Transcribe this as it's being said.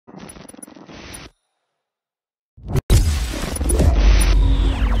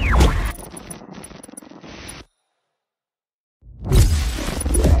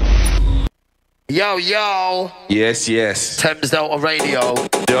Yo, yo. Yes, yes. Thames Delta Radio.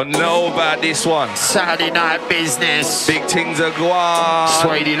 Don't know about this one. Saturday night business. Big things are going.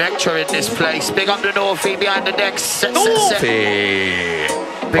 Swadie Lektra in this place. Big up the Norfy behind the decks. Norfy.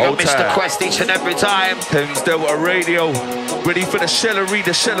 Big up Mr. Quest each and every time. Thames Delta Radio. Ready for the Shellery,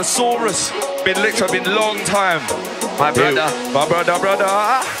 the Shellosaurus. Been Lektra, been long time. My brother. My brother.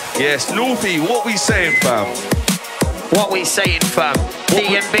 Yes, Norfy, what we saying, fam? What we saying, fam?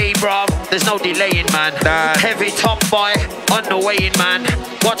 D&B, bruv, there's no delaying, man. Nah. Heavy top boy, on the way in, man.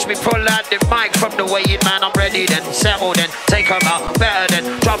 Watch me pull out the mic from the way in, man. I'm ready then, settled then, take them out better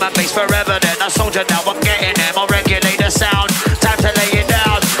than drum and bass forever then. A soldier now, I'm getting them. I'll regulate the sound, time to lay it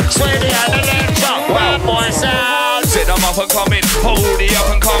down. Swadie and the Lektra, wild boy sound. Said I'm up and coming, hold it up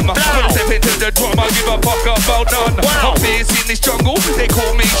and come. When I step into the drum, I give a fuck about none. Wow. I'm fierce in this jungle, they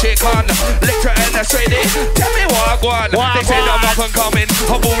call me shit con. Lektra and I Swadie, tell me what I want. They said I'm up and coming,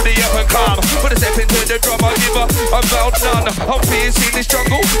 I'm all the up and come. When I step into the drum, I give a about none. I'm fierce in this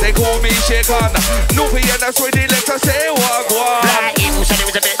jungle, they call me shit con. Norfy and I Swadie, Lektra say what I want. Black Evil said it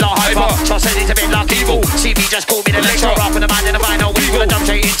was a bit like hyper. Charles said it's a bit like evil. See me just call me the Lektra. Up in the mind and the vinyl. We gonna jump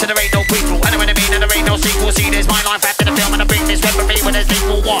straight into there ain't no prequel. And when I mean and there ain't no sequel. See there's my life after the film and I bring this memory when there's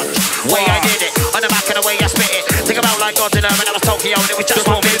equal watch. Way I did it, on the back of the way I spit it. Think about like Godzilla when I was Tokyo and it was just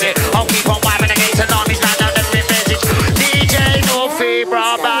one visit. I'll keep on wiping against the armies, man, now never envisage. DJ Norfy,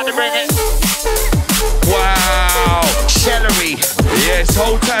 bro, about to bring it. Wow. Shellery. Yes,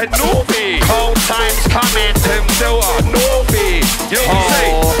 hold tight, Norfy. Cold times coming. Thames Delta, Norfy. You know what you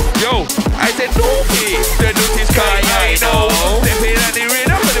say? Yo, I said Norfy. The notice guy, I know. Stepping at the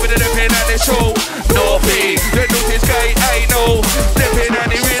rhythm, stepping at the show. Norfy. The notice guy, I know. Stepping at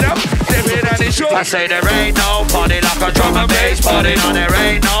the rhythm, stepping at the show. I say there ain't no party like a drum and bass party. No, there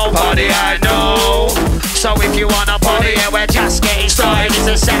ain't no party, I know. So if you wanna party, yeah, we're just getting started. It's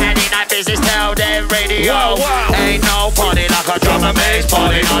a Saturday night business, tell them radio. Wow. Ain't no party like a drum and bass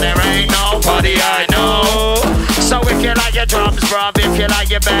party. No, there ain't no party, I know. So if you like your drums, bruv, if you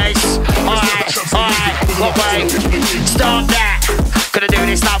like your bass, alright, wait, stop that. Gonna do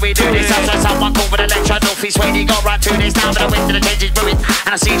this like we do this. Outside someone called for the Lektra, Norfy, Swadie, got right to this. Now that I went to the changes brewing,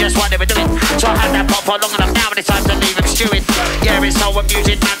 and I see just what they were doing. So I had that pop for long enough now, and it's time to leave them stewing. Yeah, it's so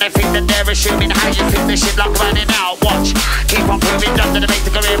amusing, man, they think that they're assuming. How you think this shit like running out? Watch, keep on proving, done to the make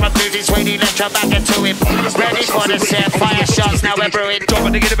the career I'm losing. Swadie, Lektra, back into him. Ready for the set, fire shots, now we're brewing. Drum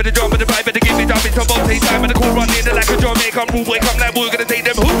and they get a bit of drum and the vibe and they give me dump into both take time and the cool run in the like a drum make come rule wake up like we're gonna take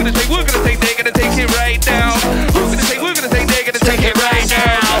them. Who's gonna take, we're gonna take, they're gonna take it right now. Who's gonna take, we're gonna take, they're gonna take it right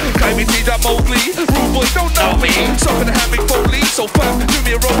now. Claim me sees up Mowgli, rude boys don't know me. So gonna have me Foley, so fam, do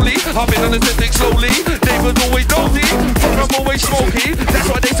me a rollie. I've been on the thing slowly, David always nosy, I'm always smoky, that's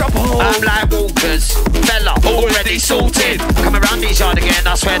why they jump home. I'm like Walkers, fella, already sorted. Come around these yard again,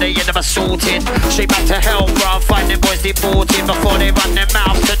 I swear they never sorted. Straight back to hell, bruv, find them boys deported before they run their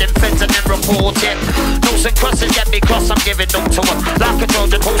mouths to them feds and then report it. Noughts and crosses get me cross, I'm giving them to them. Like a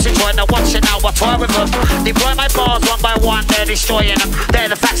Trojan horse enjoying the watching now, I toy with them. Deploy my bars one by one, they're destroying them. They're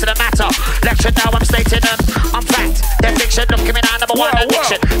the facts of the matter. Lektra now I'm stating them. I'm fact, they're fiction, look at me now, number one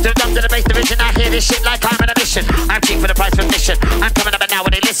addiction. To the drums of the bass division, I hear this shit like I'm on a mission. I'm cheap for the price of mission. I'm coming up and now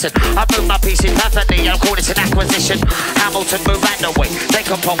when they listen. I move my pieces perfectly, I'll call this an acquisition. Hamilton move out the way, take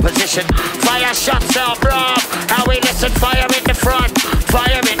a pole position. Fire shots out, bruv. How we listen, fire in the front,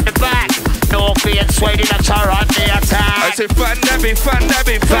 fire in the back. Norfy and Swadie, Lektra on the attack. I say fan dabby,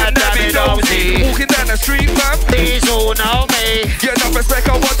 nosy. Walking down the street, fam. These all know me. You know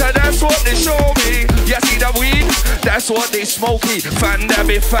respect I want and that's what they show me. You see that weed? That's what they smoky. Fan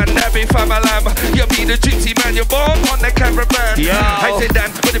dabby, fam alam. You be the gypsy man, you're born on the caravan. Yo. I say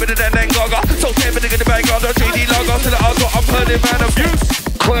dan, but it then gaga. So say but the bag on the JD logo. So that I got I'm hurting man abuse.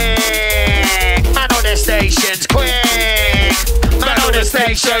 Quick, man on the stations, quick. Man on the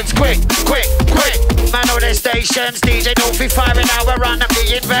stations, quick. Man on the stations, DJ Norfy firing now, we're on the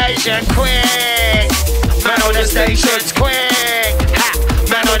invasion, quick. Man on the stations, quick. Ha,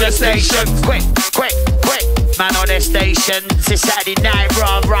 man on the stations, quick. Man on the stations, it's Saturday night,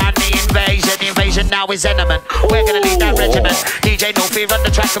 run the invasion. The invasion now is element. We're gonna lead that regiment. DJ Norfy run the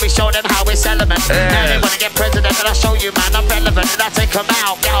track and we show them how it's element. Now they wanna get president and I show you, man, I'm relevant. And I take them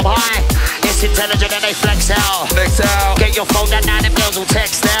out, get them high. It's intelligent and they flex out. Get your phone down now, them girls will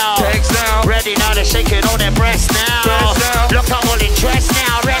text now. Ready now, they're shaking on their breasts now. Look, I'm all in dress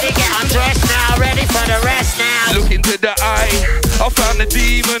now. Ready, get undressed now. Ready for the rest now. Look into the eye, I found the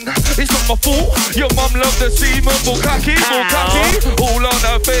demon. It's not my fault, your mum loved the semen. Bukkake, all on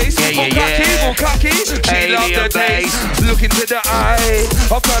her face. Bukkake, she loved the taste. Look into the eye, Hey,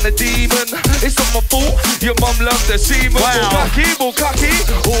 I found a demon. It's not my fault. Your mum loved the semen. Bukkake,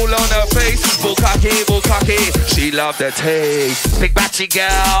 all on her face. Bukkake, she loved the taste. Big batty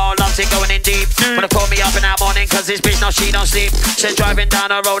girl, loves it going in deep. Wanna call me up in that morning, cause this bitch, no, she don't sleep. She's driving down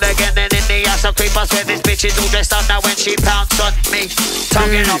the road again, then in the ass of creep. I swear this bitch is all dressed up now when she pounce on me.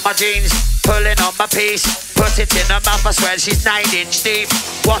 Tugging on my jeans, pulling on my piece. Put it in her mouth, I swear she's 9-inch deep.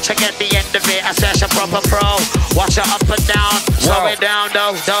 Watch her get the end of it, I swear she's a proper pro. Watch her up and down, slow it down,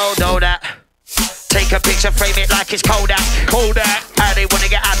 do that. Take a picture, frame it like it's Kodak. How they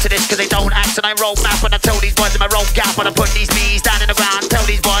wanna get out to this, cause they don't act. And I roll map when I tell these boys in my roll gap. When I put these knees down in the ground, tell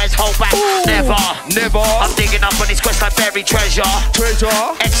these boys hold back. Never. I'm digging up on this quest like buried treasure.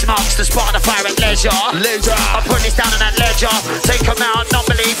 X marks the spot of the fire at leisure. I put this down on that ledger. Take them out, not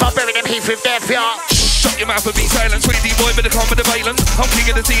believe I bury them heath with their fear. Shut your mouth and be silent, Swadie boy, but the calm of the violence. I'm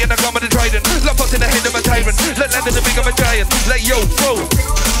king of the sea and the calm of the trident. Love up in the head of a tyrant. Let land in the big of a giant. Like yo, bro.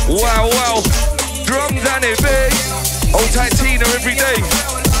 Wow. Drums and a bass. Old tight Tina every day.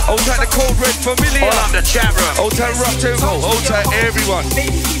 Old tight the cold red familiar. All on the chat room. Old tight rock too. Old tight everyone.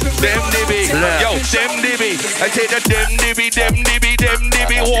 Dem dibby. Yo, dem dibby. I say that dem dibby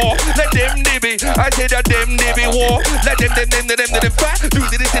war. Let dem dibby. I say that dem dibby war. Let them fat.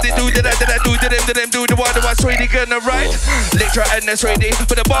 Do the one that Swadie gonna write. Lektra and the Swadie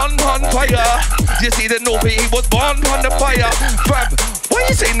for the born on fire. You see the Norfy, he was born on the fire. Fam, why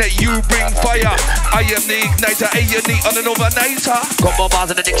you saying that you bring fire? I am the igniter, A&E on an overnighter. Got more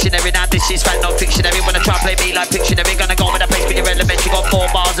bars in the dictionary now, this is fact, not fictionary. When I try play me like Pictionary, gonna go with a pace with your elementary. Got 4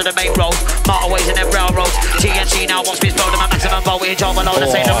 bars on the main road, motorways and then railroads. TNT now wants me to blow to my maximum voltage. Overload, I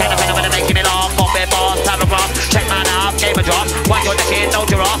say no kind of thing, they're making me laugh. Got bare bars, paragraph, check man up, game a drop. Why you're the kid, no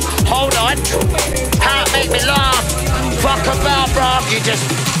giraffe. Hold on, how it make me laugh. Fuck about, bruv, you just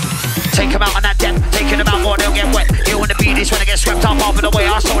take them out on that depth, taking them out more, they'll get wet. You wanna be this when I get swept up off of the way,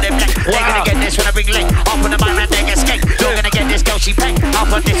 I saw them neck. They're gonna get this when I bring link. Up on the mic, man, they get skate. You're gonna get this girl, she peg.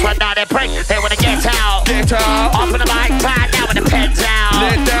 Up on this one, now they're prank. They wanna get out. Up on the mic, bad now when the pen's out.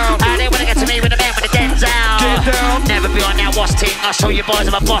 Let down. And they wanna get to me with the man when the den's out. Get down. Never be on that wash ting. I'll show you boys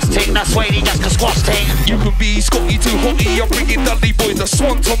I'm a boss ting. That's Swadie, just a squash ting. You can be Scotty too hotty. I'm bringing Dudley boys a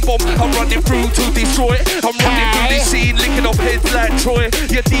swanton bomb. I'm running through to destroy. I'm running through this scene, licking off heads like Troy.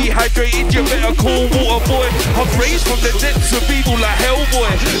 You're dehydrated, you better call water boy. I'm raised from the depths of evil like Hellboy.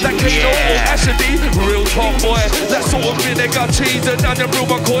 That Kano or Ashady, real top boy. That sort of vinegar cheese and I'm real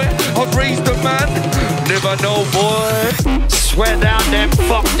McCoy. I'm raised a man, never know boy. Swear down them,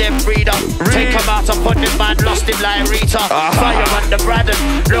 fuck them breeder. Take him out and put them man, lost him like Rita. Fire on the Braddon,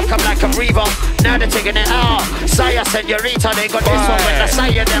 look I'm like a breather. Now they're taking it out. Saya senorita, they got this one when I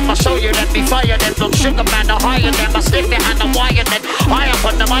say them. I show you them, be fire them. Look sugar man, I hire them. I slip it and I wire them. I up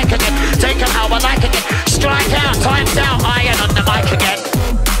on the mic again, take them how I like again. Strike out, times out, iron on the mic again.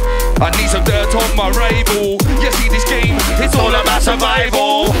 I need some dirt on my rival. You see this game, it's all about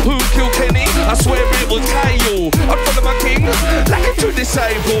survival. Who killed Kenny? I swear it was Kyle. I'm follow my king, like a true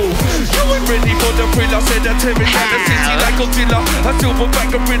disciple. You ain't ready for the thrill. I said I'm tearing down the city like Godzilla. A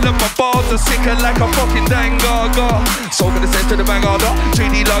silverback gorilla, my bars are sicker like a fucking dang gaga. So gonna send to the bang harder,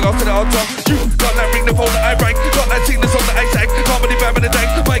 3D log off to the altar. You got that ring, the phone that I rank. Got that sickness on the ice tag. Comedy bam in the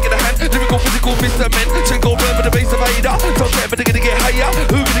tank, mic in the hand. Lyrical, physical, Mr. Men. Single burn for the base of Ada. So never gonna get higher.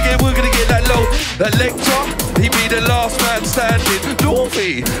 Who gonna get, we're gonna get that low. Lektra, he be the last man standing.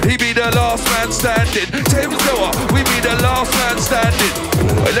 Norfy, he be the last man standing. Thames Noah, we be the last man standing.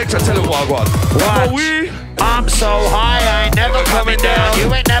 Lektra, tell him what I want. I'm so high, I ain't never coming down. You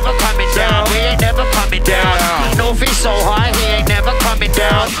ain't never coming down. We ain't never coming down. Norfy's so high, he ain't never coming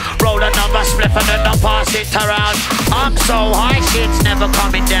down. Roll another spliff and then I'll pass it around. I'm so high, shit's never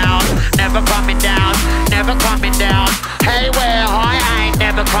coming down. Never coming down. Never coming down. Hey, we're high, I ain't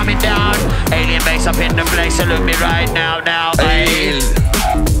never coming down. Alien base up in the place, salute me right now. Hey.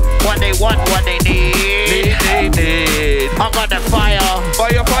 What they want, what they need. I got the fire.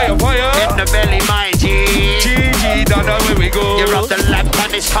 Fire. In the belly, my G. Don't know where we go. You're up the lamp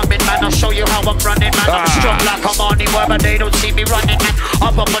and it's coming, man. I'll show you how I'm running, man. I'm strong like I'm on the web, but they don't see me running, man.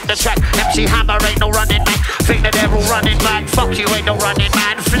 Up on the track, MC Hammer ain't no running, man. Think that they're all running, man. Fuck you, ain't no running,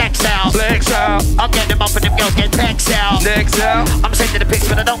 man. Flex out. I'll get them up and them girls get pecs out. Next out. I'm sending the pics,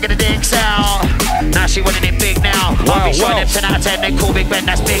 but I don't get the dicks out. Now she wanting it big now. I'll be showing them 10 out of 10, they call Big Ben,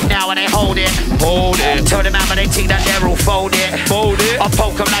 that's big now, and they hold it. Hold it. Tell them out, but they think that they're all fold it. Fold it. I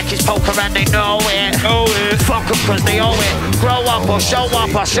poke them like it's poker and they know it. Know it. Fuck them cause they owe it. Grow up or show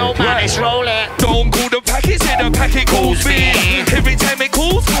up, I show man, it's roll it. Don't call the packets in, the packet calls me. Every time it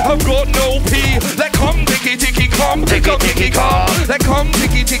calls, I've got no P. Like come, ticky, ticky, come. Ticky, ticky, come. Like come,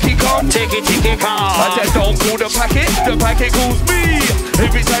 ticky, ticky, come. Ticky, ticky, come. I said don't call the packet calls me.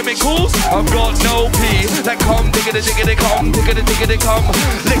 Every time it calls, I've got no P. Like come, tickety, tickety, come. Tickety, tickety, come.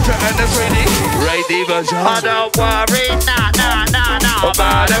 Lektra and the Swadie. Right, version. I don't worry, nah,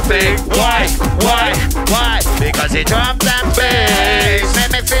 about a thing. Why? Because it drums and bass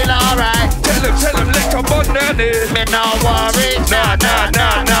make me feel alright. Tell him, Lektra bananas. Me no worry, nah,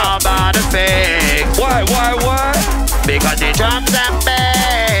 about a thing. Why? Because it drums and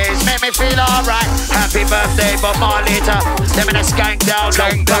bass make me feel alright. Happy birthday, Bob Marley to them in a skank down low.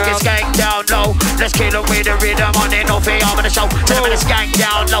 Fucking skank down low. Let's kill it with the rhythm on the Norfy arm of the show. Tell them in a skank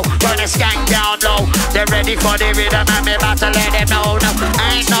down low. Run a skank down low. They're ready for the rhythm and me about to let them know. No,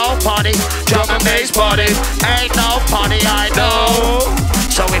 ain't no party. Drum and bass party. Ain't no party, I know.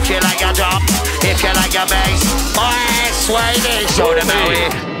 So if you like your drum, if you like your bass, Swadie, show them how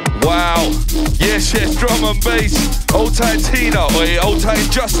it. Wow, yes, drum and bass. Old time Tina, old time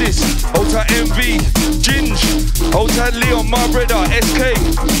Justice, old time MV, Ginge, old time Leon, my brother, SK.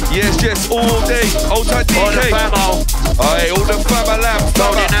 Yes, all day. Old time DK. All the famo. All the famo lamp.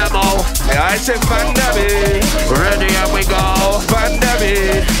 Loading ammo. I said Van David. Ready and we go. Van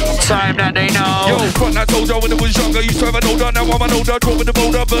David. Time that they know. Yo, front that older when it was younger. Used to have an older, now I'm an older. Drove with the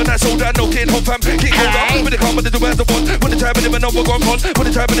boulder, burn that soda, no kid, hot fam. Kick older, with the come with the do as the one. When the time I never know we're gone on. When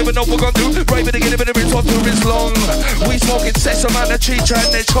the time I never know we're gone through. Brave it again, but it's on through it's long. We smoking sesame and a chicha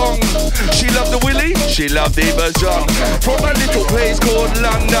and their tongue. She loved the Willie, she loved the version. From a little place called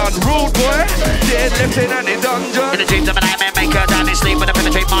London. Rude boy, dead left in the dungeon. In the dreams of an nightmare maker, down in sleep when I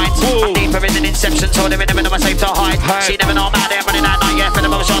penetrate minds. I'm deeper in an inception, so they're in the middle of my safe to hide. She never know I'm out there running that night, yeah. For the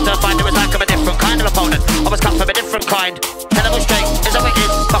most short to find it was like I'm a different kind of opponent. I was cut from a different kind. Tell them straight, is that what it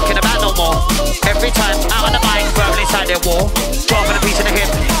is? Fucking about no more. Every time, out on the mind, firmly inside their wall. Draw for the piece in the hip,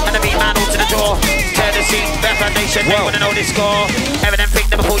 and the beat man all to the door. Tear the scene, bare foundation, they wanna know the score. Evident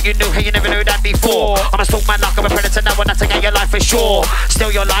think never thought you knew, hey, you never knew that before. I'm a stalk man like I'm a predator, now when I take out your life for sure.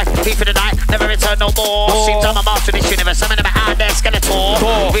 Still your life, thief for the night, never return no more. Seems I'm a master of this universe, some of them are out there,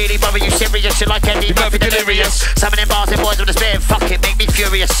 Skeletor. Really, brother, you serious? You like Eddie, might be delirious. Some of them bars and boys with a spit, fuck it, make me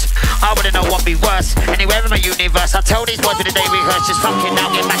furious. I wouldn't know what be worse, anywhere in my universe. I tell these boys with the day rehearse, just fucking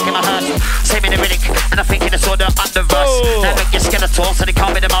now get back in my hearse. Same in the lyric, and I'm thinking it's all the underverse. Now look, you're Skeletor, so they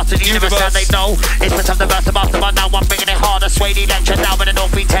can't be the master of the universe, and they know. It's for some the verse, the mastermind, now I'm bringing it harder. Swadie, Lektra, down with the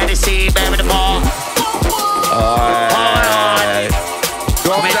Norfy, Tennessee, bearing the bar.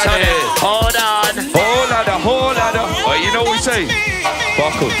 Hold on. Hold on. Oh, you know what we say?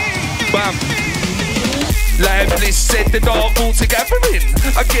 Buckle. Bam. Lifeless said the dark thoughts are gathering.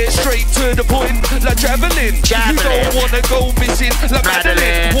 I get straight to the point like javelin. You don't wanna go missing like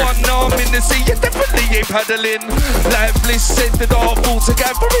Madeline. One arm in the sea, you definitely ain't paddling. Lifeless said the dark thoughts are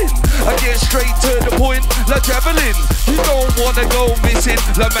gathering. I get straight to the point like javelin. You don't wanna go missing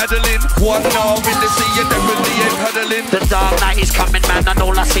like Madeline. One arm in the sea, you definitely ain't paddling. The dark night is coming, man, and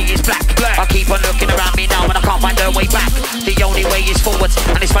all I see is black. I keep on looking around me now and I can't find a way back. The only way is forwards,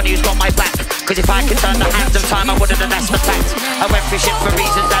 and it's funny who's got my back. Cause if I could turn the hands of time, I wouldn't, and that's the fact. I went fishing for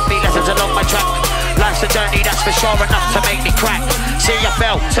reasons that be lessons along my track. Life's a journey, that's for sure, enough to make me crack. See, I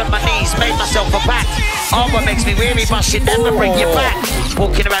fell to my knees, made myself a pack. Oh, what makes me weary, but shit never bring you back.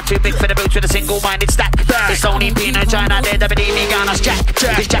 Walking around too big for the boots with a single-minded stack. It's only been a giant out there that believe me, gun us Jack.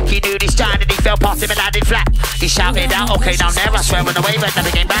 Cause Jackie knew this giant and he fell past him and landed flat. He shouted out, okay, now there, I swear, when the wave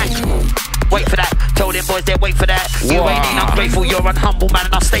never came back. Wait for that, told them boys they wait for that. You ain't ungrateful, you're unhumble, man,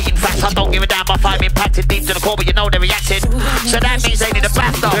 and I'm stating facts. I don't give a damn if I'm impacted deep to the core, but you know they're reacting. So that means they need a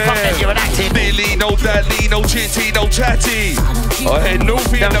bath though, fuck them, you're an acting. Nearly no dadly, no chitty, no chatty. I had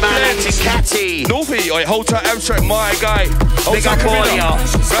Norfy in the blends. Catty. Norfy, I hold to abstract, my guy. Big up all y'all.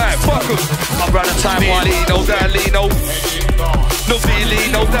 Right, fuck em. My brother time one. Nearly no dadly, no. No nearly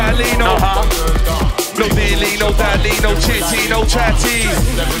no dadly, no. No nearly no dadly, no chitty, no chatty.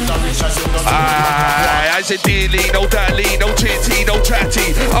 I said nearly no dadly, no chitty, no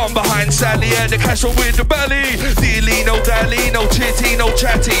chatty. I'm behind Sally and the castle with the belly. Nearly no dadly, no chitty, no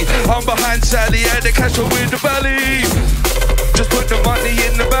chatty. I'm behind Sally and the castle with the belly. Just put the money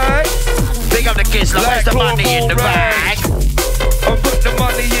in the bag. Big up the kids, like where's the money in the bag? I put the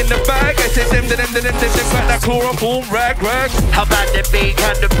money in the bag. I said them, back that chloroform, rag. How about the beat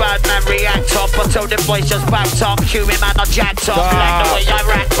and the bad man react up until the boys just backed up. Human man, I jacked up like the way I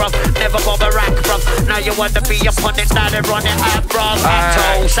rack, bro. Never bother rack, bro. Now you want to be up on it, now they run it out, bro.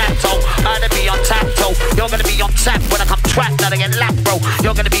 Santo, I'd be on tacto. You're gonna be on tap when I come trap, now they get lap, bro.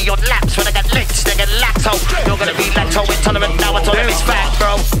 You're gonna be on laps when I get licks, they get lacto. You're gonna be lacto intolerant now, I told them it's fat,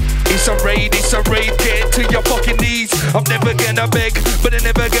 bro. It's a raid, get to your fucking knees. I'm never gonna beg, but I'm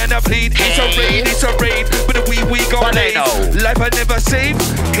never gonna plead. It's a raid, but we gon' blaze. Life I never save,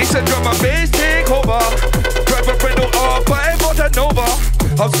 it's a drum and bass takeover. Grab a friend or but I'm not a nova.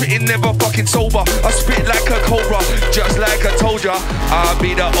 I'm spitting never fucking sober. I spit like a cobra, just like I told ya. I'll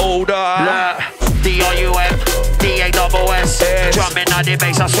be the older. D-O-U-M, D-A-double-S. Drumming on the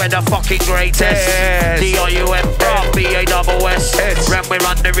bass, I swear the fucking greatest. D-O-U-M, B-A-double-S. When we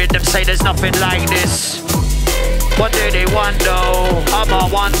run the rhythm, say there's nothing like this. What do they want though? I'm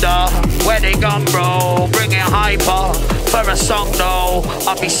a wonder. Where they gone, bro? Bring it hyper for a song though.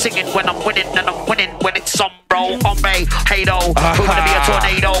 I'll be singing when I'm winning, and I'm winning when it's on, bro. Hombre, hey though. Who's gonna be a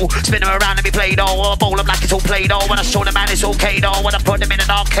tornado? Spin them around and be played though. I bowl them like it's all Play-Doh. When I show them, man, it's okay though. When I put them in an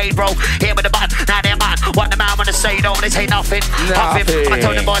arcade, bro. Here with the button, now they're mine. What the man wanna say though? They say nothing. Puff him. I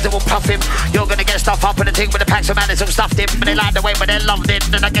told them boys they will puff him. You're gonna get stuff up in the thing with the packs of man, it's all stuffed him. But they like the way, but they loved it.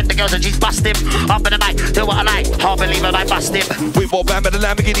 Then I get the girls and she's bust him. Up in the mic, do what I like. Hard believe it, I bust him. We walk bam at the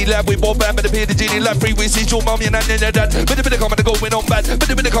Lamborghini lab, we walk bam at the Peer the Genie lab. Free wishes, your mommy and your dad. But a bit of comment going on bad, but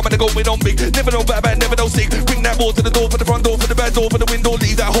a bit of comment going on big. Never know bad, never know sick. Bring that ball to the door, for the front door, for the back door, for the window.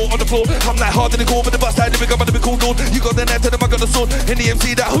 Leave that hole on the floor. I'm that hard to the core, for the bus side, living up on the big cool door. You got the net to them, I got the sword. In the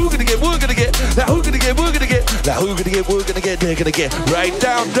MC, that who gonna get, we're gonna get. That who gonna get, we're gonna get. That who gonna get, we're gonna get, they're gonna get. Right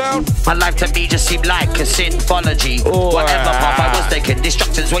down. My life to me just seemed like a symbology. Whatever path I was taking,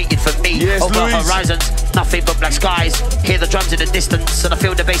 destruction's waiting for me. Over horizons, nothing but black skies. Hear the drums in the distance and I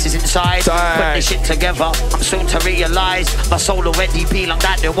feel the basses inside. Put this shit together, I'm soon to realise my soul already belong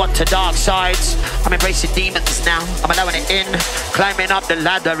that they want to dark sides. I'm embracing demons now, I'm allowing it in. Climbing up the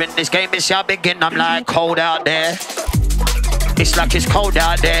ladder in this game, it shall begin. I'm like cold out there. It's like it's cold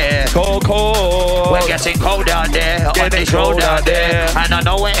out there. Cold. We're getting cold out there. On this road out there. And I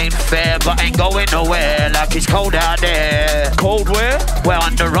know it ain't fair, but ain't going nowhere. Like it's cold out there. Cold where? We're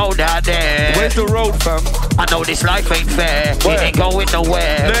on the road out there. Where's the road, fam? I know this life ain't fair. Where? It ain't going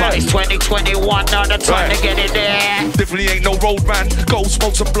nowhere. There. But it's 2021, now the time to get it there. Definitely ain't no road, man. Go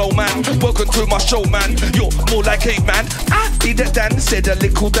smoke some blow, man. Welcome to my show, man. You're more like a man. I be the Dan, said a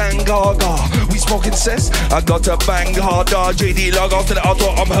little Dan Gaga. We smoking cess. I got a bang harder. JD log after the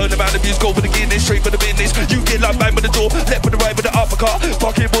outdoor. I'm heard about the views. Go for the Guinness, straight for the business. You get like bang with the door. Left with the right with the uppercut.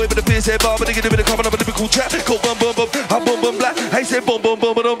 Pocket boy with the fierce head bar. But they get a bit of coming up with a big cool chat. Go bum bum bum. I bum bum blah. I say bum bum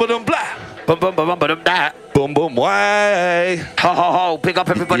bum bum bum blah. Bum bum bum bum bum that. Boom, boom, why? Ho, ho, ho. Pick up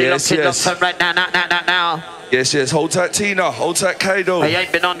everybody locked in right now. Yes. Hold tight, Tina. Hold tight, Kado. I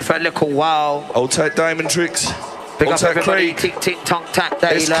ain't been on for a little while. Hold tight, Diamond Tricks. Pick up everybody. Tick, tick, tonk, tack,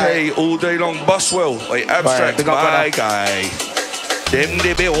 SK all day long. Buswell. Wait, Abstract, my guy. Them,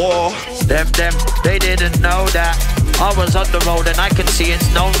 they be war. Them, they didn't know that. I was on the road and I can see it's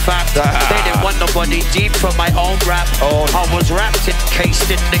known fact. They didn't want nobody deep from my own rap. I was wrapped, encased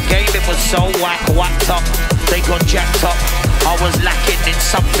in the game. It was so whacked up. They got jacked up. I was lacking in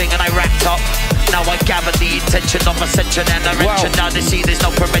something and I racked up. Now I gather the intention of ascension and erection. Now they see there's no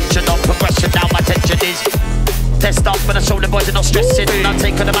prevention or progression. Now my attention is test off, but I show the boys are not stressing. I'm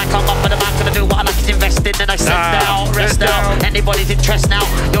taking the back, I'm up for the back, gonna do what I like is investing. And I set down, rest down. Anybody's interest now,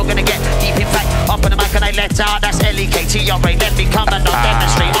 you're gonna get deep in fact. Up on the mic and I let out, that's L-E-K-T-R-A. Let me come and I'll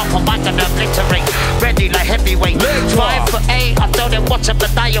demonstrate. Up on mic and obliterate. Ready like heavyweight. 5'8", I tell them watch them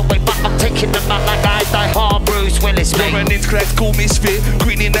but die away. But I'm taking them out like I die hard, Bruce Willis, mate. You're an incorrect, cool misfit.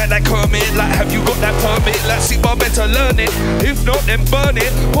 Greening that like Kermit. Like have you got that permit? Like see bar better learn it. If not then burn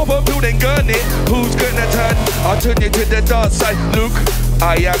it. Pop a pill then gurn it. Who's gonna turn? I'll turn you to the dark side. Luke,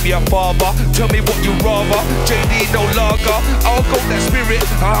 I am your father. Tell me what you rather. JD no lager. I'll go that spirit.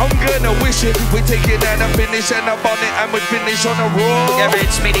 I'm gonna wish it. We take it and I finish and I burn it and we finish on a roll. Yeah,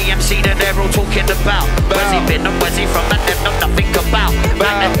 it's me the MC that they're all talking about. Where's he been and where's he from? And them know nothing about.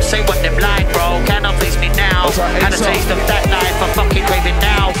 Man, them say what them like, bro. Cannot please me now. Had a taste of that life. I'm fucking craving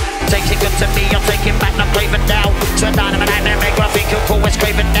now. Take it good to me. I'm taking back. Not craving now. Turn down and I make I think you're cool. West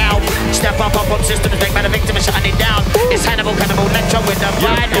craving now. Step up on systems. Make man a victim and shutting it down. It's Hannibal, Lektra with the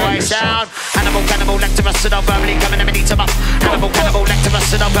right noise sound. Hannibal, Lektra, rusted up, verbally coming and beat him up. Hannibal, Lektra,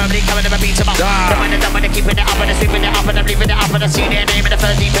 rusted up, verbally coming and beat him up. The man and they're keeping it up and they're sweeping it up and I'm leaving it up and I see their name in the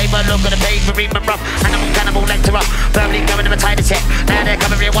 30 paper. Look at the page for reading rough. Hannibal, Lektra, verbally coming and tied his head. Now they're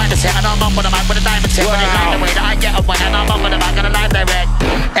coming rewind the set and I'm up on the mic with a diamond set. When they like the way that I get up when and I'm up on the mic and I live direct.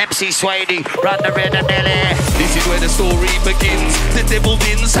 MC Swadie, run the red and Nelly. This is where the story begins. The devil's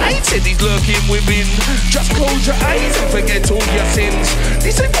inside said he's lurking within. Just close your eyes and forget all your sins.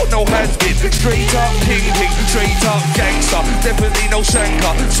 This ain't what no has been. Straight up king, straight up gangster. Definitely no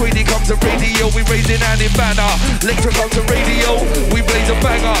shanker. Swadie comes to radio, we raising hand in banner. Lektra comes to radio, we blaze a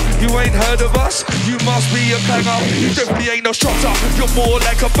banger. You ain't heard of us? You must be a banger. You definitely ain't no shotter. You're more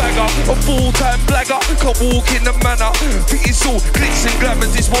like a bagger, a full-time blagger. Can't walk in the manner. Think it's all glitz and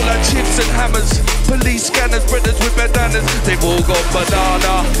glamours. It's more like chips and hammers. Police scanners, brothers with bandanas. They've all got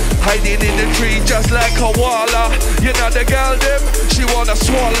banana, hiding in the tree just like a koala. You know the girl them, she wanna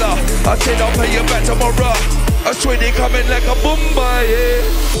swallow. I said I'll pay you back tomorrow. I swear they coming like a Bombay, yeah.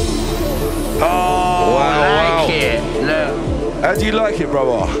 Oh, wow, I like it. Look. How do you like it,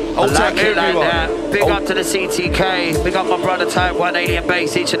 brother? I like it like that. Big up to the CTK. Big up my brother Type 180 and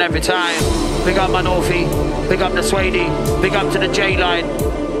bass each and every time. Big up my Norfy. Big up the Swadie. Big up to the JAYLINE.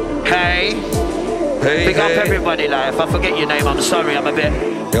 Hey. Hey, big up everybody, like, if I forget your name, I'm sorry, I'm a bit.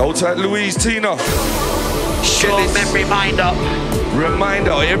 Old tight Louise, Tina. Short memory reminder.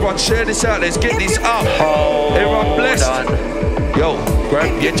 Reminder, everyone share this out, let's get this up. Oh, everyone blessed. Yo,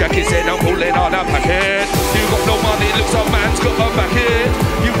 grab your jacket, said I'm pulling on a packet. You got no money, looks like man's got a packet.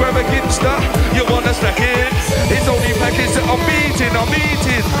 You grab a gipster, you wanna stack it. It's only package that I'm beating.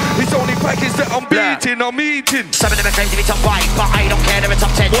 It's only package that I'm beating, I'm eating. Some of them are claiming to be top 5, but I don't care, they're a top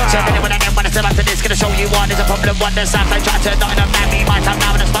 10. Wow. So when I step after this, gonna show you one is a problem. One that sounds like trying to not enough man, me might have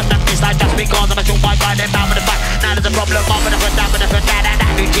now and it's not them. It's like just because I'm a short white guy, then down with the back. Now there's a problem, I'm gonna put down with the foot, that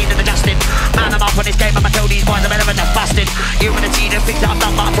routine and adjusting. Man, I'm up on this game, I'ma tell these boys I'm relevant and busting. You and the team and think that I've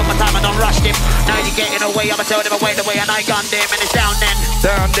done, but I took my time and don't rushed him. Now you're getting away, I'ma tell them away the way and I gunned him. And it's down then.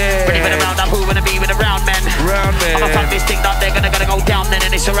 Down there. Ready for the round up, who wanna be with the round men? Round men. I'ma fuck this thing up, they're gonna go down then.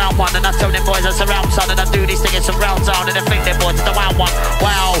 And it's a round one, and I tell them boys it's a round son. And I do this thing, it's a round zone. And I think them boys it's the round one.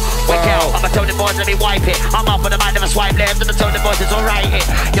 Wow, wake out. I'ma tell them boys let me wipe it. I'm up on the mind, never swipe left. And I tell them boys it's alright it.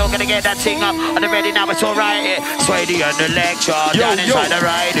 You're gonna get that thing up, and they're ready now, it's alright it. Swadie and the Lektra, down inside the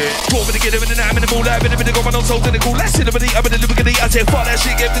ride it. Talk me to get him in the night, in the mood, I've been go on so cynical. Let's see the money, I'm in the lyrical. I say fuck that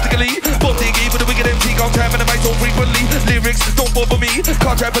shit, get physically. But they give with the wicked empty, can't time and the mic so frequently. Lyrics don't bother me,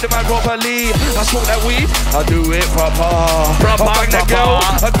 can't try for the man properly. I smoke that weed, I do it proper. I bang that girl,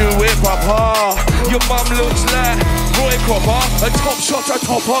 I do it proper. Your mum looks like Roy Cropper, a top shot, a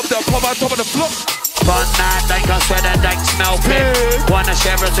top up, the pop on top of the block. Fun night, they can sweat and they smell pit. Wanna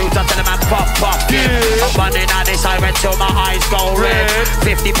share a suit, I tell them I'm pop. I'm running out this siren till my eyes go red.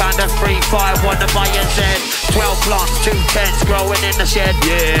 £50 a 3-5, wanna buy a Z. 12 plants, 2 tents growing in the shed.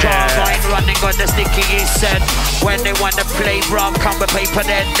 Cars ain't running on the sticky is said. When they wanna play bruv, come with paper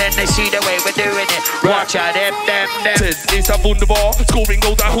then they see the way we're doing it. Watch out, them. It's a wunderbar, scoring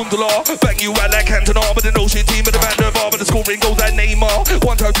goals like Hundala. Bang you out like Cantona, but the notion team of the band of but the scoring goals like Neymar.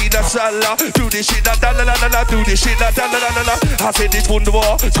 1 2 3 la Salah, do this shit like da la la la, do this shit like da la la la. I said it's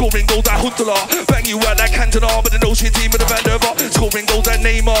wunderbar, scoring goals like Hundala. Bang you out like Cantona, but the notion team of the band of scoring goals like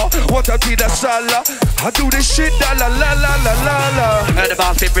Neymar. 1 2 3 la Salah, I do this shit da la la la la la la. Heard the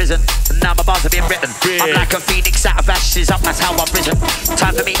bars been risen, now my bars have been written. I'm like a phoenix out of ashes, up that's how I've risen.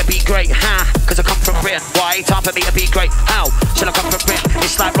 Time for me to be great, cause I come from Britain. Why? Time for me to be great, how? Should I come from Britain?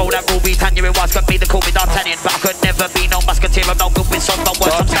 It's like roll that Ruby Tanya, it was got me to call me D'Artagnan. But I could never be no musketeer, I'm no good with some but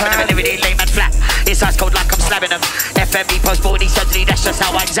words. I'm slapping them really lame and flat. It's ice cold like I'm slamming them. FME post-body surgery, that's just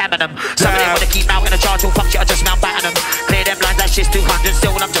how I examine them. Some of them wanna keep out in a charge, all fuck shit, I just mount batten them. Clear them lines, that shit's 200,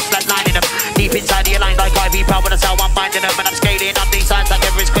 still I'm just flatlining them. Deep inside the line like IV power, that's how I'm finding them. And I'm scaling up these sides like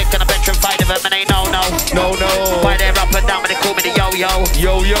every's quick and I'm petrified of them. And ain't no. Why they're up and down, but they call me the yo-yo.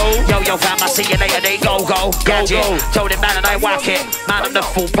 Yo fam, I see you later, they go. Gadget, told him man and I whack it. Man, I'm the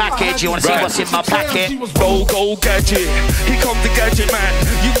full package, you wanna see what's in my packet? Go gadget, here comes the gadget man.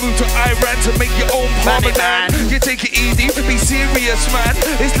 You move to Iran to make your own man. You take it easy, be serious man.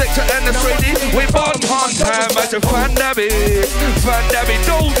 It's Lektra and the Swadie, we're on time. I said fan dabby,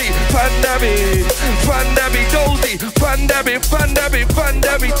 dozy, fan dabby, dozy.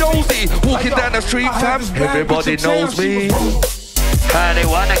 Walking down the street fam, everybody knows me. They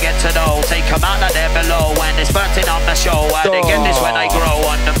wanna get to know, take them out of there below. When it's burning on the show, they get this when I grow.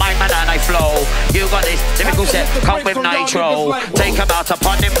 On the mic man and I flow. You got this lyrical set, come with nitro. Take them out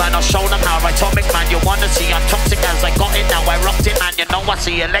upon him man, I'll show them how atomic man. You wanna see I'm toxic as I got it now, I rocked it man. You know I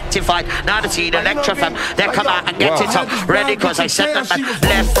see electrified, now to see the Lektra fam. They come out and get it up, ready cause I set them man.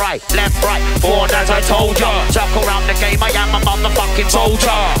 Left, right, forward as I told ya. Circle around the game, I am a motherfucking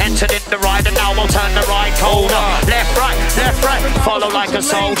soldier. Entered in the ride and now I'll turn the ride colder. Left, right, follow follow like a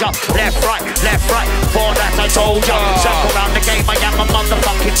soldier. Left, right, for that I told ya. Circle around the game, I am a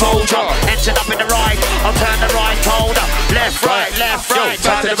motherfucking soldier. Entered up in the right, I'll turn the right colder. Left, right,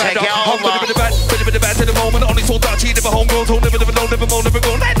 time to take it over. Bit of bad to the moment, only sold out, she never homegrown, so never know, never moan, never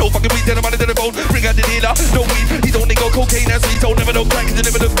go. No fucking weed, tell the money to the bone. Bring out the dealer, no weed, he's only got cocaine and sweet, so never know crack, you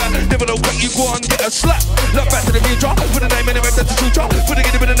never know fat, never know crack, you go on, get a slap. Look back to the real drop, put a name in the rest of the true drop, put a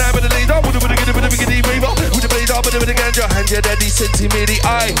get a bit of name in the laser, put a get a bit of biggie braver, with a blazer, put a bit of ganja, hand your daddy centimeter,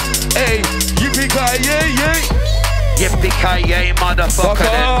 I, A, yippee-ki-yay, Yippee-ki-yay,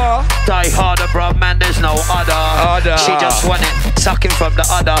 motherfucker. Die harder, bruv, man, there's no other. She just want it, sucking from the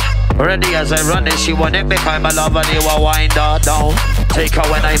udder. Ready as I run it, she want it because my love and you a wind her down. Take her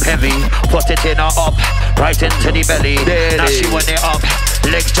when I'm heavy, put it in her up, right into the belly. Now she want it up,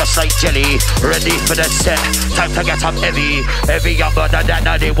 legs just like jelly. Ready for the set, time to get up heavy. Heavy younger than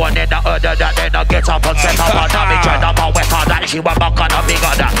that, they want it, the other that then I get up and set up on damage. Try to power her that, she want back on a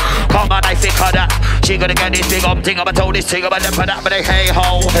bigger that. Come on, I think her that, she gonna get this big up thing. I told this thing about them for that, but they hey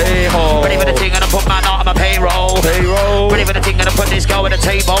ho. Ready for the thing, and I put man out on my payroll. Ready for the thing, and I put this girl on the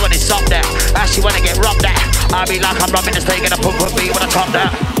table, and it's up there. Actually wanna get rubbed at, I be like I'm rubbing the steak, and I put me when I top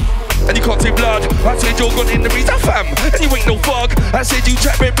that. And you can't say blood, I said you're gone in the breeze, fam. And you ain't no bug, I said you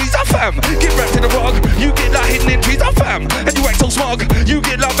chat red breeze, fam. Get wrapped in the rug, you get like hidden in trees, fam. And you act so smug, you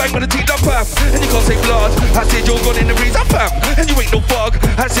get like bang with the teeth, fam. And you can't say blood, I said you're gone in the breeze, fam. And you ain't no bug,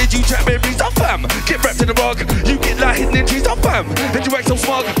 I said you chat red breeze, fam. Get wrapped in the rug, you get like hidden in trees, fam. And you act so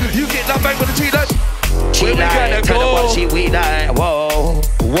smug, you get like bang with the teeth, She like, tell her what we like, whoa.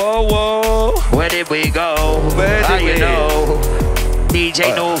 Where did we go? How you know?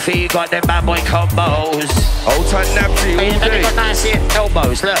 DJ Norfy got them bad boy combos. Old tight Napsy all And they day. got nice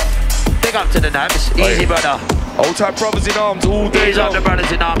elbows, look. Big up to the Nabs, easy brother. Old tight brothers in arms all day These are long. the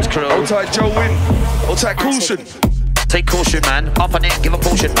brothers in arms crew. Old tight Joe Win. Old tight Caution. Take caution, man. Up on it, give a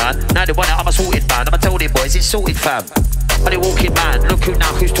caution, man. Now they want it, I'm a sorted man. I'ma tell them boys, it's sorted, fam. Are they walking, man? Look who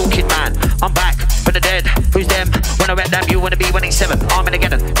now, who's talking, man? I'm back from the dead. Who's them? When I rap them, you wanna be 187. I'm in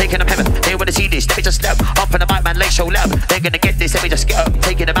again, taking them heaven. They wanna see this, let me just step up on the mic, man. Late show, let them. They're gonna get this, let me just get up.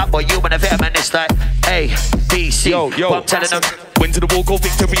 Taking them out, boy, you wanna vet, man. It's like A, B, C. Yo, What I'm telling them. Went to the wall, go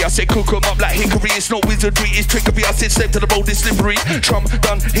victory. I said cook 'em up like hickory. It's not wizardry, it's trickery. I said step to the road, it's slippery. Trump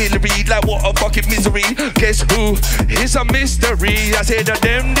done Hillary, like what a fucking misery. Guess who? It's a mystery. I said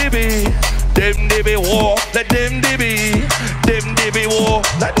them dibby war, like them dibby war,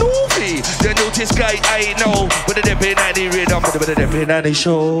 like Norfy. The notice guy I know, with the dipping and the rhythm, with the dipping and the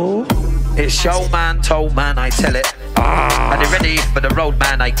show. It's show man, told man, I tell it. Are they ready for the road,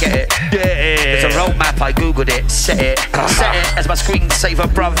 man? I get it. It's a road map, I googled it, set it. Set it as my screensaver,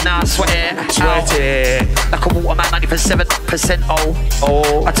 bruv, now sweat it. Sweat it. Like a waterman, 97%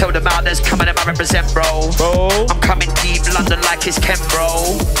 oh. I tell them out there's coming and I represent, bro. I'm coming deep, London like it's Ken,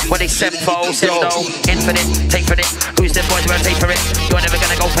 bro. When they send infinite, take for it. Who's them boys gonna pay for it? You're never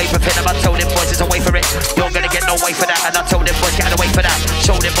gonna go pay for it. I told them boys it's a way for it. You're gonna get no way for that. And I told them boys get away for that.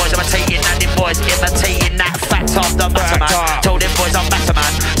 Show them boys imitating that, them boys imitating that fact of the matter man. Told them boys I'm matter man.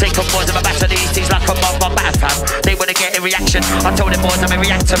 Take them boys I'm a batter these things like a mob on bad fam. They wanna get a reaction. I told them boys I'm a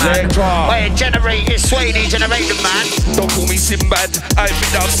reactor man. Wait, generate is Swadie, generate them man. Don't call me Sinbad, I've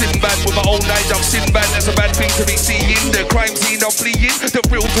been out Sinbad. With my own eyes I'm Sinbad. That's a bad thing to be seeing. The crime scene I'm fleeing, the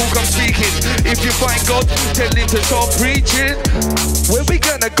real talk I'm speaking. If you find God, tell him to stop preaching. Where we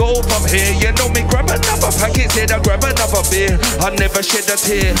gonna go from here? You know me, grab another packet, said I grab another beer. I never shed a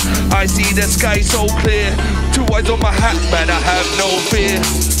tear, I see the sky so clear. 2 eyes on my hat, man, I have no fear.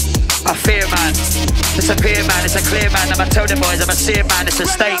 I fear man, it's a peer man, it's a clear man. I'ma tell the boys I'm a seer man, it's a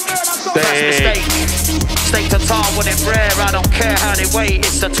steak. That's mistake. Steak to tar when it rare, I don't care how they weigh.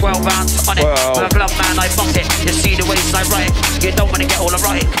 It's a 12 ounce on it. With a glove man, I bump it. You see the ways I write. You don't wanna get all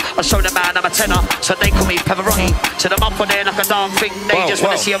erotic. I show the man I'm a tenor, so they call me Pavarotti. To them up on there like a dark thing. They just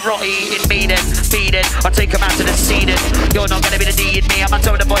wanna see a rotty in me then, feeding. I take them out to the seeding. You're not gonna be the D in me. I'ma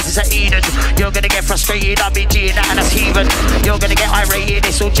tell the boys it's a Eden. You're gonna get frustrated, I'll be G in that and that's heathen. You're gonna get irate,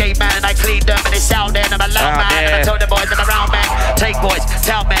 it's all J man. And I clean them and it's out there and I'm a loud man. And I told the boys I'm around man. Take boys,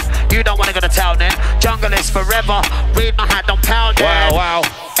 town men. You don't wanna go to town then. Jungle is forever. Read my hat, don't pound then. Wow.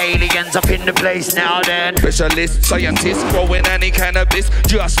 Aliens up in the place now then. Specialist, scientist, growing any cannabis,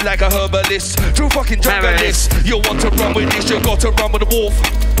 just like a herbalist. True fucking junglist. You want to run with this, you got to run with a wolf.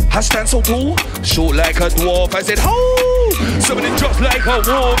 I stand so tall, short like a dwarf. I said, ho! Somebody just like a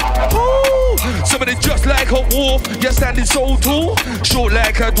wolf. Ho! Somebody just like hot war, you're standing so tall. Short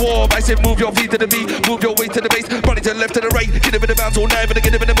like a dwarf, I said move your feet to the beat, move your weight to the bass, body to the left to the right, get a bit of bounce all night, but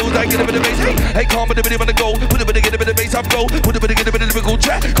get a bit of moves, I get a bit of bass. Hey, calm with a bit of the go, put a bit of get a bit of bass, I'm go, put a bit of get a bit of lyrical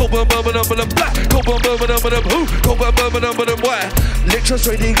chat, go bum bum bum bum black, go bum bum bum bum who, go bum bum bum bum what? Lektra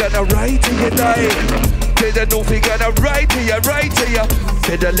Swadie gonna ride till you die. Say the Norfy gonna ride till you, ride till you.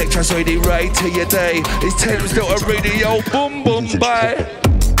 Say the Lektra Swadie ride till you die. It's Thames, not a radio, boom boom bye.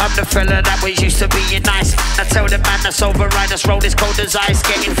 I'm the fella that was used to being nice. I tell the man that's override us, roll this cold as ice.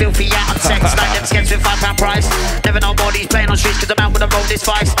 Getting filthy out on sex, like them skets with £5 price. Never know bodies playing on streets, cause I'm out with a roll this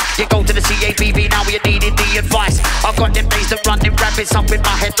vice. You go to the CABB, now you needed the advice. I've got them days that running rabbits up with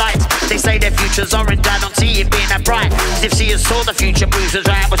my headlights. They say their futures orange, I don't see it being that bright. If seers saw the future, bruisers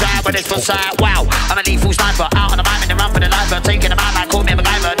right, was right, but it's for sight. Wow, I'm a lethal sniper, out on the map in the run for the life. Taking them out like call me a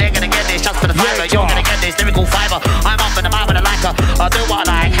MacGyver. They're gonna get this just for the fiber. You're gonna get this lyrical fiber. I'm up in the map with a liker. I do what I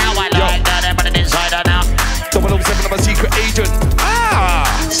like. How I like that, I'm an insider now. 007, I'm a secret agent. Ah,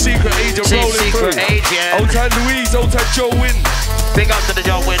 secret agent rolling secret through. Agent. Old time Louise, old time Joe Win. Big up to the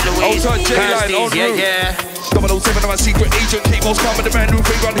Joe Win, Louise. Old time JAYLINE on route. Yeah. 007, I'm a secret agent. Keep on coming, the man who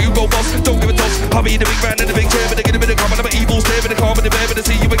free run, who go boss. Don't give a toss. I'll be the big man in the big chair, but they get a bit of comment. I'm an evil stare, but the calm in the bear, but I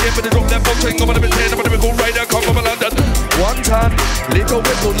see you again, but they drop that bomb thing. I'm on a bit I'm on a go rider, come from London. One time, little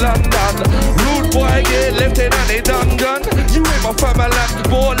bit to London. Rude boy, get left in and they done. You ain't my family,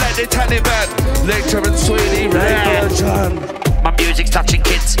 more like the Taliban. Lektra and Swadie, right, John. My music's touching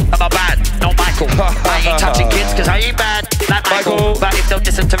kids, I'm a bad, no Michael. I ain't touching kids cause I ain't bad, like Michael. But if they'll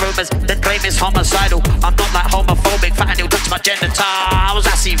listen to rumors, then claim it's homicidal. I'm not like homophobic, fat and he'll touch my genitals.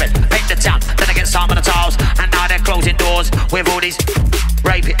 I see red, paint the town, then I get some of the tiles. And now they're closing doors with all these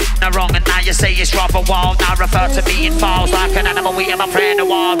rape it, no wrong. And now you say it's rather wild. Now refer to me in files like an animal eating my prey in the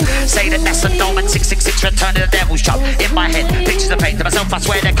wild. Say that that's a Norman 666, return to the devil's job. In my head, pictures of paint to myself, I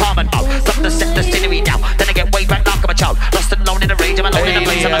swear they're common. Stop the set the scenery now, then I get way back like I'm a child. Lost and alone in the rage, I'm alone in the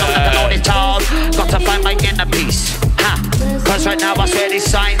place, I'm alone at the lonely child. Got to find my inner peace, cause right now I swear these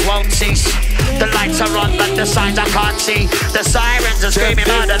signs won't cease. The lights are on, but the signs I can't see. The sirens are screaming,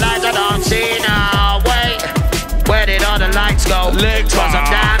 but the lights I don't see now. Wait, where did all the lights go? Cause I'm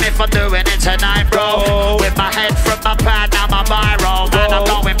damn if I'm doing it tonight, bro. With my head from my pad, now my viral. Man, I'm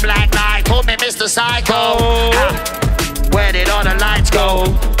going black light, call me Mr. Psycho. Where did all the lights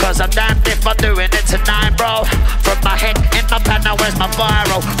go? Cause I'm damned if I'm doing it tonight, bro. From my head in my pad, now where's my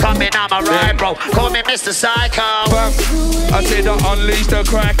viral? Coming out my ride, bro. Call me Mr. Psycho. I say to unleash the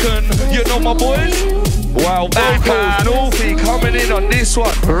Kraken. You know my boys? Wow, vocals, Norfy coming in on this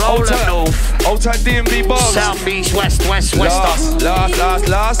one. Rolling North. Old time DMV bars. South, east, west, west, last,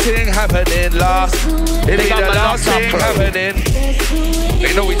 last thing happening, last. It be the last thing happening.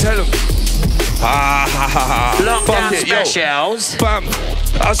 You know we tell them. Lockdown specials. Bam.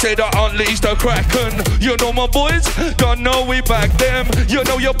 I said I unleash the Kraken. You know my boys, don't know we back them. You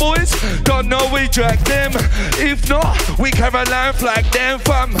know your boys, don't know we drag them. If not, we Caroline flag them,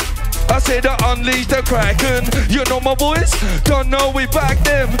 fam. I said I unleash the Kraken. You know my boys, don't know we back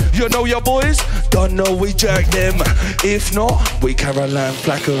them. You know your boys, don't know we drag them. If not, we Caroline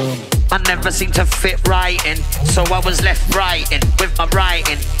flag them. I never seem to fit right in, so I was left writing with my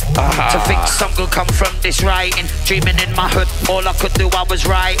writing. To think some good come from this writing. Dreaming in my hood, all I could do I was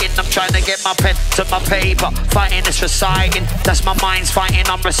writing. I'm trying to get my pen to my paper, fighting this reciting. That's my mind's fighting,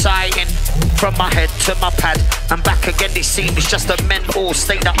 I'm reciting. From my head to my pad and back again, it seems just a mental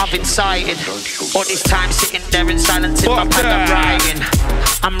state that I've incited. All this time sitting there in silence in my pad,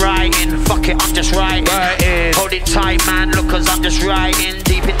 I'm writing, fuck it, I'm just writing. Hold it tight, man, look, cause I'm just writing.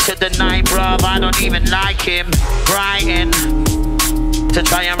 Deep into the night, bruv, I don't even like him. Writing to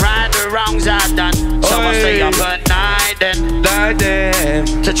try and right the wrongs I've done. So I stay up at night then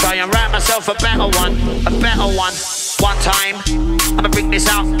to try and write myself a better one, a better one. One time, I'ma bring this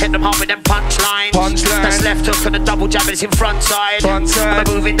out, hit them home with them punchlines. That's left hook and the double jab is in front side. I'ma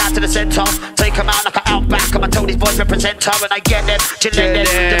move it down to the centre, take them out like an outback. I'ma tell these boys represent her when I get them, Gillette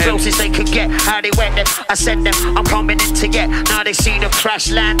them, the closest they could get. How they wet them, I send them, I'm coming in to get. Now they see the crash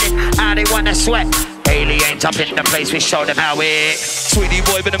landing, how they wanna sweat. Aliens up in the place, we show them how it. Swadie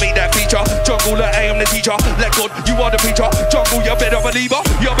boy, better make that feature. Jungle, I am the teacher. Let God, you are the preacher. Jungle, you better believe her.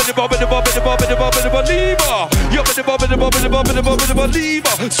 You better believer. You better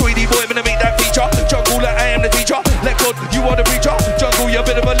believer. Swadie boy, better make that feature. Jungle, I am the teacher. Let God, you are the preacher. Jungle, you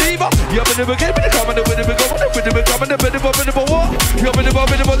better believer. You better come and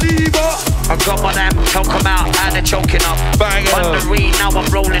believer. I got one amp, choke them out, and they're choking up. Bang Wondering, now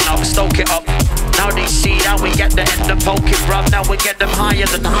I'm rolling up, stoke it up. Now they see how we get the end of poking, bruv. Now we get them higher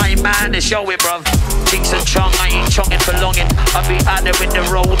than high, man. It's showing, bruv. Cheeks and chong, I ain't chonging for longing. I'll be out there in the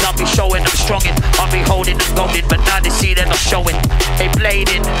road, I'll be showing them stronging. I'll be holding them golden, but now they see they're not showing. They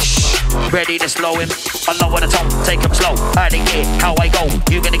blading, shh, ready to slow him. I know what I talk, take them slow. Early gear, how I go.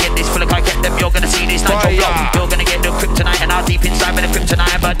 You're gonna get this full of I get them, you're gonna see this nitro flow. You're gonna get the kryptonite and I'm deep inside with the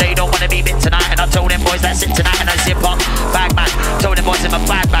kryptonite, but they don't wanna be bit tonight. And I told them boys that's it tonight, and I zip up, bag man. Told them boys I'm a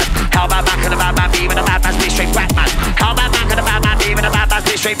bad man. How about back and the bad man, even a bad man's be straight back man. How about back and the bad man, even a bad man's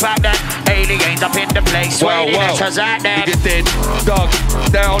be straight back then. Aliens up in the place, Swadie, Lektra's out there. Leave you dead, dog,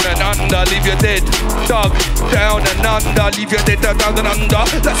 down and under, leave you dead, dog, down and under, leave you dead, down and under.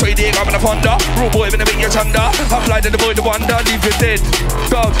 That's why they come in a ponder, rule boy in a big your chunder. I'm flying to the boy to wonder, leave you dead,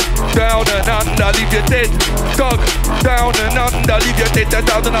 dog, down and under, leave you dead, dog, down and under, leave you dead,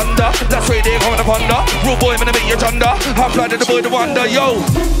 down and under. That's why they come in a ponder, rule boy in a big your chunder. I'm flying to the boy to wonder, yo.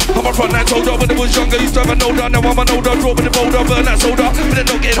 I'm a front line soldier when I was younger, used to have an older, now I'm an older, dropping the boulder, burn that soda, but it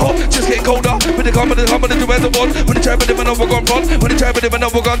don't get hot, just get colder. When they come with the hum and the do as a one, when they try with them and over gone front, when they try with them and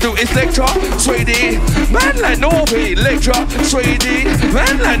over gone do, it's Lektra, Swadie, man like Norfy, Lektra, Swadie,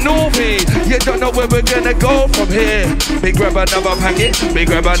 man like Norfy. You don't know where we're gonna go from here. Big grab another packet,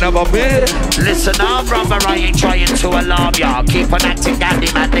 big grab another beer. Listen up, brother, I ain't trying to alarm ya. Keep on acting daddy,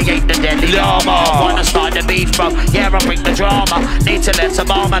 man, they ain't the deadly llama. Wanna start the beef, bro, yeah, I bring the drama. Need to let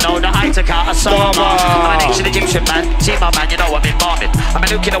some mama know that I took out a summer. I'm an ancient Egyptian man, see my man, you know I'm embalming. I'm a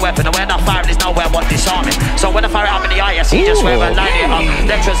nuclear weapon, and when I fire it, there's nowhere but disarming. So when I fire it up in the eye, I see just where I line it up.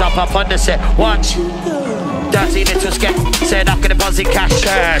 Lektra's up on the set, watch. Dirty little skep, said I'm gonna deposit cash.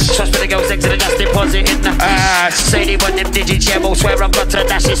 Trust me, the girls exit and just deposit in the ass. Say they want them digits, yeah, but swear I've got to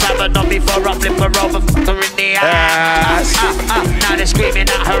dash this. Haven't done before, I flip her over, fuck her in the ass. Now they're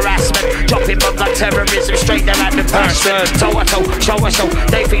screaming at harassment, dropping bombs like terrorism, straight there at the person. Toe to toe, show us so,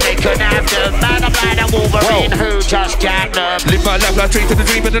 they think they could have them. Man, I'm like a Wolverine, who just jacked them. Live my life like straight to the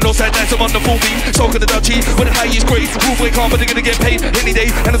dream, and the north side nights I'm on the full beam. So can the Dutchie, when the highest grade, roof way calm, but they're gonna get paid any day.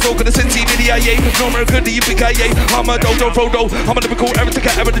 And the soul gonna send TV, the IA, no America, the UPKA. I'm a dodo Frodo, I'm a lyrical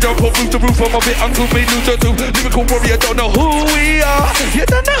aristocrat, ever the jump off roof to roof. I'm a bit uncle, me loser too. Lyrical warrior, don't know who we are. You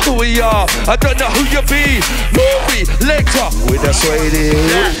don't know who we are. I don't know who you be. Norfy, Lektra, with a Swadie.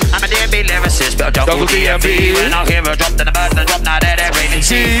 Yeah, I'm a DMB lyricist, but I don't go DMB. When I hear a drop, then a bird, then a drop, now they're raving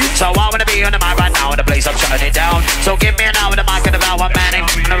see. So I wanna be on the mic right now, in the place I'm shutting it down. So give me an hour with the mic and the vow, I'm manning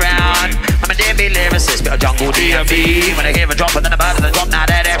around. I'm a DMB lyricist, but I jungle DMB. When I hear a drop, then a bird, then a drop, now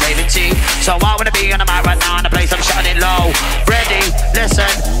they're raving see. So I wanna be on the mic right now, in the place I'm shutting it low. Ready, listen,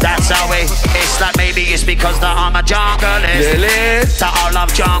 that's how it's like maybe it's because that I'm a junglist. That I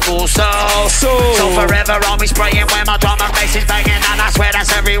love jungle so forever I'll be spraying when my drum and bass is banging, and I swear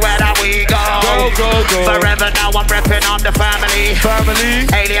that's everywhere that we go. Forever now I'm repping on the family.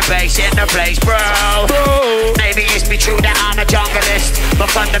 Alien bass in the place, bro. Maybe it's be true that I'm a junglist, but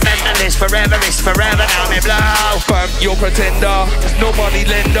fundamentalist. Forever is forever, now me blow. Fam, you're pretender, no money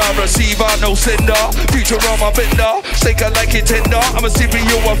lender, receiver, no sender. Future on my bender, stake like it tender. I'm a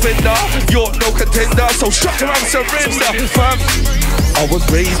serial offender, you're no contender, so shut your mouth, surrender. Fam, I was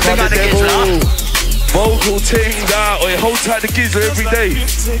raised by the devil. Vocal ting that, or hold tight the gizzler every day.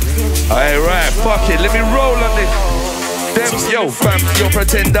 Alright, fuck it, let me roll on this. Them, yo, fam, you're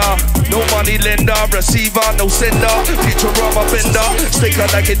pretender, no money lender, receiver, no sender. Future on my bender, stake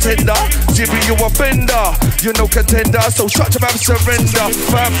like it tender. Serial offender, you're no contender, so shut your mouth, surrender.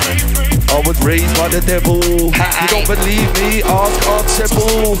 Fam, I was raised by the devil. You don't believe me? Ask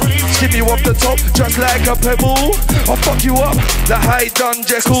Sybil. Skip you off the top just like a pebble. I'll fuck you up like high done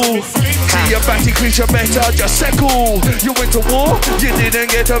Jekyll. See a batty creature better just settle. You went to war, you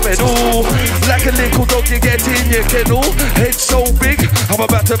didn't get a medal. Like a little dog you get in your kennel. Head so big, I'm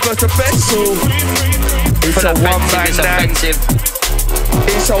about to burst a vessel. It's a one bang nang.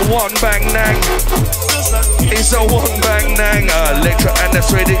 It's a one bang nang. It's a one bang nang. Lektra and the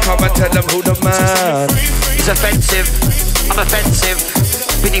Swadie, come and tell them who the man. It's offensive, I'm offensive,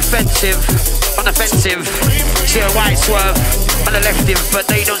 been defensive, unoffensive. See a right swerve on the leftive, but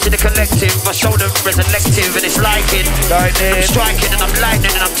they don't see the collective. I show them resurrective and it's liking. I'm striking and I'm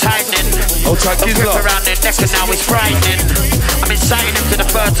lightning and I'm tightening. Oh, I grip around their neck and now it's frightening. I'm inciting them to the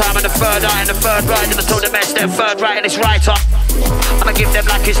third time and the third eye and the third right, and I told them it's their third right and it's right up. I'ma give them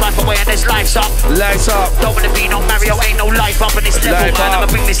like his life away and his life's up. Lights up. Don't wanna be no Mario, ain't no life up in this level, life man. I'ma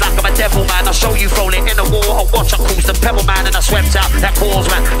bring this like I'm a devil, man. I'll show you rolling in the water. Watch, I cruise the pebble, man, and I swept out that cause,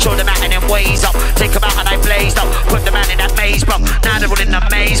 man. Show them out and then ways up. Take them out and I blazed up. Put the man in that maze, bro. Now they're all in the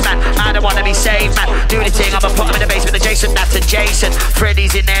maze, man. I don't wanna be saved, man. Do the thing, I'ma put them in the basement. Adjacent, that's adjacent.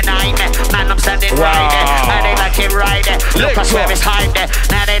 Freddy's in their nightmare, man. I'm standing right there, and they like it right there. Look, I swear it's high there.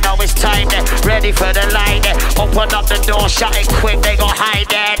 Now they know it's time there. Ready shut it quick, they got hide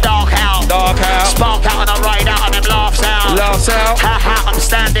there, dark out. Dark out. Spark out and I ride out and them laughs out. Laughs out. Ha ha, I'm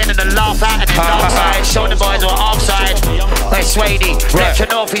standing and the laugh out and then dark side. Showing the boys what offside. Hey, Swadie, Lektra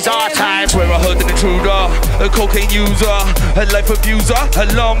Norfy's our time. Swear I heard an intruder, a cocaine user, a life abuser,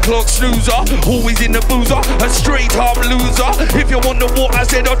 alarm clock snoozer, always in the boozer, a straight up loser. If you wonder what I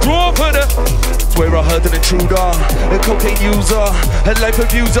said, I'll draw for the. Swear I heard an intruder, a cocaine user, a life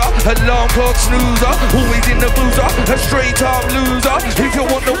abuser, alarm clock snoozer, always in the boozer, a straight up loser. If you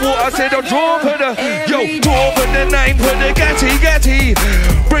wonder what I said, I'll draw for the. Yo, draw for the name for the gatty gatty.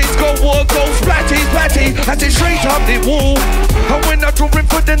 Brains go war, go splatty splatty. I said straight up the wall. And when I draw in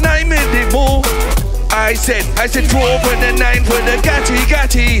for the name in the mall, I said draw for the name for the gatty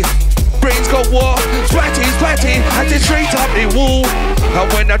gatty. Brains got war, splatty splatty. I said straight up the wall. And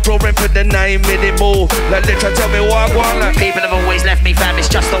when I draw in for the name in the mall, like Lektra tell me what I want. Like. People have always left me fam, it's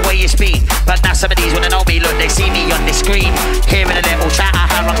just the way you speak. But now some of these wanna know me, look, they see me on the screen. Hearing a little chatter,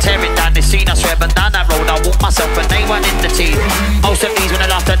 how I'm tearing down the scene. I swear, but down that road, I walk myself and they weren't in the team. Most of these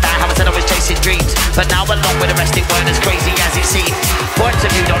wanna laugh at that, how I said I was chasing dreams. But now along with the rest, it weren't as crazy as it seemed. Points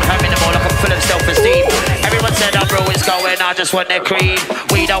of view don't hurt me no more, like I'm full of self-esteem. Everyone said I'm ruin's going, I just want their cream.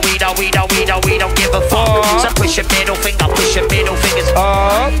 We don't give a fuck. So push your middle finger, push your middle fingers.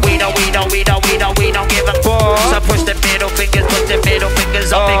 We don't give a fuck. So push the middle fingers, put the middle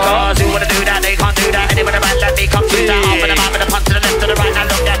fingers up. Because who wanna do that, they can't do that. Anyone about that, they come through that. Up and the mouth and the punch to the left to the right. Now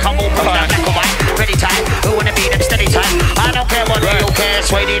look there, come on, put that black or white. Ready time, who wanna be them steady time? I don't care what you care,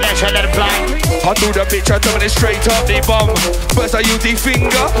 Swadie, let's let it fly. I do the bitch, I turn it straight up the bum. First I use the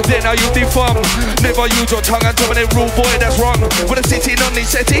finger, then I use the thumb. Never use your tongue and tell me rule boy, that's wrong. When I'm sitting on the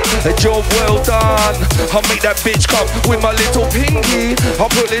settee, a job well done. I'll make that bitch come with my little pinky.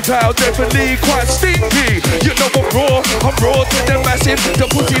 I'll put it out definitely quite stinky. You know I'm raw to the massive. The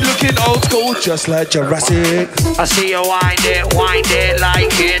pussy looking old school, just like Jurassic. I see you wind it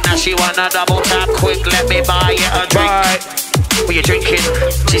like it. Now she wanna double tap quick, let me buy it a drink. What you drinking?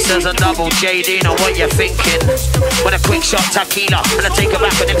 She says a double JD, know what you're thinking. With a quick shot tequila, and I take her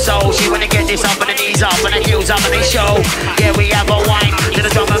back with them soul. She wanna get this up and the knees up and the heels up and they show. Yeah, we have a wine to the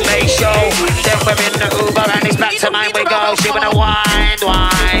drum and bass show. Then we're in the Uber and it's back to mine we go. She wanna wine.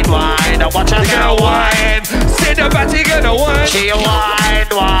 I watch her girl wine. Say the batty gonna wine. She a wine.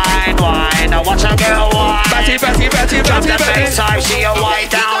 I watch her girl wine. Batty. Jump the bass time, she a wine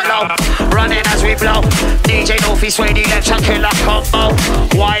down low. Running as we blow. DJ Norfy, Swadie, Lektra killer combo.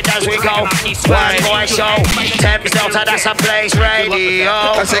 Wide as we go. Bad boy show. Thames Delta, that's a place radio.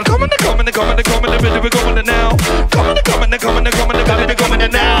 I said come on the bit we're going to now. Come on the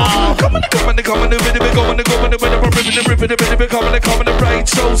now. Come on the bit we're going to come on the right.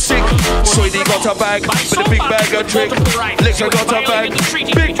 So sick. Swadie got her bag with a big bag of trick. Lektra got her bag,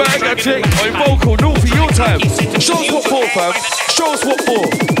 big bag of trick. I'm vocal, Norfy, your time. Show us what for, fam. Show us what for.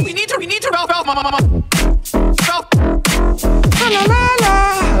 We need to help, mama.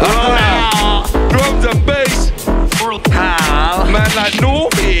 Drums and bass. Man like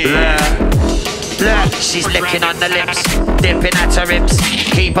Norfy. Look, she's licking on the lips, dipping at her ribs.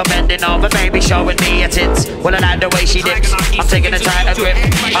 Keep her bending over, baby, showing me her tits. Well, I like the way she dips. I'm taking a tighter grip.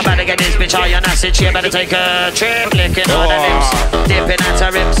 I'm about to get this bitch high on acid. She better take a trip, licking on her lips, dipping at her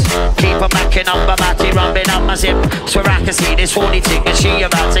ribs. Keep her backing up her body, rubbing up my zip. Swear I can see this 40 thing and she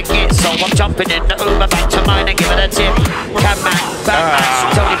about to get. So I'm jumping in the Uber back to mine and giving her a tip. Catman,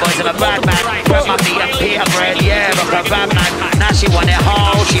 Batman, Tony boys in a bad man. Grab my feet and Peter bread, yeah, rock her bad man. Now she want it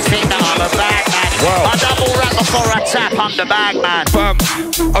whole, she think that I'm a bad man. Wow. A double rap before I tap on the bag, man. Bam,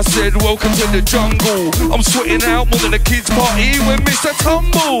 I said welcome to the jungle. I'm sweating out more than a kid's party when Mr.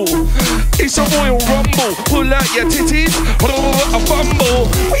 Tumble. It's a royal rumble. Pull out your titties, a bumble.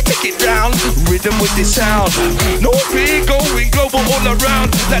 We take it down, rhythm with the sound. Norfy going global all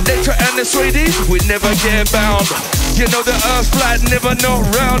around. Like Lektra and the Swadie, we never get bound. You know the earth's flat, never not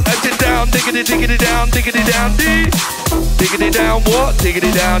round. As it down, diggity down, diggity down deep. Diggity down what?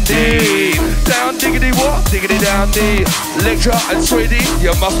 Diggity down deep. Down diggity what? Diggity down deep. Lektra and Swadie,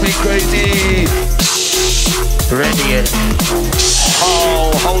 you must be crazy. Ready it.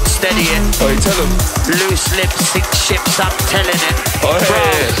 Oh, hold steady it. Oh, tell them. Loose lips, sink ships, I'm telling it. Oh,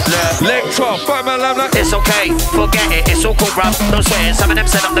 hey. Bro, Lektra, fight my lamb like. it's okay, forget it, it's all cool, bro. Don't sweat it, some of them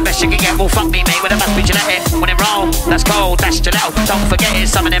set up the best you can get. Well, fuck me, mate, with a must be genetic. When it roll, that's cold, that's gelato. Don't forget it,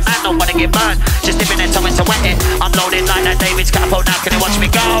 some of them man don't wanna get burnt. Just dipping their toe into wet it. I'm loaded like that David's catapult, now can they watch me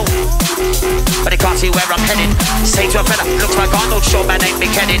go? But they can't see where I'm heading. Say to a fella, looks like Arnold, sure man ain't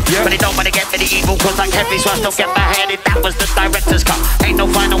big headed. But they don't wanna get me the evil, cause like heavy, so I still get my head in. That was the director's cut, ain't no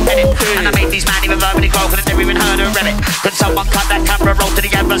final edit. And I made these man even verbally grow, couldn't never even heard of Reddit. Could someone cut that camera roll to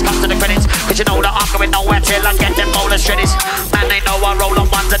the embers, comes to the credits. Cause you know that I'm going nowhere till I get them bowler shreddies. Man, they know I roll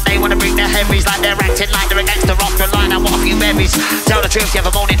on ones and they wanna bring their heavies. Like they're acting like they're against the rock the line. I want a few berries. Tell the truth the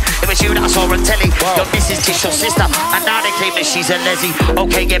other morning, it was you that I saw on telly. Your missus Tish, your sister, and now they claim that she's a leslie.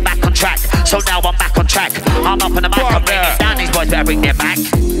 Okay, get back on track. So now I'm back on track. I'm up on the mic, I'm bringing down. These boys better bring their back.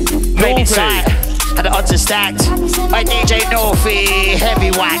 Baby side, and the odds are stacked. My DJ Norfy,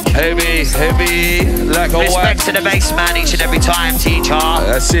 heavy whack. Heavy, like a whack. Respect to the bass man each and every time, teacher.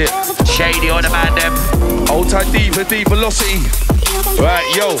 That's it. Shady on the man them. Hold tight, deep velocity. Right,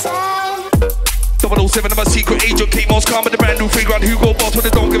 yo. 007 of my secret agent, K-Moss calm with the brand new fragrant Hugo Boss with the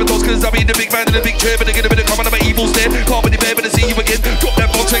don't give a toss, cause I be the big man in the big chair, but I get a bit of common on my evil stare. Calm in the bed, but I see you again. Drop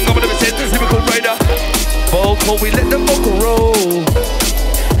that box and I'm gonna send lyrical rider. Vocal, we let the vocal roll.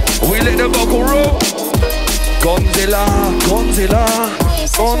 We let the vocal roll. Gonzilla.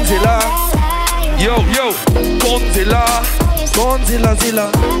 Yo, Gonzilla.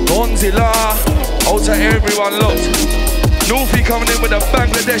 Outside everyone locked. Norfy coming in with the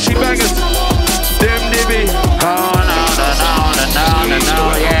Bangladeshi bangers. Them dibby. Oh no,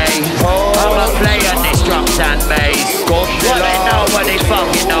 yeah. I'm a player on this drums and bass. What they know, what they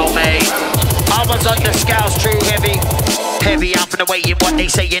fucking know, mate. I was on the scales, true heavy. Heavy, I'm from the waiting, what they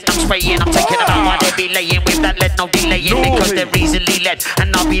saying, I'm spraying, I'm taking them out while they be laying with that lead, no delaying, because they're easily led,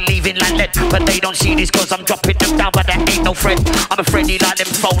 and I'll be leaving like lead, but they don't see this cause I'm dropping them down, but that ain't no friend. I'm a friendly like them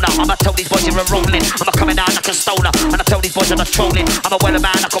phoner, I'ma tell these boys you're a rolling, I'ma coming out like a stoner, and I tell these boys I'm a trolling, I'm a weller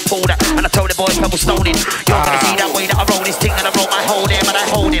man, I can pull that, and I tell the boys pebble stoning. You're gonna see that way that I roll this thing, and I roll my hold him, and I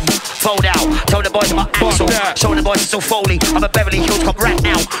hold him, fold out, tell the boys I'm a Axel, show the boys it's all Foley, I'm a Beverly Hills Cop rat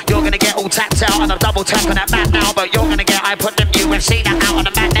now, you're gonna get all tapped out, and I'm double tap on that mat now, but you're gonna get, I put them UFC that out on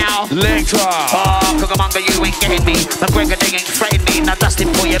the mat now. Lektra. Oh, Cucamonga, you ain't getting me. McGregor, they ain't threatening me. Now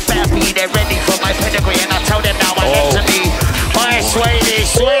Dustin, boy, you better be there ready for my pedigree, and I tell them now I get to me. My Swadie,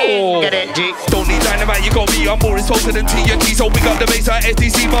 swing. Get it, G. Don't need dynamite, you got me. I'm more exposed than TNT, so we got the bass like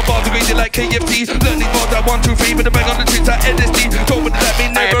SDC. My bars are graded like KFT. Learn these bars like 1, 2, 3, but the bang on the tricks like NSD. Don't want that me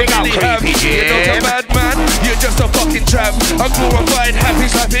never really have. You're not a bad man, you're just a fucking tramp. I'm glorified,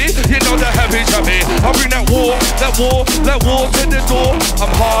 happy's happy. You know that happy's happy. I bring that war to the door.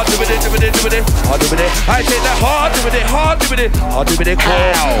 I'm hard with it. I take that hard with it. Hard with it,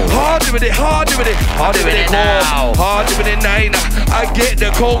 hard with it now. Hard with it nine. I get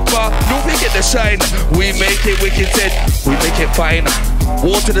the coke bar, Norfy get the shine. We make it wicked said, we make it fine.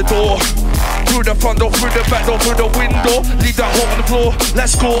 War to the door, through the front door, through the back door, through the window. Leave that hole on the floor,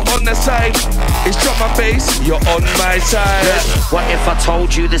 let's go on the side. It's drum and bass, you're on my side. What if I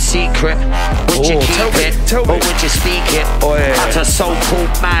told you the secret? Would you keep it, or would you speak it? That's a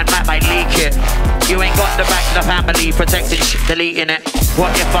so-called man that might leak it. You ain't got the back of the family protecting shit, deleting it.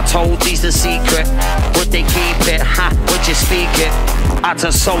 What if I told these the secret? Would they keep it? Would you speak it? That's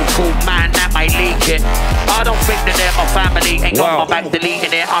a so-called man that might leak it. I don't think that they're my family, ain't got my back deleting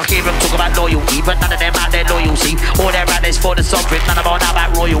it. I hear them talk about loyalty, but none of them out their loyalty. All they're out there's for the sovereign, none of them out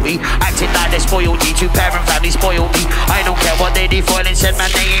about royalty. Acting like they're spoiled me, two-parent family spoiled me. I don't care what they defoiling, said man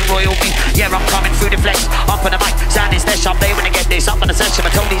they ain't royal me. Yeah, I'm coming through the flex, up on the mic, sounding stash up, they wanna get this up on the session.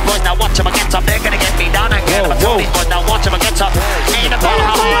 I told these boys now watch them against up, they're gonna get me down again. I told these boys now watch them against up. Ain't about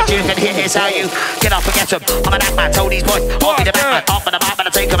how hard you can hit, it's how you get up against them. I'm an act man, told these boys, I'll be the back man, up on the mic, and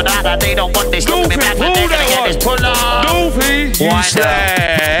I take them and out, they don't want this. Look at me back, man, they're gonna get this. Pull up. Norfy, you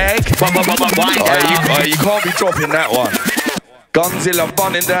slag. You can't be dropping that one. Gunzilla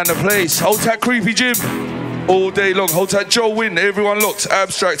bunning down the place. Hold that creepy Jim. All day long. Hold that Joe Win. Everyone looked.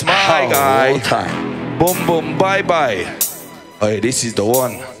 Abstract, my guy. Boom, boom, bye, bye. Hey, this is the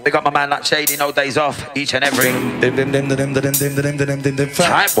one. They got my man like Shady, no days off. Each and every.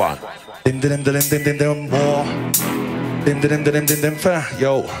 Type one.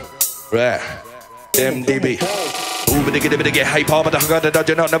 Yo, right. MDB. Ooh, but they get hype, but I got the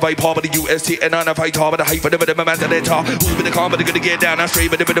dodge, not the vibe, but the UST and on the fight, but the hype, but the man that they talk. Ooh, but the calm, but they're gonna get down, I'm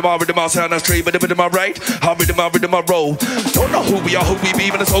straight, but the bit of my sound, I'm straight, but the bit of my right, I'm rhythm my roll. Don't know who we are, who we be,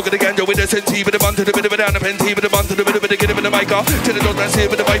 but it's all gonna ganja with the senti, but the bun to the bit of a down, the penti, but the bun to the bit of a get him in the mic off, to the door, and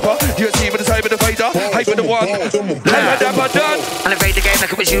see with the viper, UST with the side with the fighter, hype with the one, done. And invade the game like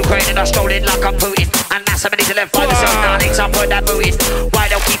it was Ukraine, and I strolled in like I'm Putin, and that's somebody to left by the self, now next I put that boot in.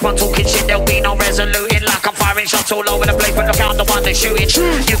 Why they'll keep on talking shit, there'll be no resoluting, like I'm firing shots all over the place, but look out the one they're shooting.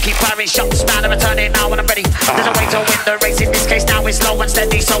 You keep firing shots, man, I'm returning now when I'm ready. There's a way to win the race, in this case now it's slow and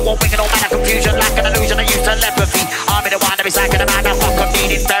steady, so I'm winging all manner confusion like an illusion. I used telepathy, I'm in the one that is like a man, I fuck, I'm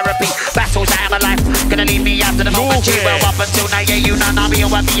needing therapy. Battles out of my life, gonna leave me after the moment. You well up until now, yeah, you know, I'll be a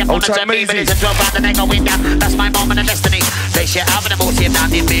worthy opponent to me, but it's a 12 round and then going down. That's my moment of destiny. play shit out of the most him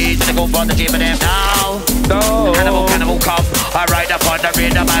down the beat. When I go for the gym with them now. No. Cannibal come. I ride up on the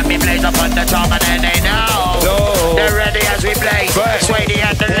rhythm and me blaze up on the drum and then they know. No. They're ready as we blaze. Right. Swadie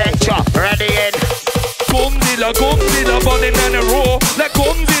and the Lektra, ready in. Godzilla, burning and a roar. Like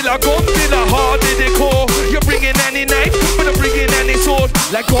Godzilla, hard in the core. You're bringing any knife, but I'm bringing any sword.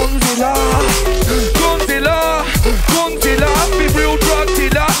 Like Godzilla, be real drug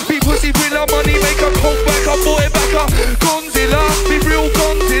dealer, be pussy thriller, money maker, coke backer, boy backer. Godzilla, be real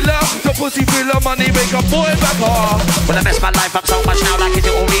Godzilla, the pussy thriller, money maker, boy backer. When I mess my life up so much now, like is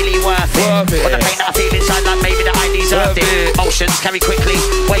it all really worth it? When the pain that I feel inside, like maybe that I deserved it. Emotions carry quickly,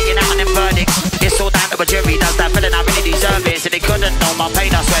 waiting out on them verdicts. It's all down to a jury, does that feeling I really deserve it? So they couldn't know my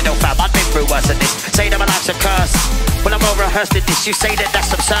pain, I swear no fam, I've been through worse than this. Say that my life's a curse. When I'm well rehearsed in this, you say that that's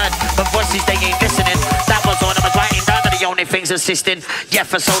absurd. But voices, they ain't listening. That was all I was writing down, are the only things assisting. Yeah,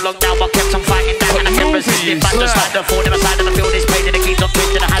 for so long now, I kept on fighting down and I kept resisting. But just like the fall, never side of the field, this pain and it keeps on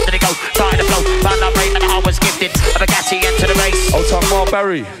twisting. I had to go, started to flow, found out right and I was gifted. I'm a gassy into the race. Oh, talk more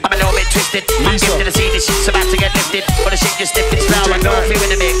Barry. I'm a little bit twisted. I'm gifted to see this shit's about to get lifted. But the shit just sniffing slow and Norfy in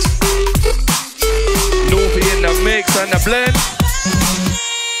the mix. Norfy in the mix and the blend.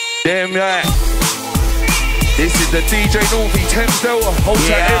 Damn right. This is the DJ Norfy, Thames Delta. Hold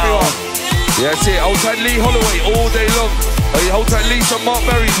tight everyone. Yeah, that's it. Hold tight Lee Holloway all day long. Hold tight Lisa Mark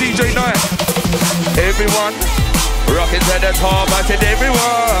Berry, DJ Night. Everyone. Rockin' to the top, I said everyone.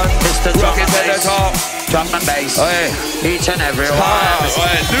 Rockin' to the top. Drum and bass. Each and every one.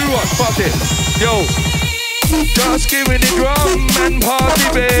 Alright, new one, fuck it. Yo. Just give me the drum and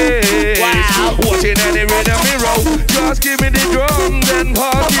party bass. Wow. Watching any rhythm me roll. Just give me the drums and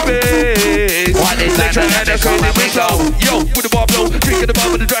party bass. Lektra and the crazy we go. Yo, with the bar blow, drinking the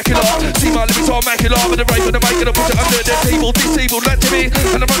bar with the Dracula. See my lyrics all macular with the right with the mic and I push it under the table. Disabled like Timmy,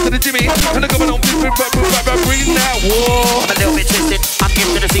 and I run to the Jimmy, and I come on breathing out. Whoa. I'm a little bit twisted. I'm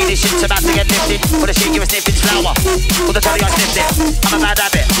gifted to see this shit's about to get lifted. For the shit you were sniffing flour. For the telly I sniffed it. I'm a bad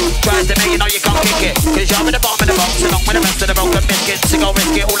habit. Tries to make you know you can't kick it. Cause you're in the bottom of the box along with the rest of the broken biscuits. So go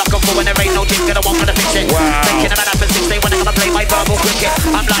risk it. All I can for when there ain't no gym gonna want me to fix it. Thinking about that for 6 days when I'm gonna play my verbal cricket.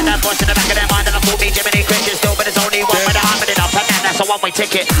 I'm like that voice in the back of their mind and I thought me Jiminy Cricket still, but there's only one with a hand it up and then that's a one-way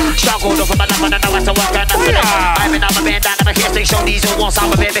ticket. Struggled off of my life and I know how to work and that's enough. I've been up a bit down and I can't stay show these all once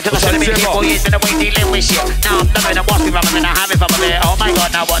I'm a bit because I should have been here for years and the way dealing with shit. Now I'm loving and watch me rather than I have if I'm a bit. Oh my god,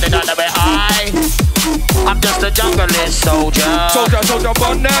 now what they done to it? I'm just a junglist soldier. Soldier,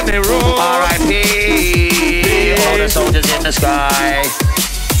 born down the road. R.I.P. All the soldiers in the sky.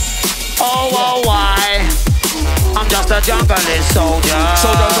 Oh, why? I'm just a junglist soldier.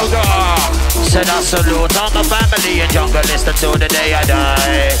 Soldier. Said I salute all my family and junglist until the day I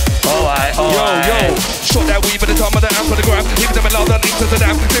die. Yo. Shot that weave at the top of the amp for the grab. Hit them and loud on into the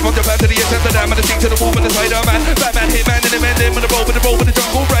dam. Clip on the pad to the end of the dam. And the stick to the wall with the side of man. Batman, hitman, and the man, them with the roll with the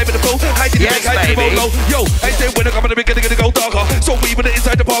jungle, right with the flow. Hide in the back, hide in the boat. Yo, I say when I come in the big, gonna go darker. So we with it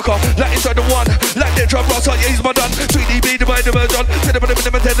inside the Parker. Like inside the one. Like that drum rock, yeah, he's my done. Sweetie, be the by the version. Send up in the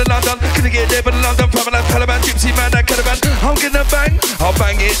middle of London. Can I get there but the London? Pamela, Calaban, Gypsy man, that caravan. I'm gonna bang. I'll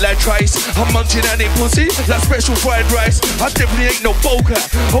bang it like Trice. I'm munching on it pussy. Like special fried rice. I definitely ain't no boca.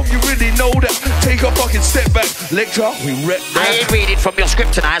 Hope you really know that. Take a fucking step back. Lektra, we rep that. I ain't reading from your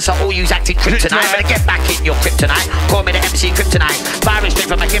script tonight, so all you's acting kryptonite. Better get back in your kryptonite. Call me the MC kryptonite. Firing straight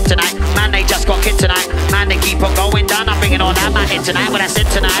from my hip tonight. Man, they just got kid tonight. Man, they keep on going down. I'm bringing all that man in tonight. What I said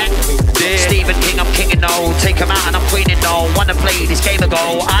tonight. Yeah. Stephen King, I'm kinging no. Take him out and I'm queening no. Wanna play this game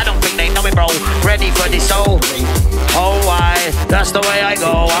ago. I don't think they know it, bro. Ready for this soul. Oh, why? That's the way I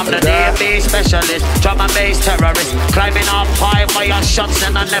go. I'm the DMB specialist. Drum and bass terrorist. Climbing up high, fire shots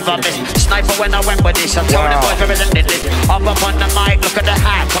and I never miss. Sniper when I went with this. I told the boys representing this. Up on the mic, look at the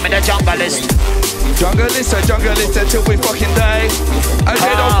hat. Come in the junglist. Junglist until we fucking die. I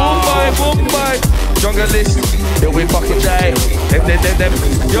said, oh, boom, bye. Junglist till we fucking die. Them.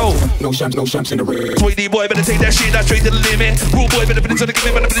 Yo. No shams in the red. Sweetie boy, better take that shit, that's straight to the limit. Rule boy, better put it on the give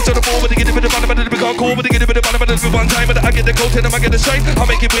me, better put it on the ball, better get it with the money, better be cool, better get it with the money, better be one time, better I get the coat and I get the shine. I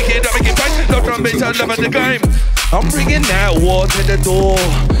make it wicked, I make it right. No drum bass, I love the game. I'm bringing that war to the door.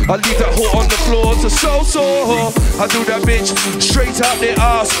 I leave that whore on the floor, so. I do that bitch straight out the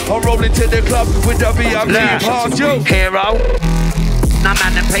ass. I roll into the club with the VIP pass, yo. Hero. Nah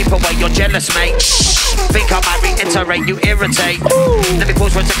man, them paperweight, you're jealous, mate. Think I might reiterate, you irritate. Let me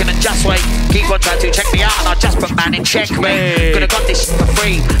pause for a second and just wait. Keep on trying to check me out and I'll just put man in checkmate. Could've got this for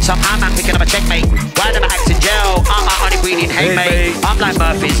free, somehow man picking up a checkmate. Why am I acting gel? Only breathing hey mate. I'm like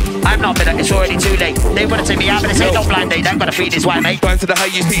Murphy's, I'm not bitter, it's already too late. They wanna take me out but they say no blind date. Ain't gotta feed this white mate. Going to the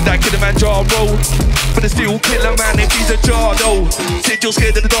highest peak, that killer man jaw roll. But it's still killer man if he's a jar though. Said you're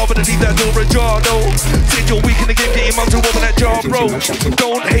scared of the door but I leave that door ajar though. Said you're weak in the game, get him onto open that jar bro.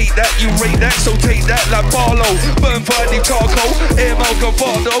 Don't hate that, you rate that, so take that like Barlow. Burn fire, leave charcoal, air mouth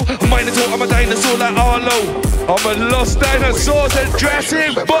Gavado. Minotaur, I'm a dinosaur like Arlo. I'm a lost dinosaur, said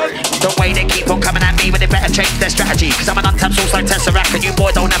Jurassic Bud. The way they keep on coming at me, but they better change their strategy. Cause I'm an untapped source like Tesseract and you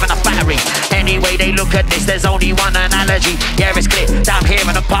boys don't have enough battery. Anyway they look at this, there's only one analogy. Yeah, it's clear, down here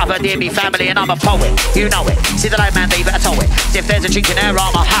and I'm part of a DB family and I'm a poet. You know it, see the light man, they better tow it. If there's a chink in their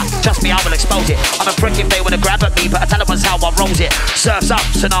armor, ha, trust me I will expose it. I'm a prick if they wanna grab at me, but I tell them what's how I rolls it. Surf's up,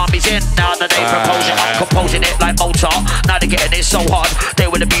 tsunamis in, now that they propose it. I'm composing it like Mozart, now they're getting it so hard. They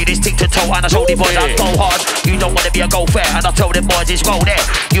wanna be this tick to toe and I show these boys I go hard. You don't wanna be a go fair and I told them boys it's roll there.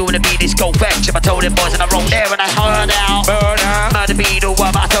 You wanna be this go fetch, if I told them boys and I roll there and I heard out. Murder be the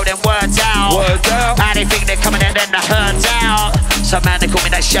word, but I told them words out. And they think they're coming in, then the herd's out. Some man they call me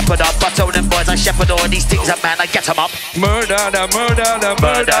that shepherd up, I told them boys I shepherd all these things up man, I get them up. Murder,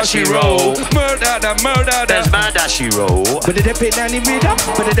 she roll. Murder, there's murder she roll. But it depend on the rhythm,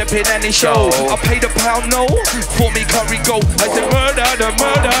 but it depend on the show. I paid a pound no, for me curry go. I said murder.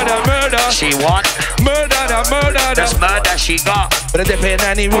 She want murder, there's murder she got. But it depend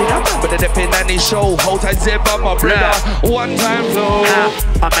on the rhythm, but it depend on the show. Hold tight zip up my brother, one time flow.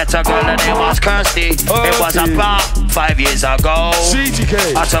 I met a girl, her name was Kirsty. It was about 5 years ago.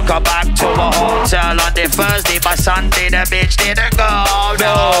 CTK. I took her back to a hotel on the Thursday. By Sunday the bitch didn't go.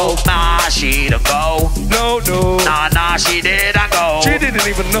 No, nah, she didn't go. No. Nah, she didn't go. She didn't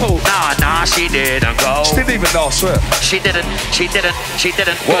even know. Nah, she didn't go. She didn't even know, I swear. She didn't.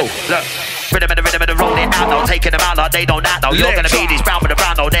 Whoa. Look. Rhythm and roll it out, though. Taking them out, like they don't act, though. You're gonna be this brown with the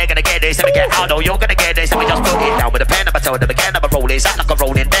brown, though. They're gonna get this, let me get out, though. You're gonna get this, let me just put it down with a pen. I'ma tell them again, I'ma roll this out like a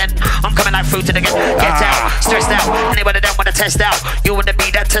rolling then. I'm coming like fruit to the get out, stressed out. Anyone of them wanna test out. You wanna be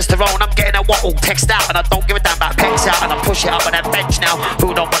that testosterone, I'm getting a what all text out. And I don't give a damn about pecs out. And I push it up on that bench now.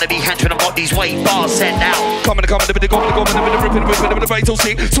 Who don't wanna be henchmen and got these weight bars sent out? Coming, the ripping, the right so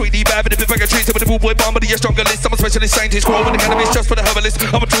sick. Sweetie, bad, with the big bag of trees, with the boo boy bomb, but the stronger list. I'm a specialist scientist, growing the cannabis just for the herbalist.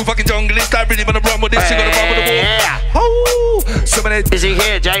 I'm a true fucking junglist, I really wanna run with this. She gonna run with the wall. Oh, some of it. Is he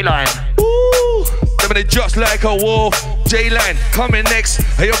here, JAYLINE? Ooh, some of it just like a wolf. JAYLINE coming next.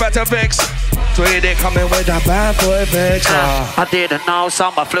 Are you about to vex? So here they coming with a bad boy vex. I didn't know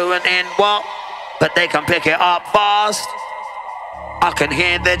some are fluent in what, but they can pick it up fast. I can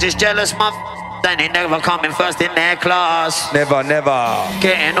hear they're just jealous, then they never coming first in their class. Never.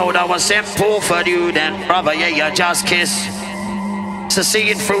 Getting older was simple for you then, brother. Yeah, you just kiss. So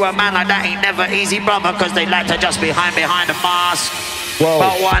seeing through a man like that ain't never easy, brother, cause they like to just be behind the mask. Whoa.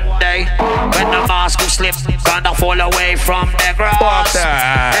 But one day, when the mask will slip, gonna fall away from their grasp.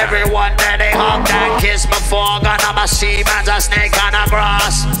 Everyone that they hug and kiss before, gonna see man's a snake on a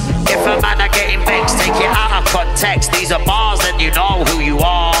grass. If a man are getting vexed, take it out of context. These are bars, then you know who you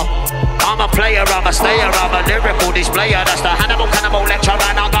are. I'm a player, I'm a stayer, I'm a lyrical displayer. That's the cannibal Lektra,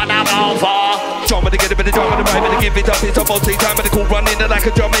 and I'm gonna go far. Drama to get a bit of drama to rhyme and give it up. It's a multi-time and a cool run in like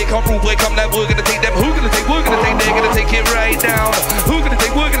a Jamaican rule break. I'm like, we're gonna take them. Who gonna take? We're gonna take. They're gonna take it right down. Who gonna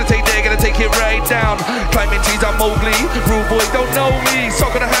take? We're gonna take. They're gonna take it right down. Climbing trees, I'm Mowgli. Rude boys don't know me. So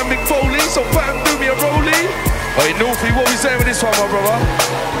gonna hand Mick Foley. So fam, do me a rollie. Hey, Norfy, what we saying with this one, my brother?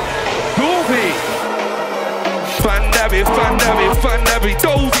 Norfy. Fandaby,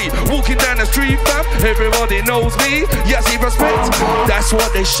 dozy. Walking down the street, fam, everybody knows me. You see respect, that's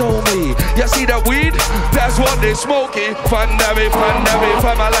what they show me. You see that weed, that's what they smoking. Fandaby,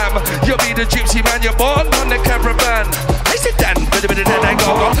 fam, a lamb. You be the gypsy man, you're born on the caravan. I sit down, then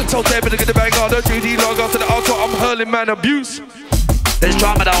go. So there, but get the bang on the 3D logo to the altar. I'm hurling man abuse. There's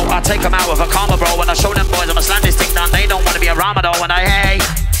drama though, I take them out with a karma, bro. When I show them boys, I'ma slam this thing down. They don't wanna be a rama though, and I hate.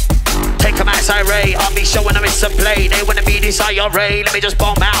 Take them outside, Ray. I'll be showing them it's a play. They wanna be this IRA. Let me just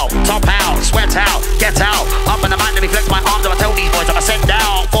bomb out, top out, sweat out, get out. Up in the mic, let me flex my arms. I'ma tell these boys I'ma send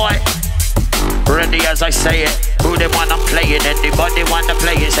down, boy. Ready as I say it. Who they want I'm playing? Anybody want to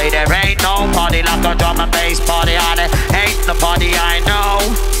play it? Say there ain't no party like a drum and bass party. On it ain't the party I know.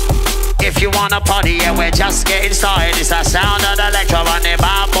 If you wanna party, yeah, we're just getting started. It's the sound of the Lektra on the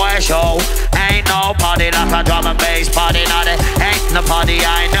bad boy show. Ain't no party like a drum and bass party. Not it ain't the party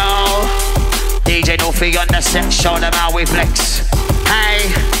I know. DJ Norfy on the set, show them how we flex. Hey,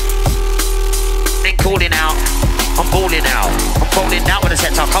 been cooling out. I'm balling out. I'm falling down with a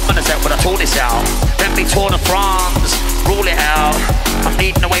set. I'll come on the set when I tour this out. Let me tour the France, rule it out. I'm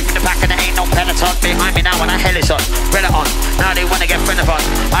leading away from the back and there ain't no peloton behind me now when I hell is on. Rel it on, now they wanna get friend of on.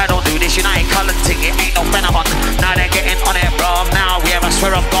 I don't do this, United colour thing, it ain't no banner on. Now they're getting on it, bro. Now, yeah, I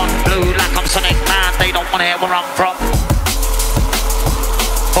swear I've gone blue like I'm Sonic Man. They don't wanna hear where I'm from.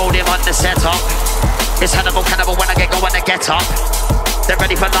 Hold him on the setup. It's Hannibal Cannibal when I get going to get up. They're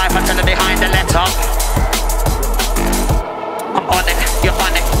ready for life, I tell them behind the letter. I'm on it, you're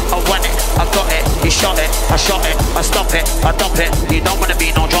on it, I want it, I got it, you shot it, I shot it, I stop it, I dump it. You don't wanna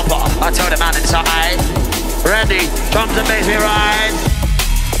be no dropper, I tell the man inside. Ready, drums and bass we ride.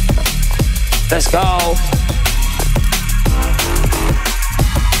 Let's go.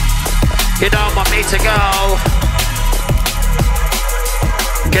 You don't want me to go.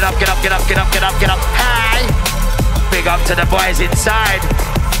 Get up, get up, get up, get up, get up, get up. Hey! Big up to the boys inside.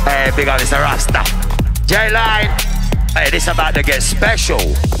 Hey, big up, it's the Rasta. JAYLINE. Hey, this about to get special.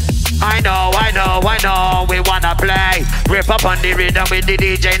 I know, I know, I know. We wanna play. Rip up on the rhythm with the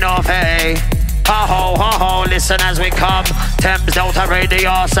DJ Norfy. Ho ho ho ho, listen as we come. Thames Delta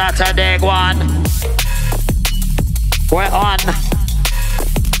Radio, Saturday one. We're on.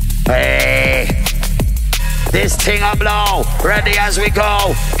 Hey. This thing I blow, ready as we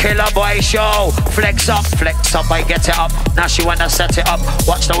go. Killer boy show, flex up, I get it up. Now she wanna set it up.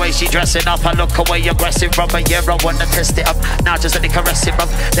 Watch the way she dressing up. I look away aggressive from a year. I wanna test it up. Now just let me caress it up.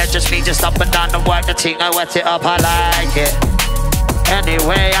 Then just me just up and down the work. The thing I wet it up. I like it.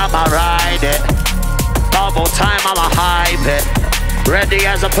 Anyway, I'ma ride it. Double time, I'ma hype it. Ready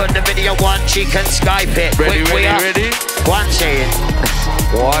as I put the video on, she can Skype it. Ready, ready. One chain.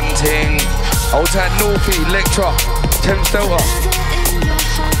 One thing. Old time Norfy, Lektra, Thames Delta.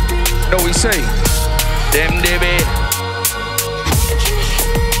 Know what we say? Them dibby.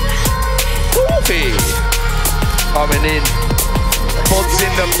 Norfy. Coming in. Pods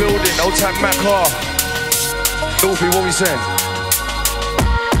in the building, old time Mac car. Norfy, what we saying?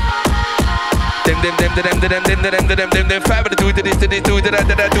 Them, five of the do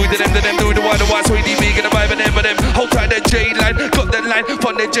the one, the one, Swadie, vegan, the vibe, and them. Hold tight, the JAYLINE, got the line,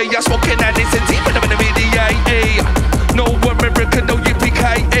 from the J, I'm smoking, and it's a deep, and I'm in the media, no American, no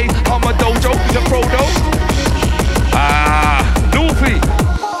yippee-ki-yay, I'm a dojo, the Frodo. Norfy.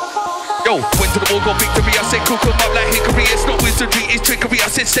 Yo, went to the wall, got victory, I said cook 'em up like hickory. It's not wizardry, it's trickery. I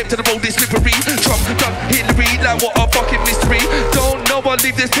said step to the road, it's slippery. Trump, Hillary, like what a fucking mystery. Don't know I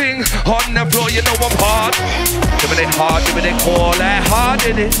leave this thing on the floor, you know I'm hard. Giving it hard, giving it core, like hard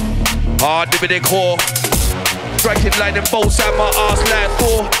in it. Hard, giving it core. Striking line and bolts at my ass like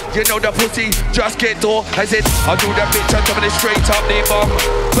Thor. You know the pussy, just get door. I said, I'll do that bitch, I'm coming straight up the bum.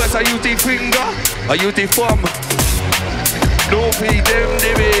 First I use the finger, I use the thumb. Norfy, them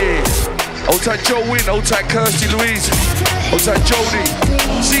dibby. Old tight Joe Win, old tight Kirsty Louise, old tight Jodie,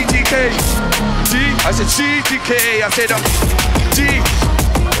 CTK, G, I said CTK, I said D,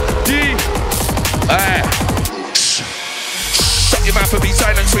 shut your mouth and be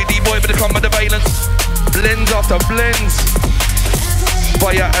silent, Swadie boy, but come with the violence. Blends after blends,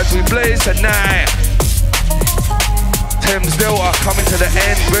 fire as we blaze tonight. Thames Delta coming to the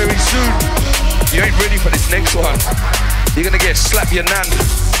end very soon. You ain't ready for this next one. You're gonna get slapped your nan.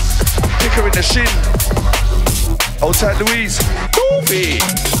 Kick her in the shin. Old tight Louise. Norfy.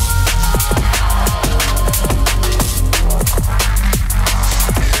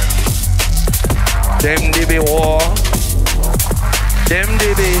 Them dibby war. Them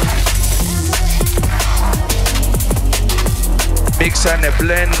dibby. Mix and a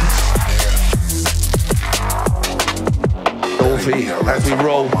blend. Norfy, as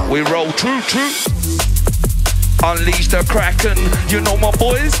we roll true. Unleash the Kraken, you know my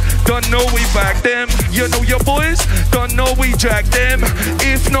boys, don't know we back them. You know your boys, don't know we jack them.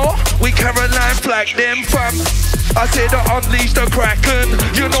 If not, we Caroline flag them fam. I said unleash the Kraken,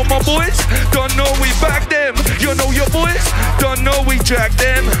 you know my boys, don't know we back them. You know your boys, don't know we jack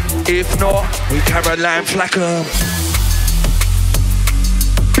them. If not, we Caroline flag them.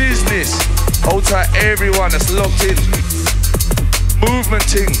 Business, hold tight everyone that's locked in. Movement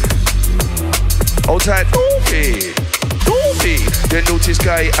ting. Hold tight, Norfy, the notice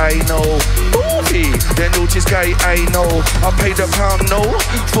guy I know. Norfy, the notice guy I know. I paid a pound, no,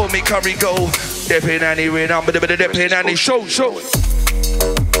 for me curry go. Dipping any win, I'm dipping any show.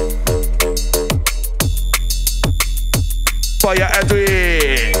 Fire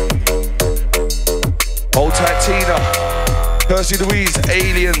Adrian. Hold tight Tina, Kirsty Louise,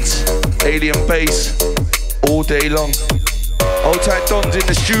 aliens, alien bass, all day long. Hold tight Don's in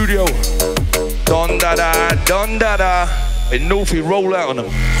the studio. Don da da, and Norfy roll out on them.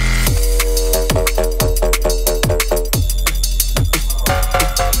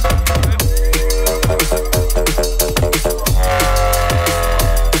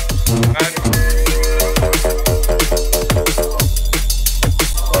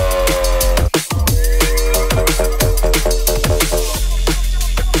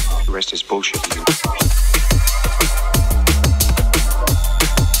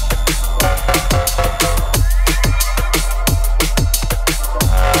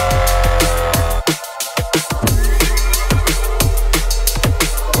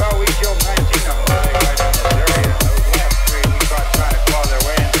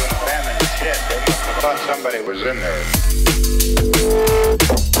 thought somebody was in there.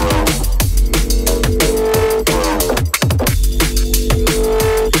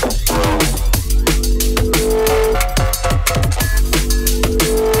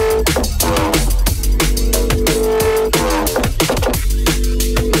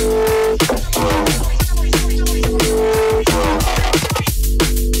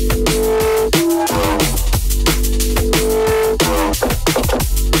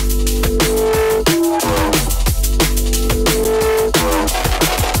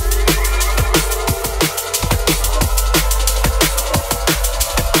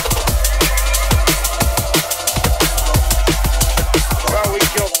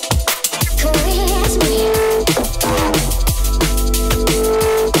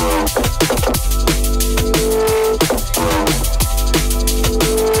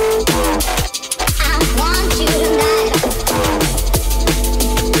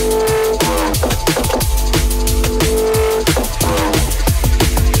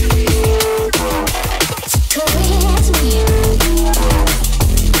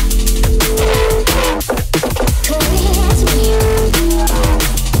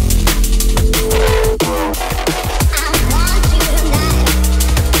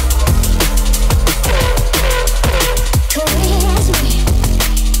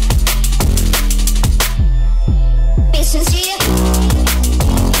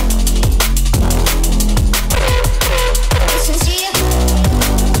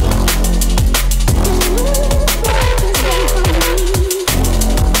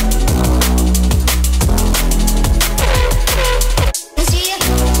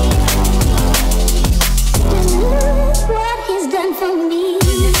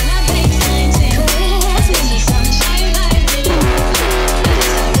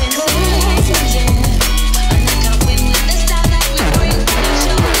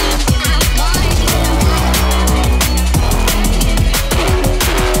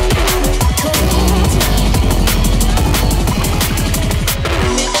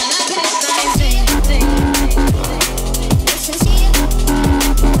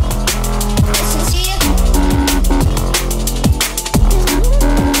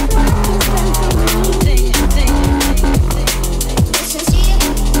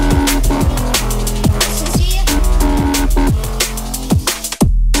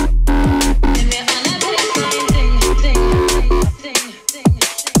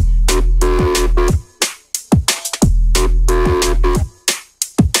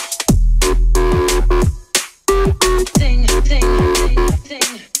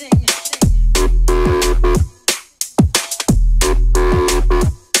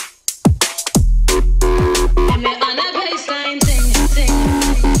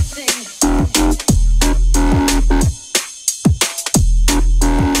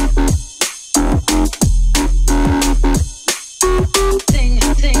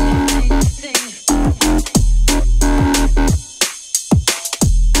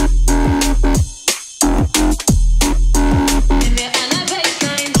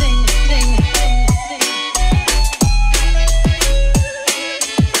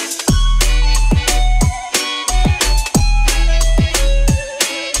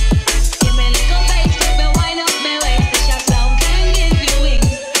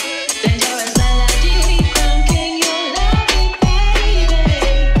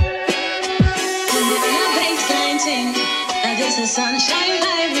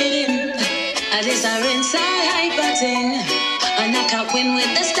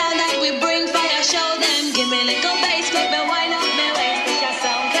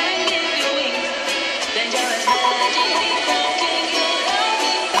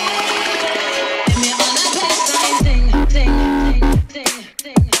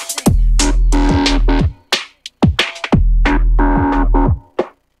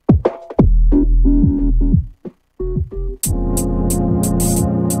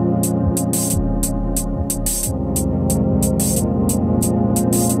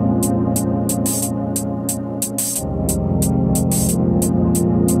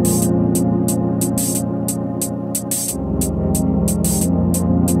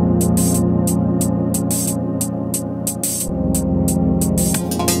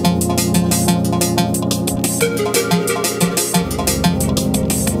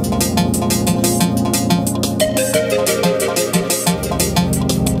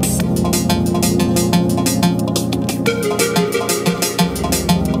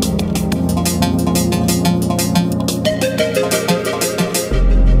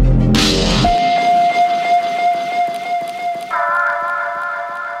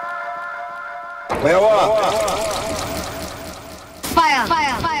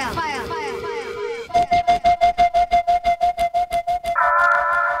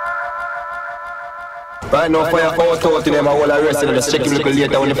 Right now, fire out to them, I will arrest them. Just check him a little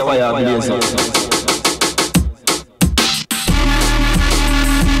later when the fire blazes.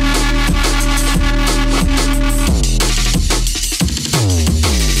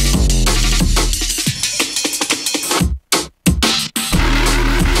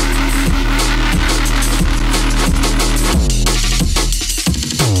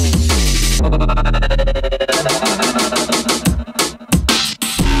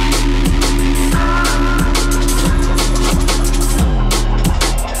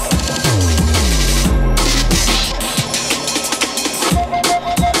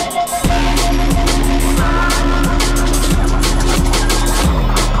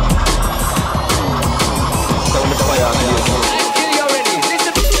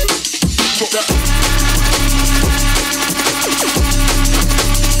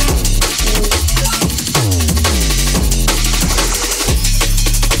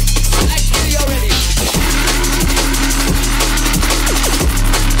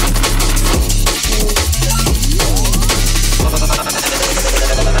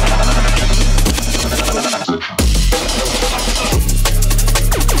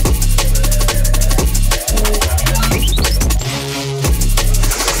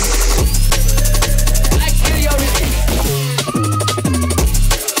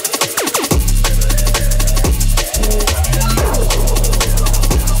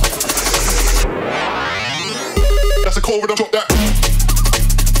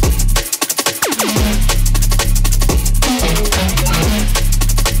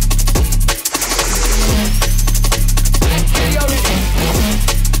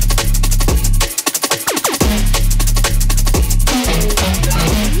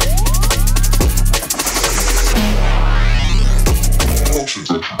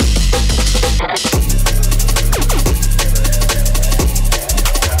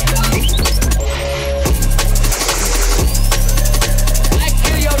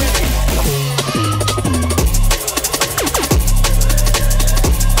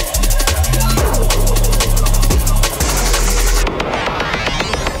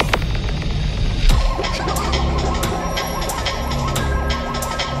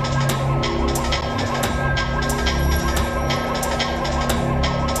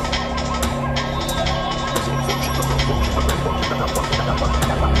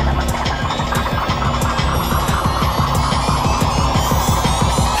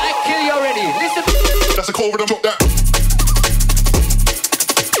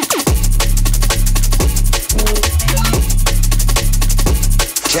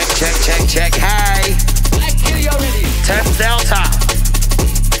 Check, hey. Thames Delta.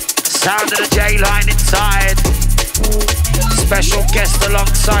 Sound of the JAYLINE inside. Special guest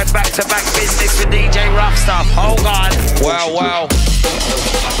alongside back-to-back business with DJ Rough Stuff. Hold on. Wow.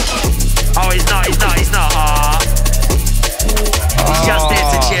 Oh, he's not. He's just here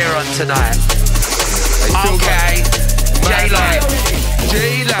to cheer on tonight. Okay. JAYLINE.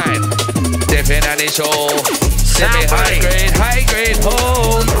 Dipping at the show. Sound high grade,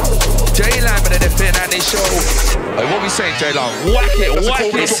 oh. JAYLINE, but dipping at the show. Hey, what we saying, JAYLINE? Whack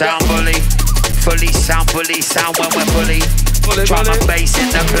it. Sound bully. Fully sound bully. Sound when we're bully. Drum and bass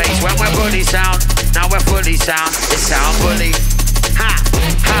in the place when we're bully sound. Now we're fully sound. It's sound bully. Ha.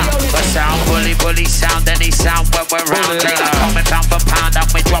 But sound bully sound. Any sound when we're round. JAYLINE coming pound for pound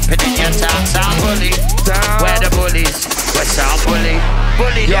and we're dropping in your town. Sound bully. We're the bullies. We're sound bully.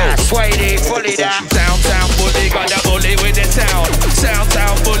 Bully that, Swadie, fully that. Sound bully, got that bully with the sound. Sound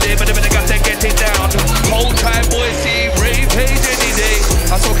bully, but the minute got to get it down. Hold tight, boys, see, rave page any day.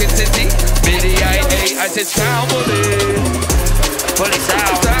 I'm talking city, Billy I said sound bully. Bully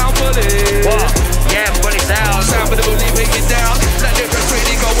sound. Sound bully. What? Yeah, bully sound. Sound for the bully, make it down. That difference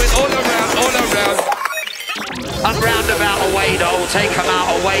really going all around. I'm roundabout away though, take them out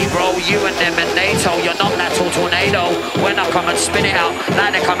away bro. You and them and NATO, you're not that tall tornado. When I come and spin it out,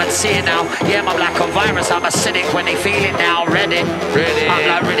 like they come and see it now. Yeah, I'm like a virus, I'm a cynic when they feel it now. Ready? I'm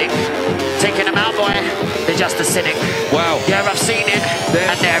like Riddick. Taking them out boy, they're just a cynic. Wow. Yeah, I've seen it,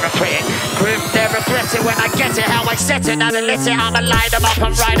 and they're a critic. They're regretting when I get it, how I set it. Now they let it, I'ma line them up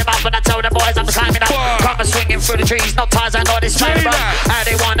and ride them up. And I tell the boys I'm climbing up. Come and swinging through the trees, no ties, I know this man bro. How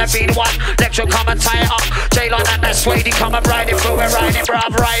they wanna be the one, Lektra come and tie it up. JAYLINE and that Swadie come and ride it through, we're riding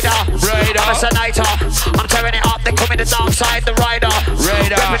bruv, rider. I'm a senator, I'm tearing it up, then coming the dark side, the rider.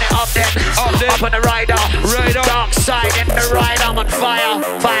 Ripping it up then, up on the rider. Dark side in the ride, I'm on fire.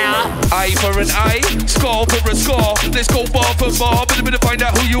 Eye for an eye, score for a score. Let's go bar for bar, but find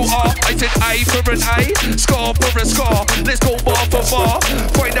out who you are. I said eye for an eye, score for a score. Let's go bar for bar,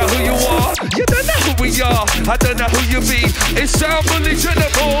 find out who you are. You don't know who we you are. I don't know who you be. It's sound bully to the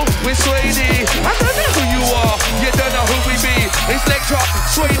ball with Swadie. I don't know who you are. You don't know who we be. It's Lektra,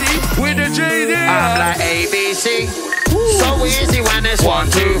 Swadie with the JD. I'm like ABC. So easy when it's 1,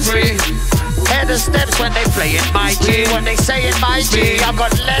 2, 3. Hear the steps when they play in my G. When they say in my G, I've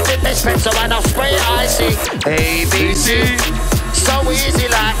got lead in this pencil and I'll spray it icy. ABC. So easy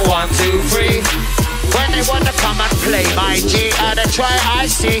like 1, 2, 3. When they wanna come and play my G, I'd try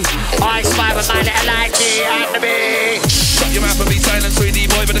icy. I spy with my little light G and the B. Shut your mouth and be silent,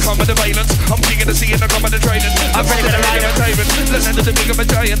 Swadie boy, when I come with the violence. I'm king of the sea and I come with the training. I'm ready for the ride of a tyrant. Let's end the big of a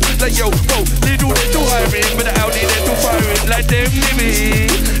giant. Like yo, bro, they do this to hiring, but the Audi they do firing. Like them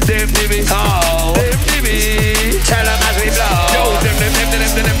nibby, oh, them nibby. Tell them as we blow. Yo, them,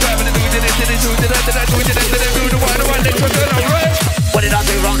 driving the dude, do the one, they turn around. What did I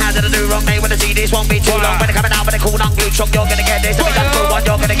do wrong? How did I do wrong, mate? When the CDs won't be too long. When they're coming out, when they're cool, unglued, shock, you're gonna get this. Let me just do one,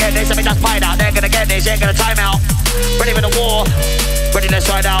 you're gonna get this. Let me just find out, they're gonna get this. You're gonna time out. Ready for the war. Ready, let's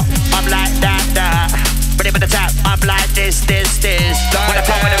ride out. I'm like that. Ready for the tap. I'm like this. When I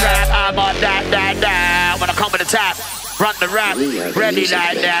come with the rap, I'm on that. When I come with the tap, run the rap. Ready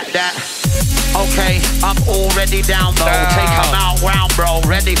like that. Okay, I'm already down though. Take them out round, bro.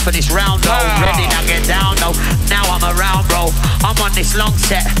 Ready for this round though. Ready now, get down though. Now I'm around, bro. I'm on this long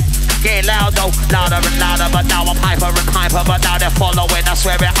set. Get loud though, louder and louder. But now I'm hyper and hyper. But now they're following. I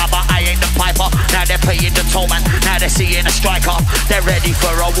swear it, but I ain't the piper. Now they're paying the toll man. Now they're seeing a striker. They're ready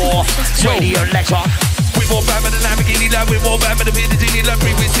for a war. Swadie and Lektra. We more bad than the Lamborghini lad. We more bad than the Genie lad.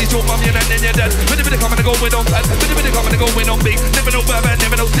 Frequencies, your mum, your nan, and your dad. Bit of coming and going on pad. Bit of coming and going on big. Never know bad,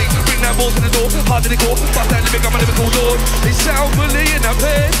 never know sick. Bring that ball to the door. Hard to the core. Bust that living, I'm a Liverpool Lord. It's sound bully in a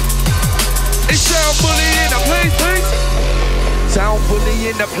place. It's sound bully in a place, please. Sound bully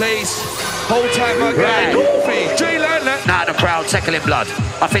in a place. Whole time my guy, Norfy, JAYLINE. Now the crowd tickling blood.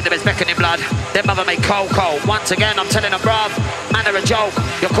 I think there is beckoning blood. Their mother made cold. Once again, I'm telling them, bruv, man, they're a joke.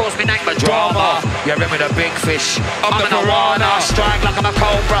 You cause me name, but drama. You're in with a big fish. I'm an piranha. Strike like I'm a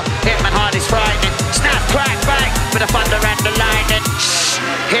cobra. Hit my heart is frightening. Snap, crack, bang, with the thunder and the lightning. Shh,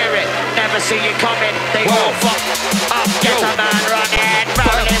 hear it, never see you coming. They all fuck up, get a man running.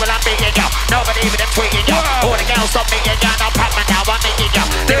 Probably will I'm beating you. Nobody even tweeting you. All the girls stop me and you. No Pac-Man now, I'm meeting you.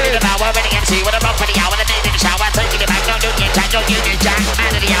 Doing the power, winning MC with a run for the hour. The name in the shower, taking it back. No union jack, no union jack.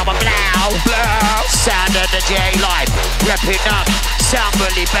 Man of the hour, blow. Sound of the JAYLINE, repping up. Sound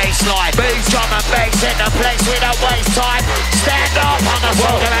bully bassline. Drum and bass in the place with a waste time. Stand up on the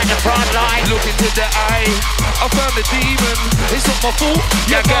shoulder and the front line. Look into the eye, I found the demon. It's not my fault.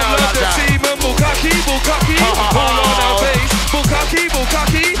 Yeah, girl, I love the semen. Bukaki, all on her face. Bukaki,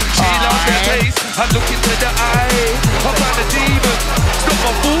 she loves the taste. I look into the eye, I found the demon. It's not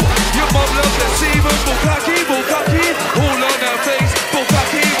my fault. Your mom loves the semen. Bukaki, all on her face.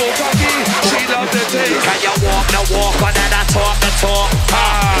 Bukaki, she loves the taste. Can you walk the walk or then I talk the talk?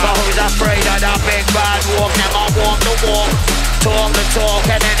 But who's afraid of the big bad walk? Never walk the walk. Talk the talk,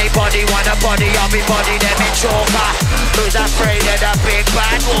 and anybody want a body, everybody them in choker. Who's afraid of the big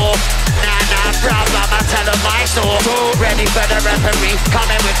bad war? Nah, problem, I tell them my story. Ready for the referee,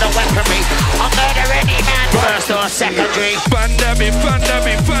 coming with the weaponry. I'm murder any man, first or secondary. Fan-dabby,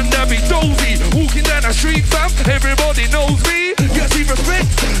 dozy. Walking down the street, fam, everybody knows me. You see respect,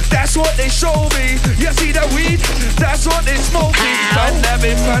 that's what they show me. You see the weed, that's what they smoke me.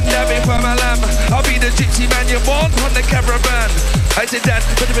 Fan-dabby, fam, alam. I'll be the gypsy man you want on the caravan. I said Dan,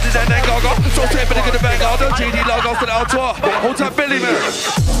 gaga. So take me to the bang, I'll do JD log off to the altar. Hold time, Billy, man.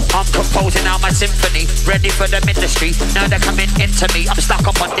 I'm composing out my symphony, ready for the ministry. Now they're coming into me, I'm stuck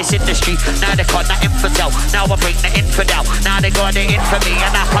up on this industry. Now they call that infidel, now I bring the infidel. Now they got it in for me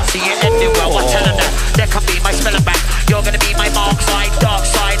and I can't see it anywhere. I tell them that, they can be my spelling back. You're gonna be my mark side, dark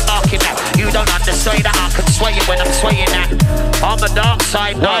side, marking that. You don't understand that, I can sway it when I'm swaying that. On the dark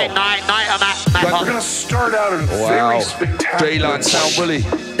side, night, I'm at. We're gonna start out in very spectacular. JAYLINE, sound bully.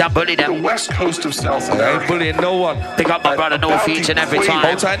 That bully them. The west coast of South I ain't America. bullying no one. Pick up my brother Norfy each and every time.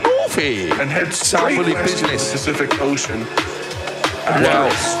 Hold tight, Norfy. And head Sound straight bully west to the business. Pacific Ocean. After Wow.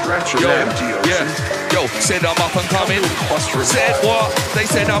 a stretch of empty ocean. Yo, said I'm up and coming. Cluster of Said what? They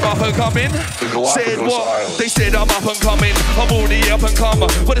said I'm up and coming. Galapagos Said what? Islands. They said I'm up and coming. I'm already up and coming.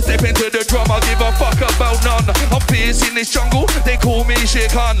 When I step into the drum, I give a fuck about none. I'm fierce in this jungle. They call me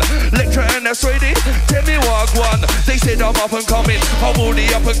Shakan. Lektra and Swadie. Tell me what one. They said I'm up and coming. I'm already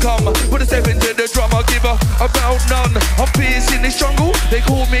up and coming. When I step into the drum, I give a about none. I'm fierce in this jungle. They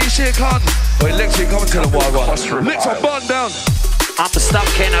call me Shakan. Wait, Lektra, come and tell them what one. Lektra, burn down. I'm stuck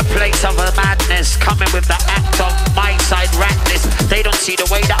in a place of a madness, coming with the act of my side ratness. They don't see the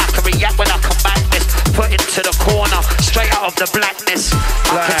way that I can react when I come back this. Put into the corner, straight out of the blackness.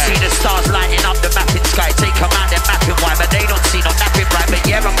 I can see the stars lighting up the mapping sky.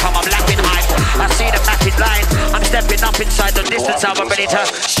 sound, I'm ready to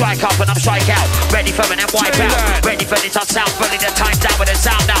strike up and I'm strike out. Ready for an and wipe out. Ready for this on sound, fully the time down with the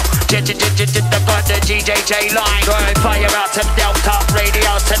sound now. Got the DJ JAYLINE. Fire out to Delta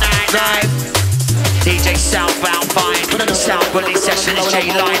Radio tonight. DJ Southbound fine. Sound bully sessions,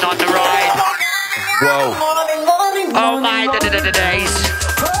 JAYLINE on the ride. Whoa. Oh my days.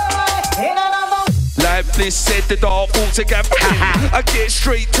 Like this said, the dark water gambling. I get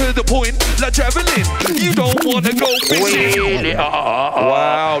straight to the point, like javelin. You don't wanna go missing.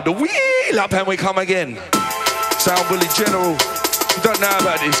 Wow, the wheel up and we come again. Sound bully general. You don't know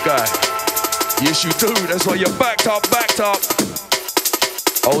about this guy. Yes, you do. That's why you're backed up.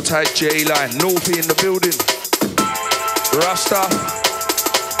 Old tight JAYLINE, Norfy in the building. Rasta.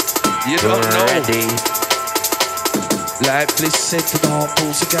 You don't know. Like Bliss said, the dark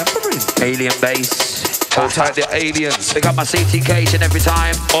balls are gathering. Alien bass. Hold tight the aliens. They got my CT cage and every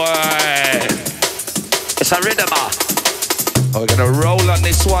time. Oi. It's a rhythm. We're gonna roll on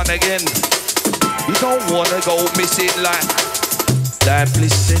this one again. You don't wanna go missing like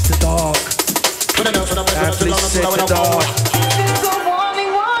Bliss said the dark. Like Bliss said the dark.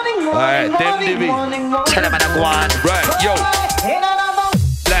 Alright, them divvy. Tell them I go on. Right, yo.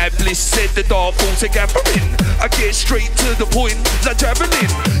 Like Bliss said, the dark balls are gathering. I get straight to the point, like javelin.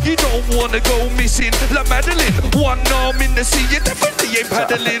 You don't wanna go missing, like Madeline. One arm in the sea, you definitely ain't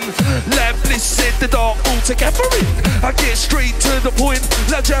paddling. Like Bliss said, the dark balls are gathering. I get straight to the point,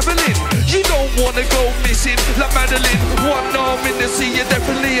 like javelin. You don't wanna go missing, like Madeline. One arm in the sea, you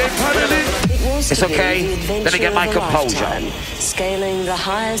definitely ain't paddling. It's okay. Let me get my composure. Scaling the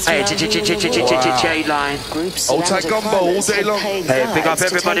highest. Hey, JAYLINE. Old tight gumbo all day long. Hey, pick up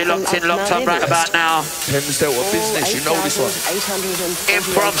everybody locked in, locked up right about now. Thames dealt with business, you know this one.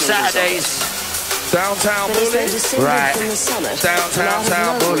 Improv Saturdays. Downtown bully. Right.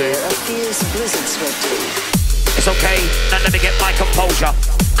 Downtown bully. It's okay. Now let me get my composure.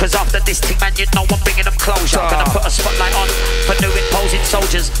 Cause after this thing, man, you know I'm bringing them closure. Gonna put a spotlight on for new imposing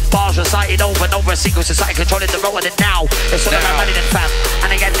soldiers. Bars recited over and over. A single society controlling the road. And now it's all around running and fam. And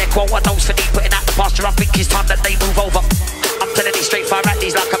they get their quote, what those for deep putting out the pasture. I think it's time that they move over. I'm telling these straight fire at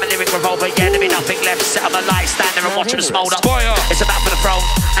these like I'm a lyric revolver. Yeah, there be nothing left. Set up a light, stand there and watch them smolder. Fire. It's about for the throne.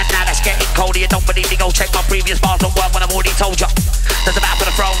 And now that's getting colder. You don't believe me? Go check my previous bars. Don't work when I've already told you. That's about for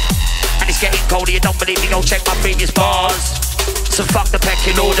the throne. And it's getting colder. You don't believe me? Go check my previous bars. So fuck the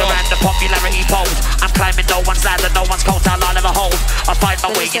pecking order and the popularity polls. I'm climbing no one's ladder, no one's cold down, I'll never hold. I find my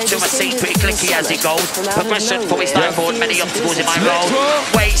way into a seat, pretty clicky as it goes. Progression for me stifled, many obstacles in my road.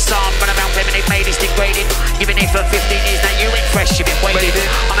 Wait, some run around women, they made this degraded. You've been here for 15 years, now you ain't fresh, you've been waiting.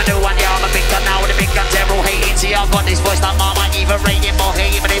 I'm a new one, yeah, I'm a big gun now with a big gun, they're all hating. See, I've got this voice like mama, even rating more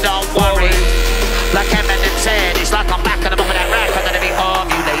hating, but they don't worry. Like Eminem said, it's like I'm back on the bottom of that rack, I'm gonna be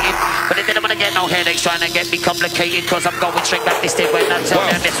ovulated. But they didn't want to get no headaches trying to get me complicated. Cause I'm going straight back this day when I tell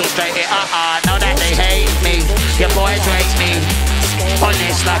them this was straight here. Know that they hate me, your boys rate me.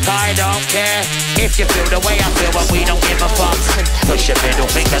 Honest like I don't care. If you feel the way I feel, but we don't give a fuck. Push your middle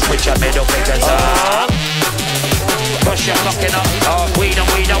fingers, put your middle fingers up. Push your fucking up. We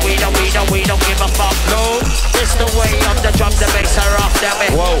don't give a fuck. No, it's the way of the drum, the bass are off. Then we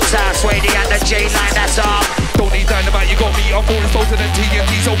Swadie and the JAYLINE, that's off. Don't need dynamite, you got me. I'm falling closer than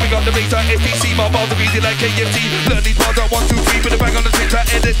TNT. So big up the bass like FBC. My bars are easy like KFC. Learn these bars at 1, 2, 3. Put the bang on the switch like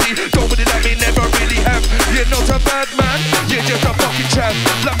NSD. Nobody like me, never really have. You're not a bad man, you're just a fucking champ.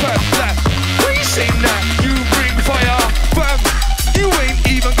 Like, when you sing that, you bring fire. Bam, you ain't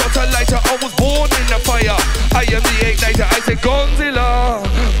even got a lighter. I was born in the fire. I am the igniter. I said Godzilla.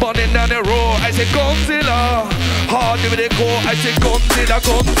 Burning down the road. I said Godzilla. Hard with the core. I said Godzilla.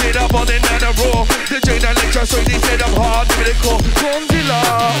 Burning down the road. The JAYLINE Lektra, so they said I'm hard with the core.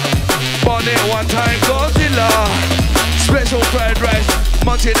 Godzilla. Burning one time. Godzilla. Special fried rice.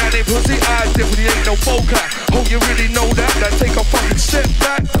 Munching on it pussy eyes. Definitely ain't no poker. Oh, you really know that? Now take a fucking step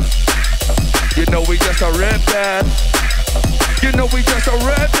back. You know we just a rap that. You know we just a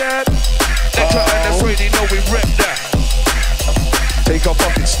rap that. Lektra and the Swadie know we rep that. Take a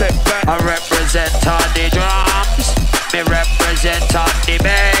fucking step back. I represent on the drums. Me represent on the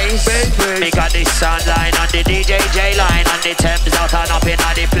bass. Me got the sunline on the DJ JAYLINE. On the Thames out and up in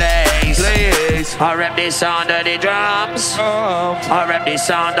the place. I rep the sound of the drums. I rep the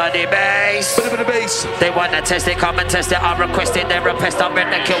sound of the bass. Put it in the bass. They wanna test it, come and test it. I request it, they request. I'm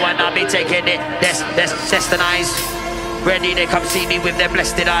ready to kill and I'll be taking it. Destinized. Ready, they come see me with their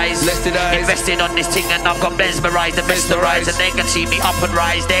blessed eyes. Invested on this thing and I've got mesmerized and mesmerized. And they can see me up and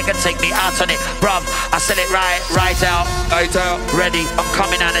rise, they can take me out on it. Bruv, I sell it right out. Ready, I'm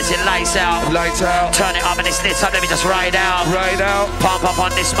coming on as it lights out. Turn it up and it's lit up, let me just ride out. Pump up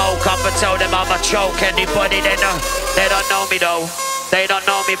on this smoke up and tell them I'm a choke. Anybody they know, they don't know me though. They don't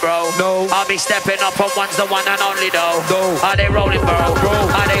know me, bro. No. I'll be stepping up on one's the one and only though. No. Are they rolling, bro?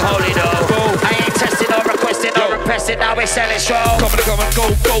 Are they holy though? Bro. I ain't testing or requesting or repressing, now we selling show. Come and go. Come and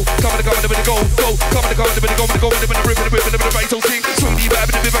go. Come and go. Rip in the right old thing. Swadie, bad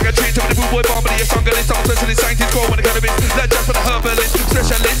in the bit like a tree. To the blue boy, bomb, the stronger list. I'm specialist scientist, growing the cannabis. Not just for the herbalist,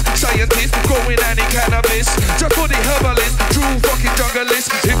 specialist, scientist, growing any cannabis. Just for the herbalist, true fucking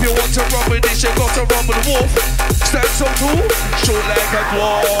junglist. If you want to run with this, you got to run with the wolf. Stand so tall, short like a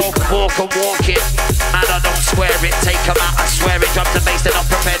dwarf. Walk and walk it, man, I don't swear it. Take them out, I swear it. Drop the bass, they're not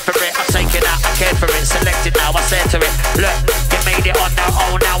prepared for it. I take it out, I care for it. Select it now, I said to it. Look, you made it on their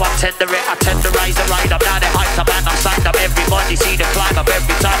own, now I tender it. I tenderize the ride up, now they're hyped up and I'm signed up. Everybody see the climb up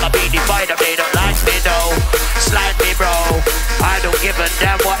every time I be divided. They don't like me though, slide me bro. I don't give a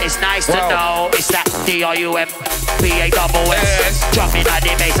damn what it's nice to know. It's that D-R-U-M-B-A-double-S. Drop me like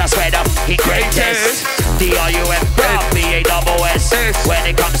the bass, I swear up, he greatest. D-R-U-M-B-A-double-S. When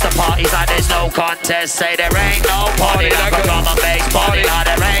it comes to parties, like there's no contest. Say there ain't no party like a drum and bass party. Like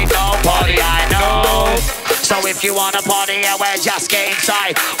there ain't no party, I know. So if you wanna party, yeah, we're just get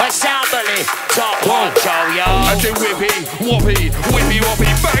inside. We're sound bully, top honcho, yo. I say whippy, whoppy,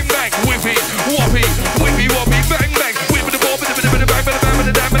 bang, bang, whippy, whoppy, bang, bang. Whippy the ball, bang, bang, bang, bang, bang,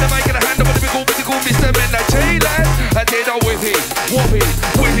 the mic in the hand, the big Mr. Men like JAYLINE. I did a whippy, whoppy,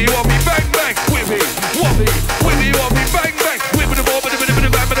 bang, bang, whippy, whoppy, bang, bang. Whippy the ball, bang, bang,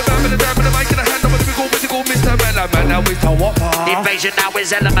 bang, bang, the mic in the hand, the big Mr. Men like man, now it's a whopper. The invasion now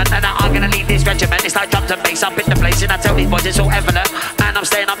is element, and I'm gonna lead this regiment. It's like drums and bass up in the place, and I tell these boys it's all evident. Man, I'm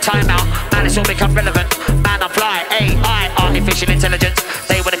staying up time out, man, it's all become relevant. Man, I fly, AI, artificial intelligence.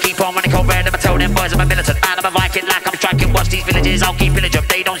 They wanna keep on running cold red, and I tell them boys I'm a militant. Man, I'm a Viking, like I'm striking. Watch these villages, I'll keep pillaging them.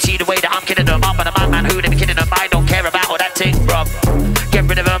 They don't see the way that I'm killing them. I'm a man who they be killing them. I don't care about all that thing, bro. Get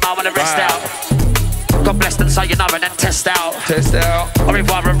rid of them, I wanna rest out. God bless them, so you know, and then test out. Or if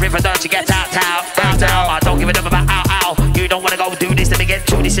I'm a river, don't you get out. I don't give a damn about ow. You don't wanna go do this, let me get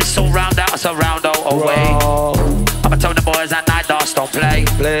to this. It's so round out, it's a round away. I'ma tell the boys at night, don't play.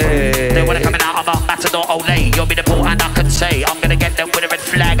 They wanna come out, I'm a matador, olay. You'll be the ball, and I can say I'm gonna get them with a red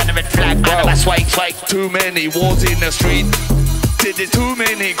flag and a red flag. Man, that's sway. Too many wars in the street. Did it too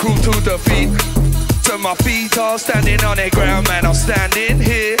many crew to defeat. So my feet are standing on the ground, man. I'm standing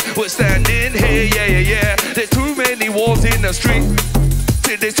here. We're standing here, yeah. There's too many wars in the street.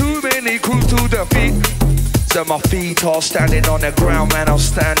 There's too many crew to defeat. So my feet are standing on the ground, man. I'm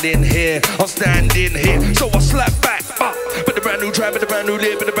standing here. So I slap back, with the brand new trap, with the brand new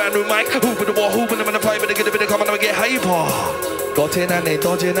lip, with the brand new mic. Hooping the wall, hooping them in the pipe, and they get a bit of come and I get hyper. Got in and they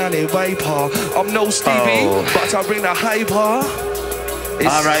dodging and they vapor. I'm no Stevie, but I bring the hyper.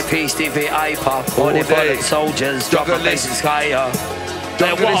 R.I.P. Stevie Hyper, body bullet soldiers, drop a bass in sky.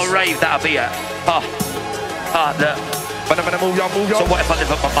 What a rave that'll be at. Look. Move y'all. So what if I live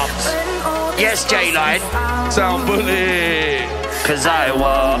at my mum's? Yes, JAYLINE. Sound bully. Cause I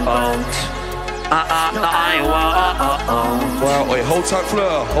won't. I won't. Wow, wait, hold tight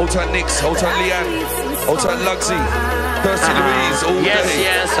Fleur, hold tight Nix, hold tight Leanne, hold tight Lugsy, Kirsty Louise, all day.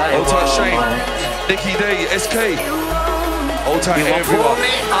 Yes, I hold tight Shane, Nicky Day, SK. Hold tight everyone.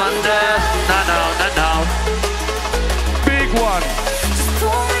 Me under. No. Big one.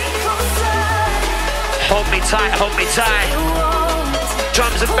 Hold me tight.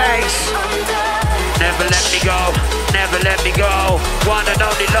 Drums and bass. Never let me go. One and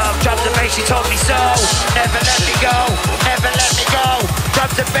only love. Drums and bass, she told me so. Never let me go.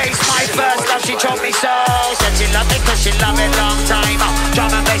 Drums and bass, my first love, she told me so. Said she loved it cause she loved it long time.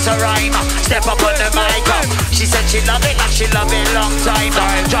 Drum and bass a rhyme. Step up on the mic. She said she loved it like she loved it long time.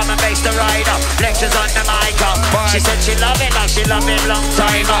 Drum and bass the rider. Lectures on the mic. She said she loved it like she loved it long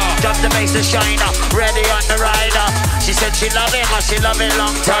time. Drums and bass the shiner. Ready on the rider. She said she loved it like she loved it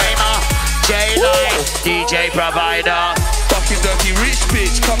long time. JAYLINE, DJ provider. Fucking dirty rich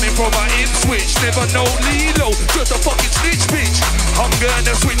bitch, coming from my Ipswich. Never know Lilo, just a fucking snitch bitch. I'm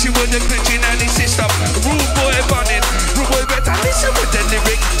gonna switch you with the glitching and the system. Rude boy bunning, rude boy better listen with the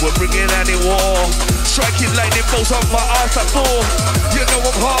lyric. We're bringing any war. Striking lightning bolts off my ass at 4. You know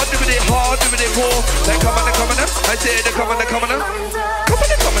I'm hard, doing it raw. They're coming, I say they're coming. Coming down.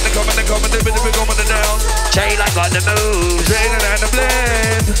 JAYLINE got the moves. JAYLINE and the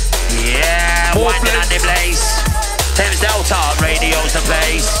blend. Yeah, winding on the place. Thames Delta, radio's the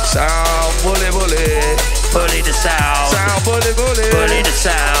place. Sound bully. Bully the sound. Sound, bully, bully. Bully the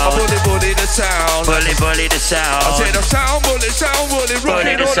sound. Bully, bully the sound. Bully, bully the sound. I said the sound, bully,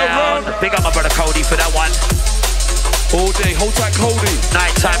 bully the sound. Big up my brother Cody for that one. All day, hold tight, Cody.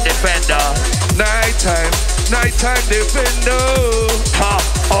 Nighttime defender. Nighttime defender. Ha,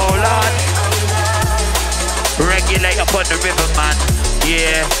 oh Lord. Regulate up on the river, man.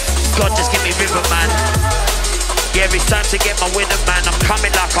 Yeah, God just give me river, man. Yeah, it's time to get my winner, man. I'm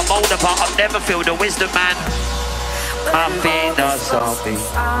coming like I'm older, but I've never feel the wisdom, man. I'm being a zombie.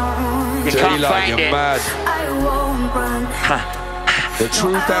 You can't find it. Mad. The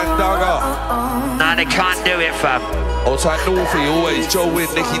truth and dagger. Nah, they can't do it, fam. Outside Norfy, always Joe Win,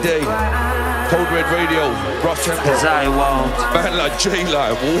 Nicky Day. Cold Red Radio, Rough Tempo. Cause I won't. Man like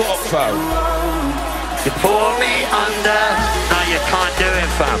JAYLINE, what, fam? You pull me under. No, you can't do it,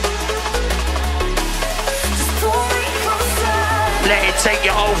 fam. Let it take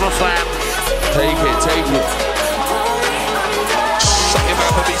you over, fam. Take it. Shut your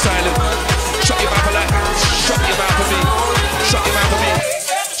mouth and be silent. Shut your mouth for that. Shut your mouth for me. Shut your mouth for me.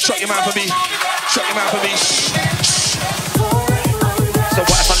 Shut your mouth for me. Shut your mouth for me. So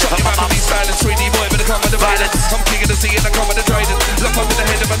what if I shut your mouth for me? Silent, 3D boy, but I come with the violence. I'm king of the sea and I come with the trident. Lock up in the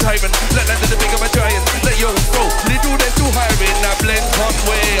head of a tyrant. Let land in the big of a giant. Let yo go. Little that's too high in that blend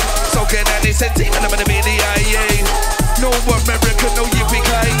conway. So can I listen to and I'm gonna be the IA. No American, no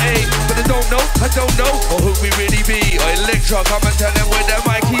yippee-ki-yay. But I don't know, or who we really be. Or Lektra, come and tell them where the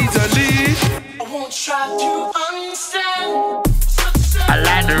mic he's a lead. I won't try to understand. I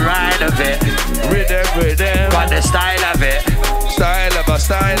like the ride of it. Rhythm. Got the style of it. Style of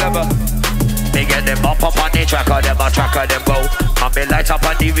a. Me get them up on the track of them, a track of them go. And me light up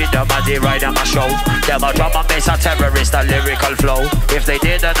on the rhythm as they ride on my show. Them a drum and bass, a terrorist, a lyrical flow. If they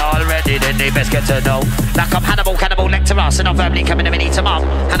didn't already, then they best get to know. Like I'm Hannibal, Lektra, so not verbally coming to me eat 'em up.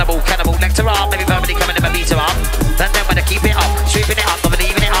 Hannibal, Lektra, maybe verbally coming to me beat 'em up. And then when I keep it up, sweeping it up, I'm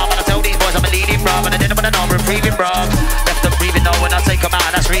leaving it up. And I tell these boys I'm a leading bro, and I didn't want to know I'm breathing bro. Left them breathing though when I take 'em out,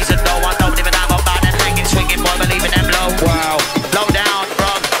 and that's reason though. I don't even have a bad and hanging, swinging, boy, believing them low. Wow. Low down,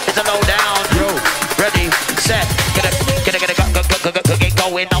 bro, it's a low down. Ready, set, get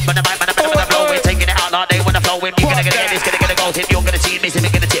going up on the mic, man, I'm gonna blow it, taking it out all day when I flow in. You're gonna get this, gonna go tip, you're gonna see me, see me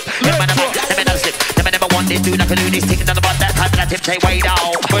gonna tip. Them man, never slip, them never want this dude, I can do this thing, and about that time, and I tip, say, wait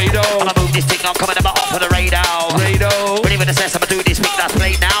out. I'ma move this thing, I'm coming about off for the radar. But even the sense, I'ma do this thing that's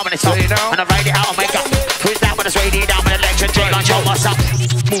played now, and it's up, and I ride it out, and wake up. Who's that when it's Swadie down with Lektra, JAYLINE, show what's up.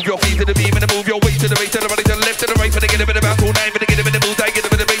 Move your feet to the beam, and move your weight to the right, to the right, to the left, to the right, for the get a bit of bounce all night, for the get a bit of bullseye, get a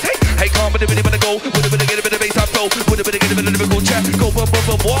bit of bass, hey, calm, with a bit of go, with a bit of get a bit of bass, I flow, with a bit of get a bit of lyrical chat, go bum bum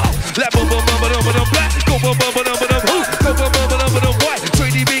bum wow, let bum bum bum bum bum black, go bum bum bum bum bum who, go bum bum bum bum white,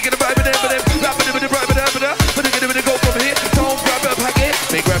 3D big and the vibe and them, rap with a bit of rap with a bit of, but they get a bit of go from here, don't grab a packet,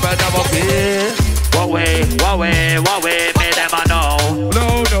 they grab another bit. What way, me them I know.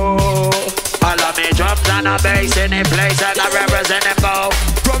 No. I love me drums and a bass in the place and I represent them go.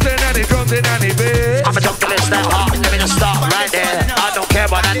 Drums in any bit. I'm a junglist that hot, let me just stop right there. I don't care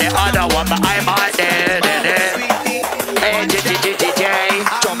about the other one, but I'm out there. Hey, J.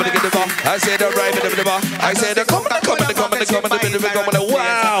 Jumping to get the bar. I said the right bit of the bar. I said the come,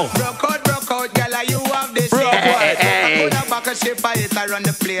 wow. Broke out, girl, you have this. Hey.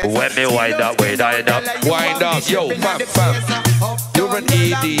 When me wind up, Wind up, yo, fam. You're an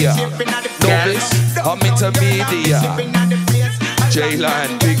idiot. Novice, I'm intermediate.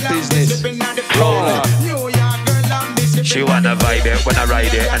 JAYLINE, big business. Roll on. She wanna vibe it when I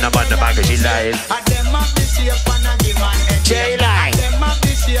ride it, and I'm on the magazine live. JAYLINE.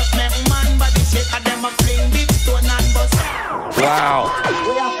 Wow. We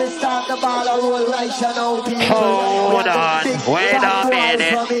have to start the ball and roll right now, people. Hold on, wait a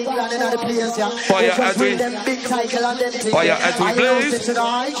minute. Fire as we blaze. It's a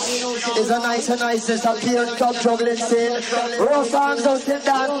nice, it's a pure club juggling scene. Rough arms out in that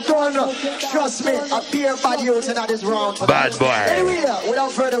done. Trust me, a pure bad youth in this round. Bad boy. Anyway,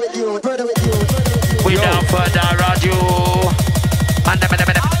 without further ado. Without further ado. And they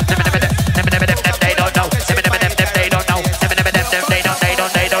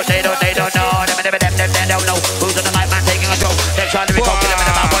don't know. They don't know. Who's on the mic, man, taking control? They're trying to be confident in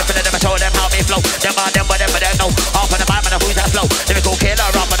my boyfriend, and show them how they flow. Them, but they know. Off on the mic, man, who's that flow? Lyrical killer,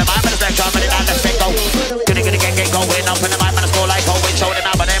 off on the mic, man, it's trying to down the stick, go. Gonna get going. Off on the mic, man, score like Owen. Show them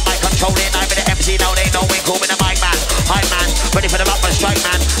how, but them mic controlling. I'm in the MC, now they know we cool with the mic, man. High man, ready for the up and strike,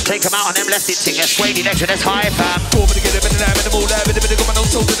 man. Take them out on them left it sing. Swadie, Lektra, that's high, fam. Tour me to get a bit of lab in the mood, lab in the bit of my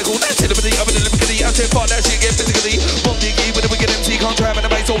nose, so cynical. That's it, but the other than lyrically, I said, part that shit get physically. Bump diggy with the wicked MC, can't try and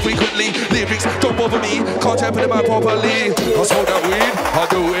the mic so frequently. Lyrics don't bother me, can't try and put them out properly. I smoke that weed, I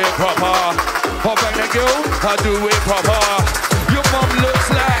do it proper. Pop back that girl, I do it proper. Your mum looks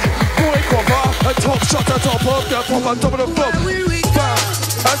like boy proper. A top shot, a top of the pop on top of the flop. Bam.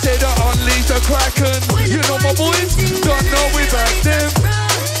 I say that unleash the Kraken. You know my boys, don't know we back them.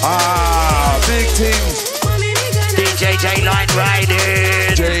 Ah, big things. DJ JAYLINE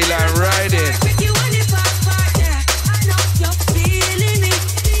riding. JAYLINE riding.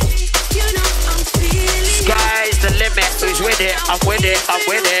 Sky's the limit. Who's with it? I'm with it. I'm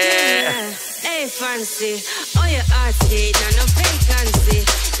with it. Hey, fancy. Oh, your arty. No vacancy.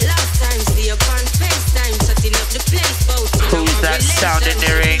 Last time, see you on FaceTime. Shutting up the place. Who's that sound in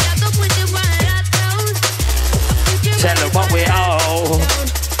the ring? Tell them what we owe.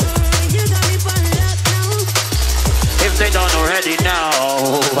 If they don't already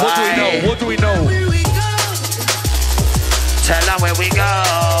know. What do we know? What do we know? Tell them where we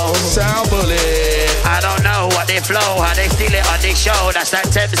go. Sound bullet. I don't know what they flow, how they steal it on this show. That's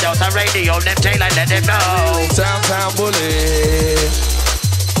that Thames Delta radio. Them JAYLINE, let them know. Sound bullet.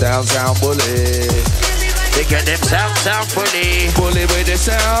 Sound bullet. They get them sound fully. Bullet with the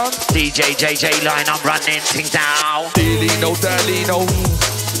sound. DJ JAYLINE, I'm running things down. Dilino, Dalino.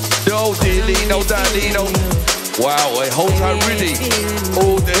 No, Dilino, Dalino. Wow, I hold tight really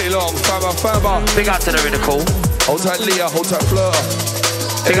all day long. Fabba. Big up to the Ridicule. Hold tight Leah, hold tight Fleur.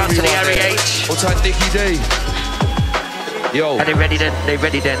 Big up to the Harry H. Hold tight Nicky D. Yo. Are they ready then? They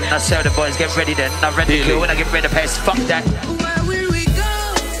ready then. I tell the boys, get ready then. I'm ready to when I get rid of pest. Fuck that.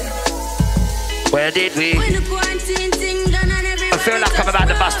 Where did we? I feel like I'm about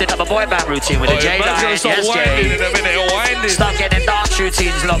to bust into my boy band routine with a JAYLINE. Yes, Jay. Start getting dance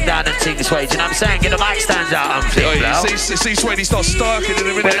routines locked down and things, Swade. You know what I'm saying? Get the mic stands out and things. See, Swadie start starking in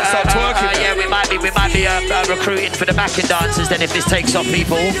a minute and start twerking. Yeah, we might be recruiting for the backing dancers then if this takes off,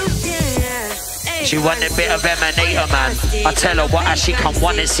 people. She want a bit of Emanator, man. I tell her what, as she come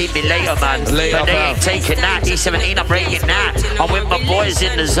want and see me later, man. But they ain't taking that. E17, I'm breaking that. I'm with my boys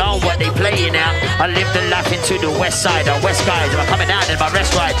in the zone, what they playing out. I live the life into the west side, the west guys. I'm coming out in my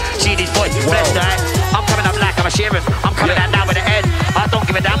rest ride. See these boys, blessed, right? I'm coming up like I'm a sheriff. I'm coming out now with the head. I don't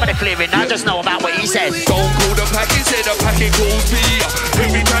give a damn with the clearing. I just know about what he said. Don't call the package, say the packet calls me.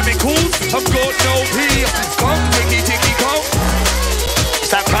 Every time it calls, I've got no pee. Come, ticky, come.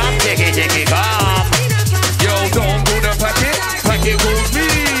 Stop, come, ticky, come. Yo, don't call the packet calls me.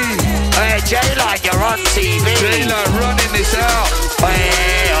 Hey, JAYLINE, you're on TV. JAYLINE running this out.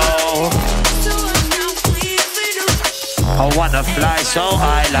 Hey, oh. I wanna fly so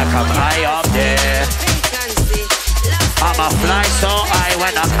high like I'm high up there. I'ma fly so high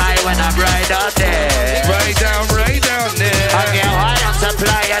when I'm right up there. Right down there. I get high on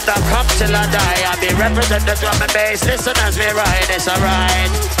supply and I come till I die. I be represent the drum and bass. Listen as we ride, it's a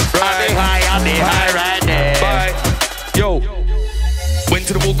ride. I'll be high right there. Bye. Yo. Went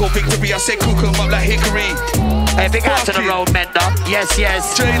to the walk of victory, I said cook 'em up like hickory. Hey, big out to the road, Mender. Yes.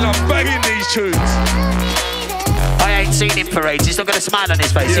 JAYLINE banging these tunes. I ain't seen him for ages. He's not got a smile on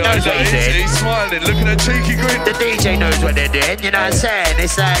his face. He knows what he's doing. He's smiling. Look at that cheeky grin. The DJ knows what they're doing. You know what I'm saying?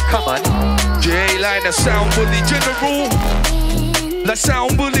 It's like, come on. JAYLINE, the sound bully general. The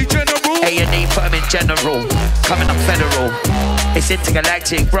sound bully general. A&E put him in general. Coming up federal. It's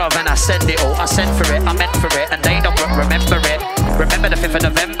intergalactic, bruv, and I send it all. I sent for it, I meant for it, and they don't remember it. Remember the 5th of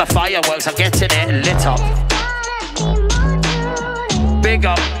November fireworks. I'm getting it lit up. Big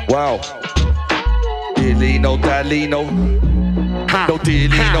up. Wow. Dilino, Dalino. No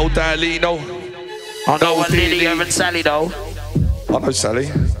Dilino, Dalino. I know what Lydia and Sally though. I know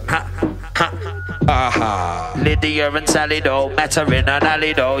Sally. Aha. Lydia and Sally though. Met her in an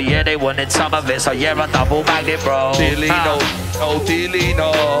alley though. Yeah, they wanted some of it, so yeah, I double bagged it, bro. Dilino, oh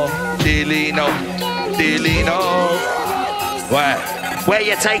Dilino. Where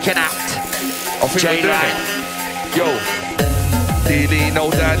you taking at? JAYLINE. Yo. Dilino,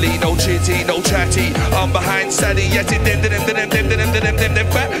 Dalino, chitty, no chatty. I'm behind Sally, yes, it them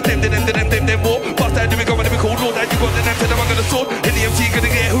fat, them war. Bust out, we gonna be cool, Lord, that you got the name, I'm gonna sort. In the MC, gonna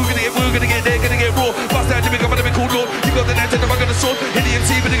get, who gonna get, we're gonna get, they're gonna get raw. Bust out, we gonna be cool, Lord, you got the name, I'm gonna sort. In the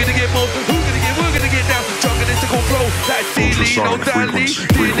MC, we're gonna get more. Who gonna get, we're gonna get down. Jungle is the cool flow. Like Dilino, Dally,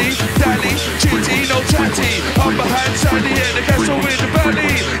 chitty, no chatty. I'm behind Sally, and the castle in the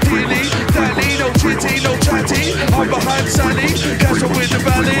valley. Dally, no chitty, no chatty. I'm behind Sally. Castle in the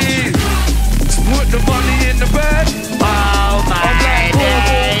valley. Put the money in the bag. Oh my days.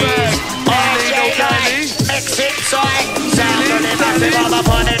 JAYLINE. Mix it side. Sound of the massive of a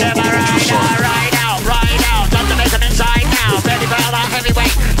pony. Ride out. Got to make them inside now. Ready for all our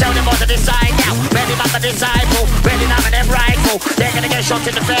heavyweight. Tell them what to decide now. Ready for the disciple. Ready now for them rifle. They're gonna get shot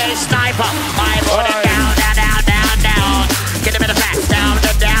in the face. Sniper. My body down. Get them in the back. Down.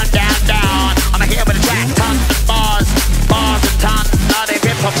 I'ma hit him with a track. Tongue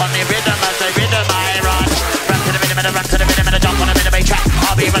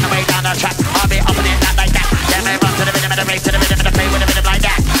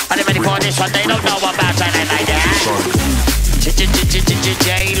this one, they don't know about something like that.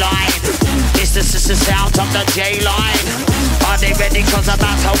 JAYLINE. This is the sound of the JAYLINE. Are they ready? Cause I'm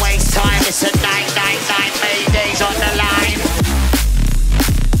about to waste time. It's a 999 Maydays on the line.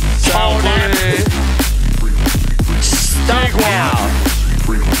 Hold them. Stop now.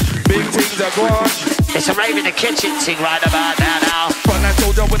 Big things are gone. It's a rave in the kitchen thing right about now. But that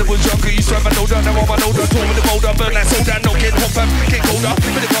soldier when it was younger, you swam and older. Now I'm an older, tall with the boulder. Burn that soldier, no get hot fam, get colder.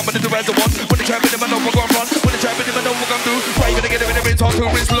 When the come and do as I want. When the trap in him, I know we're gonna run. When the trap in him, I know we're gonna do. Why you gonna get him in the rinse, talk to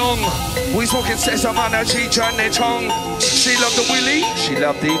wrist long. We smoking sesame on her cheek, and their tongue. She loved the willy, she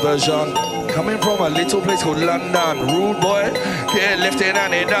loved the version. Coming from a little place called London. Rude boy, get left in a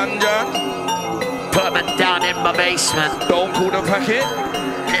dungeon. Put them down in my basement. Don't call the packet.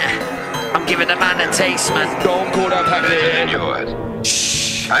 I'm giving the man a taste, man. Don't call that packet.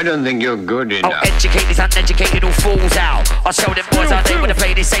 Shh, I don't think you're good enough. I'll educate these uneducated all fools out. I'll show them boys how they wanna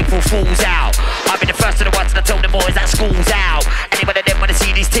play these April fools out. I'll be the first to the ones that tell them boys that school's out. Anybody that wanna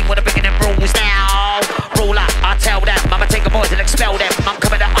see these things wanna bring them rules now. Rule out, I tell them. I'ma take the boys and expel them. I'm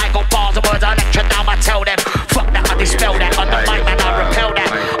coming out, I got bars and words, I lecture now, I tell them. Fuck that, I dispel that. On the mic, man, I repel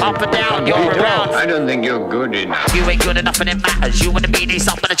that. Up and down, you're around. I don't think you're good enough. You ain't good enough and it matters. You wanna be this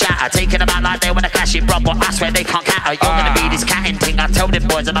up in the chatter. Taking them out like they wanna clash it, bro. But I swear they can't catter. You're gonna be this catting thing. I tell them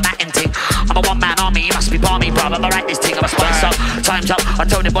boys I'm a matting thing. I'm a one-man army, you must be balmy, bro. I'ma write this thing, I'm a spice up. Time's up. I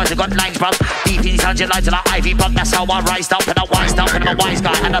told them boys I got lines, bro. Deep in these 100 lines like Ivy, bro. That's how I rised up and I wised up and I'm a wise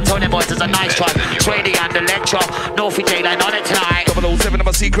guy. And I told them boys there's a nice try. Swadie and the Lektra. Norfy JAYLINE on it tonight. 007, I'm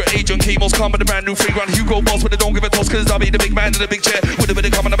a secret agent. Chemos come with a brand new free run. Hugo boss, but they don't give a toss. Cause I'll be the big man in the big chair. With a bit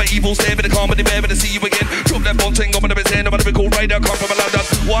of coming, I'm an evil stare. With a comedy bear, but to see you again. Drop that bomb thing, I'm gonna be saying, I'm gonna be cool rider. Come from London.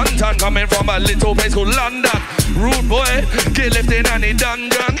 One ton coming from a little place called London. Rude boy, get left in any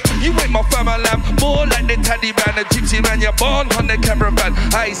dungeon. You ain't my family lamb, more like the teddy band, a gypsy man. You're born on the camera van.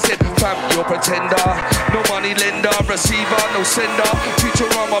 I said, fam, you're a pretender. No money lender, receiver, no sender. Future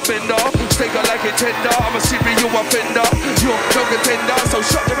I'm a bender, stake like a tender. I'm a serial offender. You're no contender, so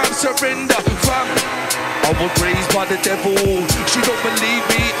shut them and surrender, fam. I was raised by the devil. She don't believe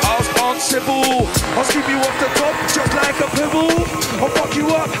me, ask Aunt Sybil. I'll scoop you off the top just like a pebble. I'll fuck you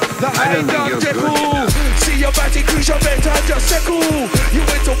up like I ain't done devil. See your batty crease, your better just settle. You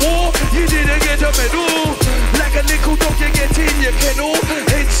went to war, you didn't get a medal. Like a nickel dog, you get in your kennel.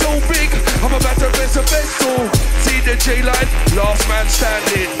 It's so big, I'm about to rest a vessel. See the JAYLINE, last man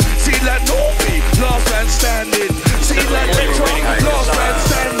standing. See that Norfy, last man standing. See that Lektra, last man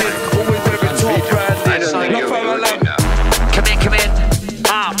standing. Always wearing top branding. Come in.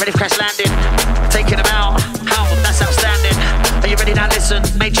 Ready for crash landing. Taking them out. How? That's outstanding. Are you ready now? Listen.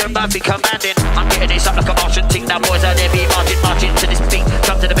 Major and Murphy commanding. I'm getting this up like a Martian thing. Now boys out there be marching to this beat.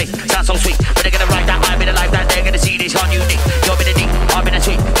 Jump to the beat. Sounds so sweet. But they're gonna ride that. I'm in the life that they're gonna see this one unique. You're in the deep. I'm in the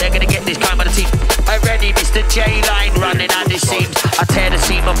sweet. They're gonna get this kind of the team. I'm ready, Mr. JAYLINE running at the seams. I tear the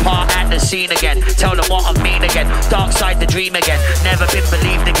seam apart at the scene again. Tell them what I mean again. Dark side the dream again. Never been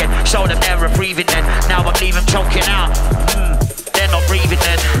believed again. Show them they're breathing then. Now I'm leaving choking out. They're not breathing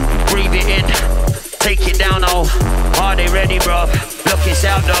then. Breathe it in. Take it down, oh. Are they ready, bro? Look it's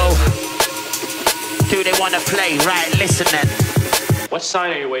out though. Do they wanna play? Right, listen then. What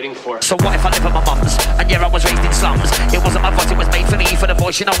sign are you waiting for? So what if I live with my mums? And yeah, I was raised in slums. It wasn't my voice, it was made for me, for the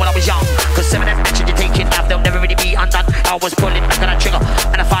voice, you know, when I was young. Cause some of them actions you're taking now, they'll never really be undone. I was pulling back on that trigger,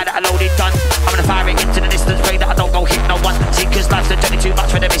 and I fired that I loaded gun. I'm gonna fire it into the distance, pray that I don't go hit no one. See, cause life's done too much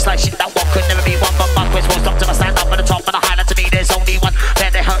for them, it's like shit that one could never be one. But my quest won't stop till I stand up at the top, and I highlight to me, there's only one.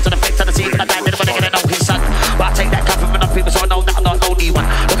 Then they hurt to the fix of the scene, and I died, didn't want to get to know his son. But I take that comfort from enough people, so I know that I'm not the only one.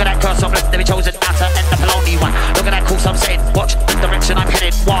 Look at that curse, I'm left to be chosen, now to end up a lonely one. Look at that course I'm setting, watch the direction I'm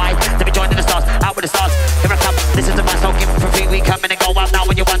heading. Why? To be joining the stars, out with the stars. Here I come, this is the vice, don't give it for free. We come in and go out now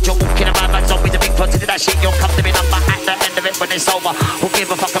when you want. You're walking around like zombies, a big plot into that shit. You'll come to me number at the end of it when it's over. Who'll give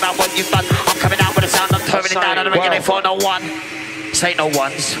a fuck about what you've done? I'm coming out with a sound, I'm turning it down on the regular for no one. Say no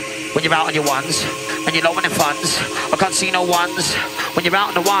ones when you're out on your ones and you're low on the funds. I can't see no ones when you're out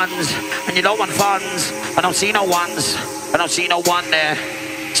on the ones and you're low on funds. I don't see no ones, I don't see no one there,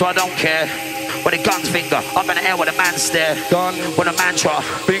 so I don't care. With a gun's finger, up in the air with a man stare. Gun with a mantra,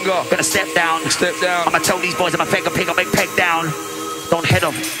 finger. Gonna step down. I'ma tell these boys I'm a peg, I'll make peg down. Don't head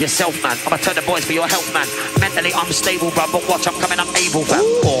off yourself, man. I'ma tell the boys for your health, man. Mentally unstable, bro, but watch, I'm coming up able, fam.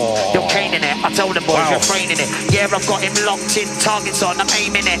 You're caning it, I tell the boys you're training it. Yeah, I've got him locked in, targets on, I'm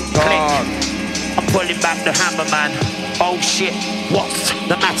aiming it. Click. I'm pulling back the hammer, man. Oh shit, what's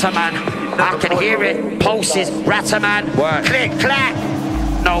the matter, man? I can hear it, pulses, ratter, man. Click, clack.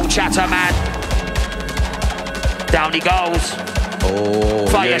 No chatter, man. Down he goes. Oh,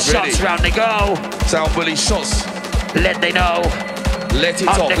 fire shots, round they go. Sound bully shots. Let they know. Let it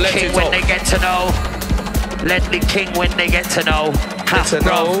I'm off, the let king it when off. they get to know. Let the king when they get to know. Get to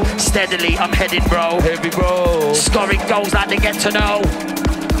know. Steadily, I'm headed, bro. Heavy, bro. Scoring goals like they get to know.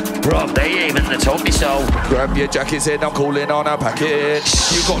 Bro, they even told me so. Grab your jacket, said I'm calling on a package.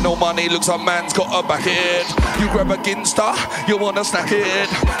 You got no money, looks like man's got a back it. You grab a Ginster, you wanna snack it.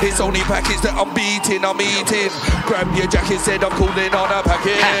 It's only package that I'm beating, I'm eating. Grab your jacket, said I'm calling on a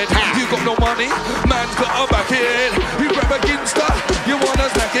packet. You got no money, man's got a back it. You grab a Ginster, you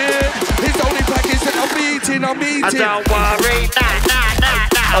wanna snack it. It's only package that I'm beating, I'm eating. I don't worry,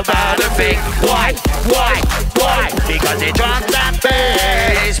 nah, about a thing. Why? Because it drops that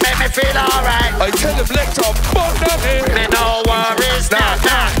bass, make me feel alright. I tell him Lektra, fuck that here. Me no worries, nah,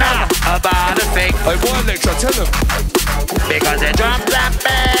 about a thing. I want Lektra, tell him. Because it drops that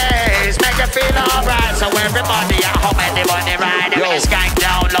bass, make you feel alright. So everybody at home, anybody right, them in the skank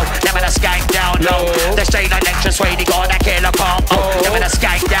down low, them in the skank down low. The straight on Lektra, Swadie got that killer combo. Them in the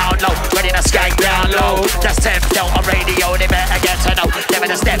skank down low, ready to skank down low. That's Thames on radio, they better get to know. Them in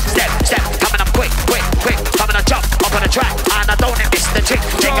the step, coming up quick, coming to jump up on the track, and I don't miss the trick.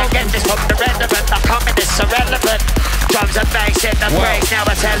 I get this from the relevant, I'm coming, it's irrelevant. Drums and bass in the break, now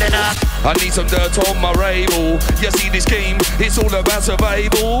we're telling them. I need some dirt on my rabel. You see this game, it's all about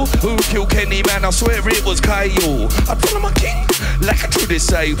survival. Who killed Kenny, man? I swear it was Kyle. I told him I'm king, like a true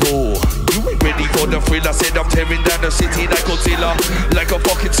disciple. You ain't ready for the thrill. I said I'm tearing down the city like Godzilla. Like a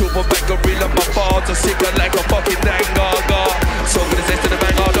fucking silverback gorilla. My bars are sicker like a fucking dangaga. So with the zest to the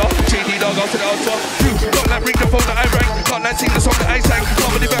bang harder. GD dog out to the altar. You got that ring the phone that I rang. Can't that sing the song that I sang.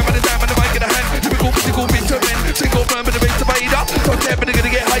 Can't believe I'm the dime and the mic in the hand. Typical physical bitch to men. Single firm in the base to Vader. So they're gonna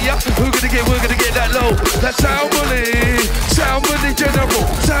get higher. We're gonna get that low. That sound bully general.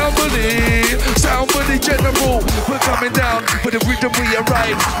 Sound bully general. We're coming down with the rhythm we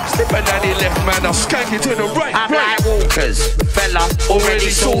arrive. Slipping down the left, man. I'll skank it to the right. I'm like Walkers, fella, already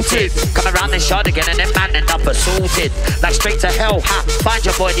sorted. Come around the shot again and then man end up assaulted. Like straight to hell, ha, find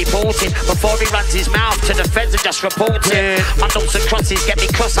your boy deported. Before he runs his mouth to the feds and just report it. My notes and crosses get me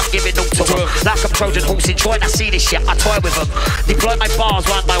cross, I'm giving all to them. Like I'm Trojan horse in Troy, and I see this shit, I toy with them. Deploy my bars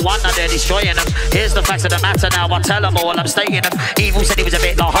one by one, now they're destroying them. Here's the facts of the matter now, I tell them all, I'm stating them. Evil said he was a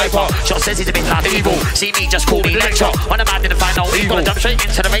bit like hyper, Shot says he's a bit like evil. See me, just call me Lektra. When a man didn't find no evil, jump straight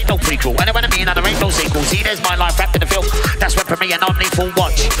into there ain't no prequel. And when I mean, there ain't no sequel. See, there's my life wrapped in the film. That's when for me and only full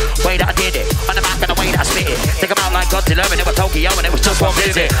watch. Way that I did it, on the back and the way that I spit it. Think about like Godzilla and it was Tokyo and it was just one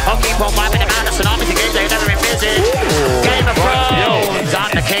visit. I'll keep on vibing around the tsunami to games they never revisit. Game of Thrones,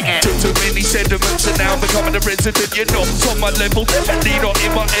 I'm the king it. Too many sediments and now becoming a resident. You're not on my level, definitely not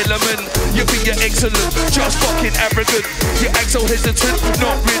in my element. You think you're excellent, just fucking arrogant. You act so hesitant,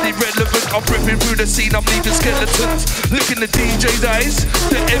 not really relevant. I'm ripping through the scene, I'm leaving skeletons. Look in the DJ's eyes,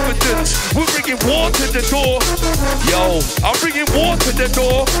 the evidence. We're bringing war to the door. Yo, I'm bringing war to the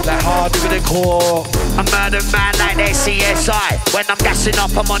door. Like hard with the core. I'm murder man like they CSI. When I'm gassing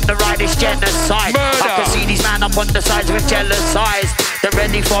up, I'm on the right, it's genocide. Murder. I can see these man up on the sides with jealous eyes. They're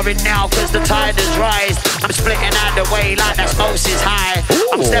ready for it now, cause the tide has rise. I'm splitting out the way like that's Moses high.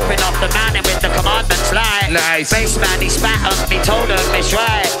 I'm stepping off the mountain with the commandments light. Nice. Bass man, he spat on me, told him it's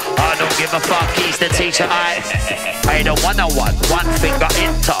right. I don't give a fuck, he's the teacher, I don't wanna one finger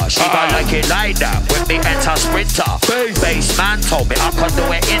enter. She gon' like it like that when me enter sprinter. Bass man told me I can do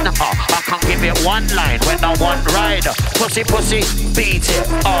it in her. I can give it one line when I want rider. Pussy, beat it,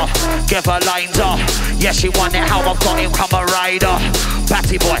 give her lines off. Yeah, she want it how I've got him, come a rider.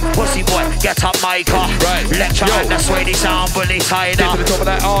 Batty boy, pussy boy, get up my car. Right. Lektra and the Swadie sound bully tied Get up. to the top of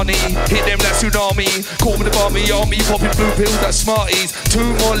that Arnie, hit them that tsunami. Call me the barmy army, popping blue pills, that Smarties. 2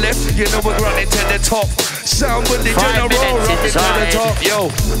 more left, you know we're running to the top. Sound bully 5 general, minutes running to the inside. top. Yo,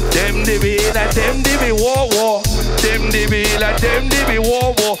 them divvy like them divvy war. Them divvy like them divvy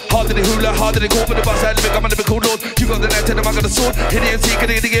war. Harder the hula, harder the call for the bus. I live, I'm a lyrical lord. You got the knife, tell them I got the sword. Hit it and see,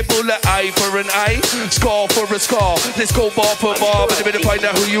 gonna get bullet. Eye for an eye, scar for a scar. Let's go bar for bar, but they better find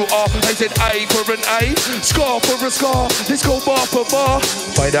out who you are. I said eye for an eye, scar for a scar. Let's go bar for bar,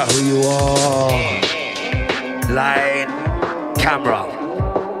 find out who you are. Line, camera,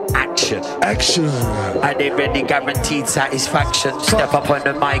 action. And they really guaranteed satisfaction. Step up on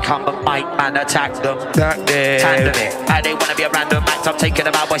the mic, I'm a mic man, attack them. Tandem it. And they wanna be a random act. I'm taking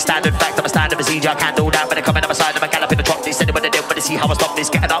them out by standard fact. I'm a standard procedure, I can't do that. But they come in on my side, I'm a gallop in the drop. They said they wanna do, but they see how I stop this.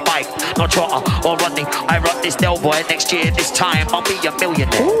 Getting up mic, not trotter or running. I rock this Del boy next year, this time I'll be a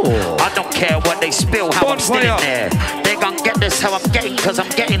millionaire. I don't care what they spill, how I'm still in there. They gon' get this how I'm getting, cause I'm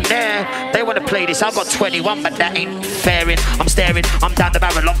getting there. They wanna play this, I've got 21, but that ain't fairing. I'm staring, I'm down the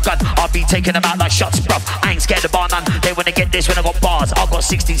barrel of gun. I'll be taking them out like shots, bruv. I ain't scared of bar none. They wanna get this when I got bars. I've got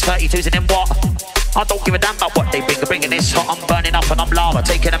 60s, 32s, and then what? I don't give a damn about what they bring. Bringing this hot, I'm burning up and I'm lava.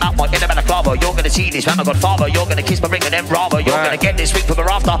 Taking them out, my inner balaclava. You're gonna see this, man, my godfather. You're gonna kiss my ring and then rather. You're gonna get this week from the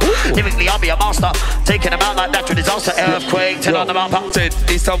rafter. Lyrically, I'll be a master. Taking them out like natural disaster. Earthquake, turn on the map.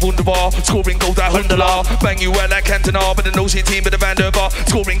 It's a wunderbar. Scoring goals at Hundala. Bang you out like Cantona. But the no-shit team with the Van der Bar.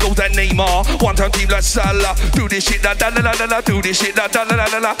 Scoring goals at Neymar. One-time team like Salah. Do this shit, la la la la la. Do this shit, la la la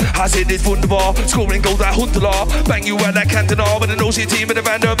la la. I said it's wunderbar. Scoring goals at Hundala. Bang you out like Cantona. But the no-shit team with the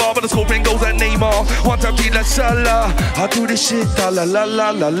Van der Bar. But the scoring goals at Neymar. One-time team like Salah. I do this shit, la la la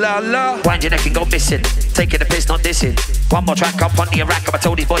la la la la. Wind your neck and go missing. Taking the piss, not dissing. One more track up on the rack up. I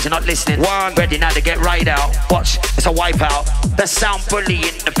told these boys you're not listening. One. Ready now to get right out. Watch, it's a wipeout. The sound bully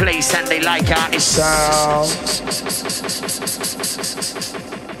in the place and they like how it's sound.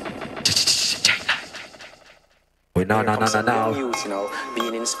 Wait, no. Youth, you know,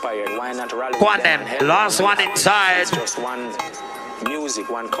 being inspired. Why not rally? Go on then. Last one inside. It's just one music,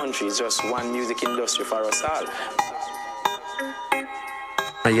 one country. It's just one music industry for us all.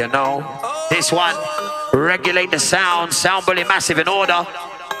 You know, this one, regulate the sound bully massive in order.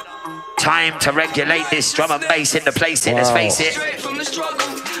 Time to regulate this drum and bass in the place, let's face it.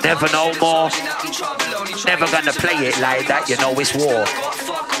 Never no more. Never gonna play it like that, you know it's war.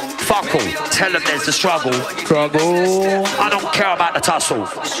 Fuck all, tell them there's the struggle. I don't care about the tussle.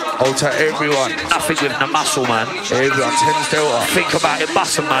 Oh, to everyone. Nothing with the muscle, man. Everyone, Thames Delta. Think about it,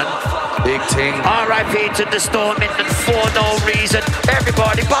 bustle, man. Big thing. R.I.P. to the storm and for no reason.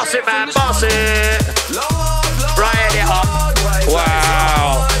 Everybody boss it, man, boss it. Ride it up.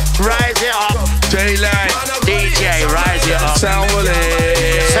 Wow. Rise it up. JAYLINE. DJ, rise it up. Sound bully.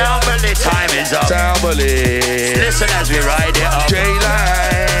 Time is up. Sound bully. Listen as we ride it up.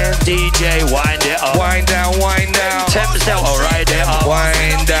 JAYLINE. DJ, wind it up. Wind down, wind down. Thames Delta, ride it up.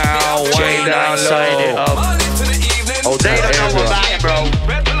 Wind down, wind down, side it low. up. Oh, they don't know everyone. about it, bro.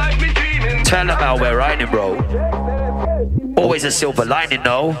 Tell them how we're riding, bro. Always a silver lining,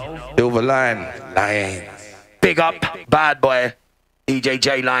 though. Silver line. Big up, bad boy. DJ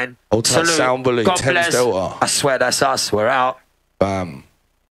JAYLINE. Old time sound bully, God Thames bless. Delta. I swear that's us. We're out. Bam.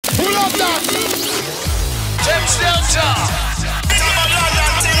 Pull up that. Thames Delta.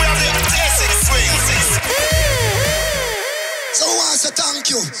 So I want to say thank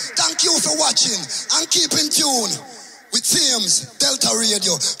you. Thank you for watching and keep in tune with Thames Delta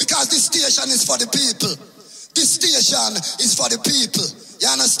Radio, because this station is for the people. This station is for the people. You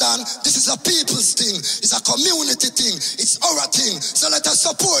understand? This is a people's thing. It's a community thing. It's our thing. So let us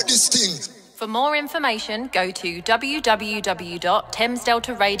support this thing. For more information, go to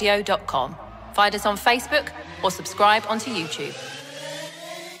www.thamesdeltaradio.com. Find us on Facebook or subscribe onto YouTube.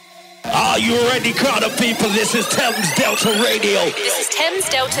 Are you ready, crowd of people? This is Thames Delta Radio. This is Thames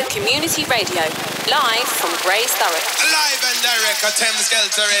Delta Community Radio, live from Grays Thurrock. Live and direct at Thames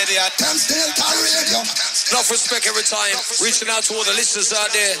Delta Radio. Thames Delta Radio. Enough respect every time. Reaching out to all the listeners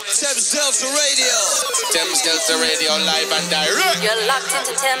out there. Thames Delta Radio. Thames Delta Radio, live and direct. You're locked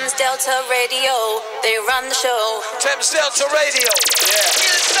into Thames Delta Radio. They run the show. Thames Delta Radio.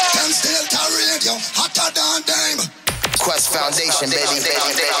 Yeah. Thames Delta Radio. Hotter than them. Quest Foundation, baby.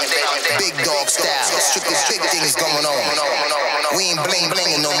 Big dog style. Strictly big things going on. We ain't bling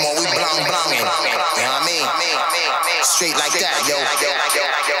blinging no more. We blang blanging. You know what I mean? Straight like that, yo.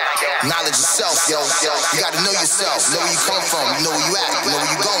 Knowledge yourself, yo. You gotta know yourself. Know where you come from. You know where you at. You know where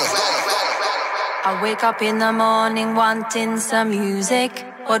you going. I wake up in the morning wanting some music.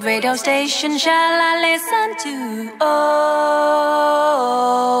 What radio station shall I listen to? Oh,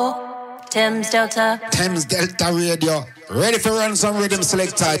 Thames Delta. Thames Delta Radio. Ready for run some rhythm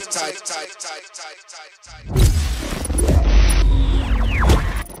selector.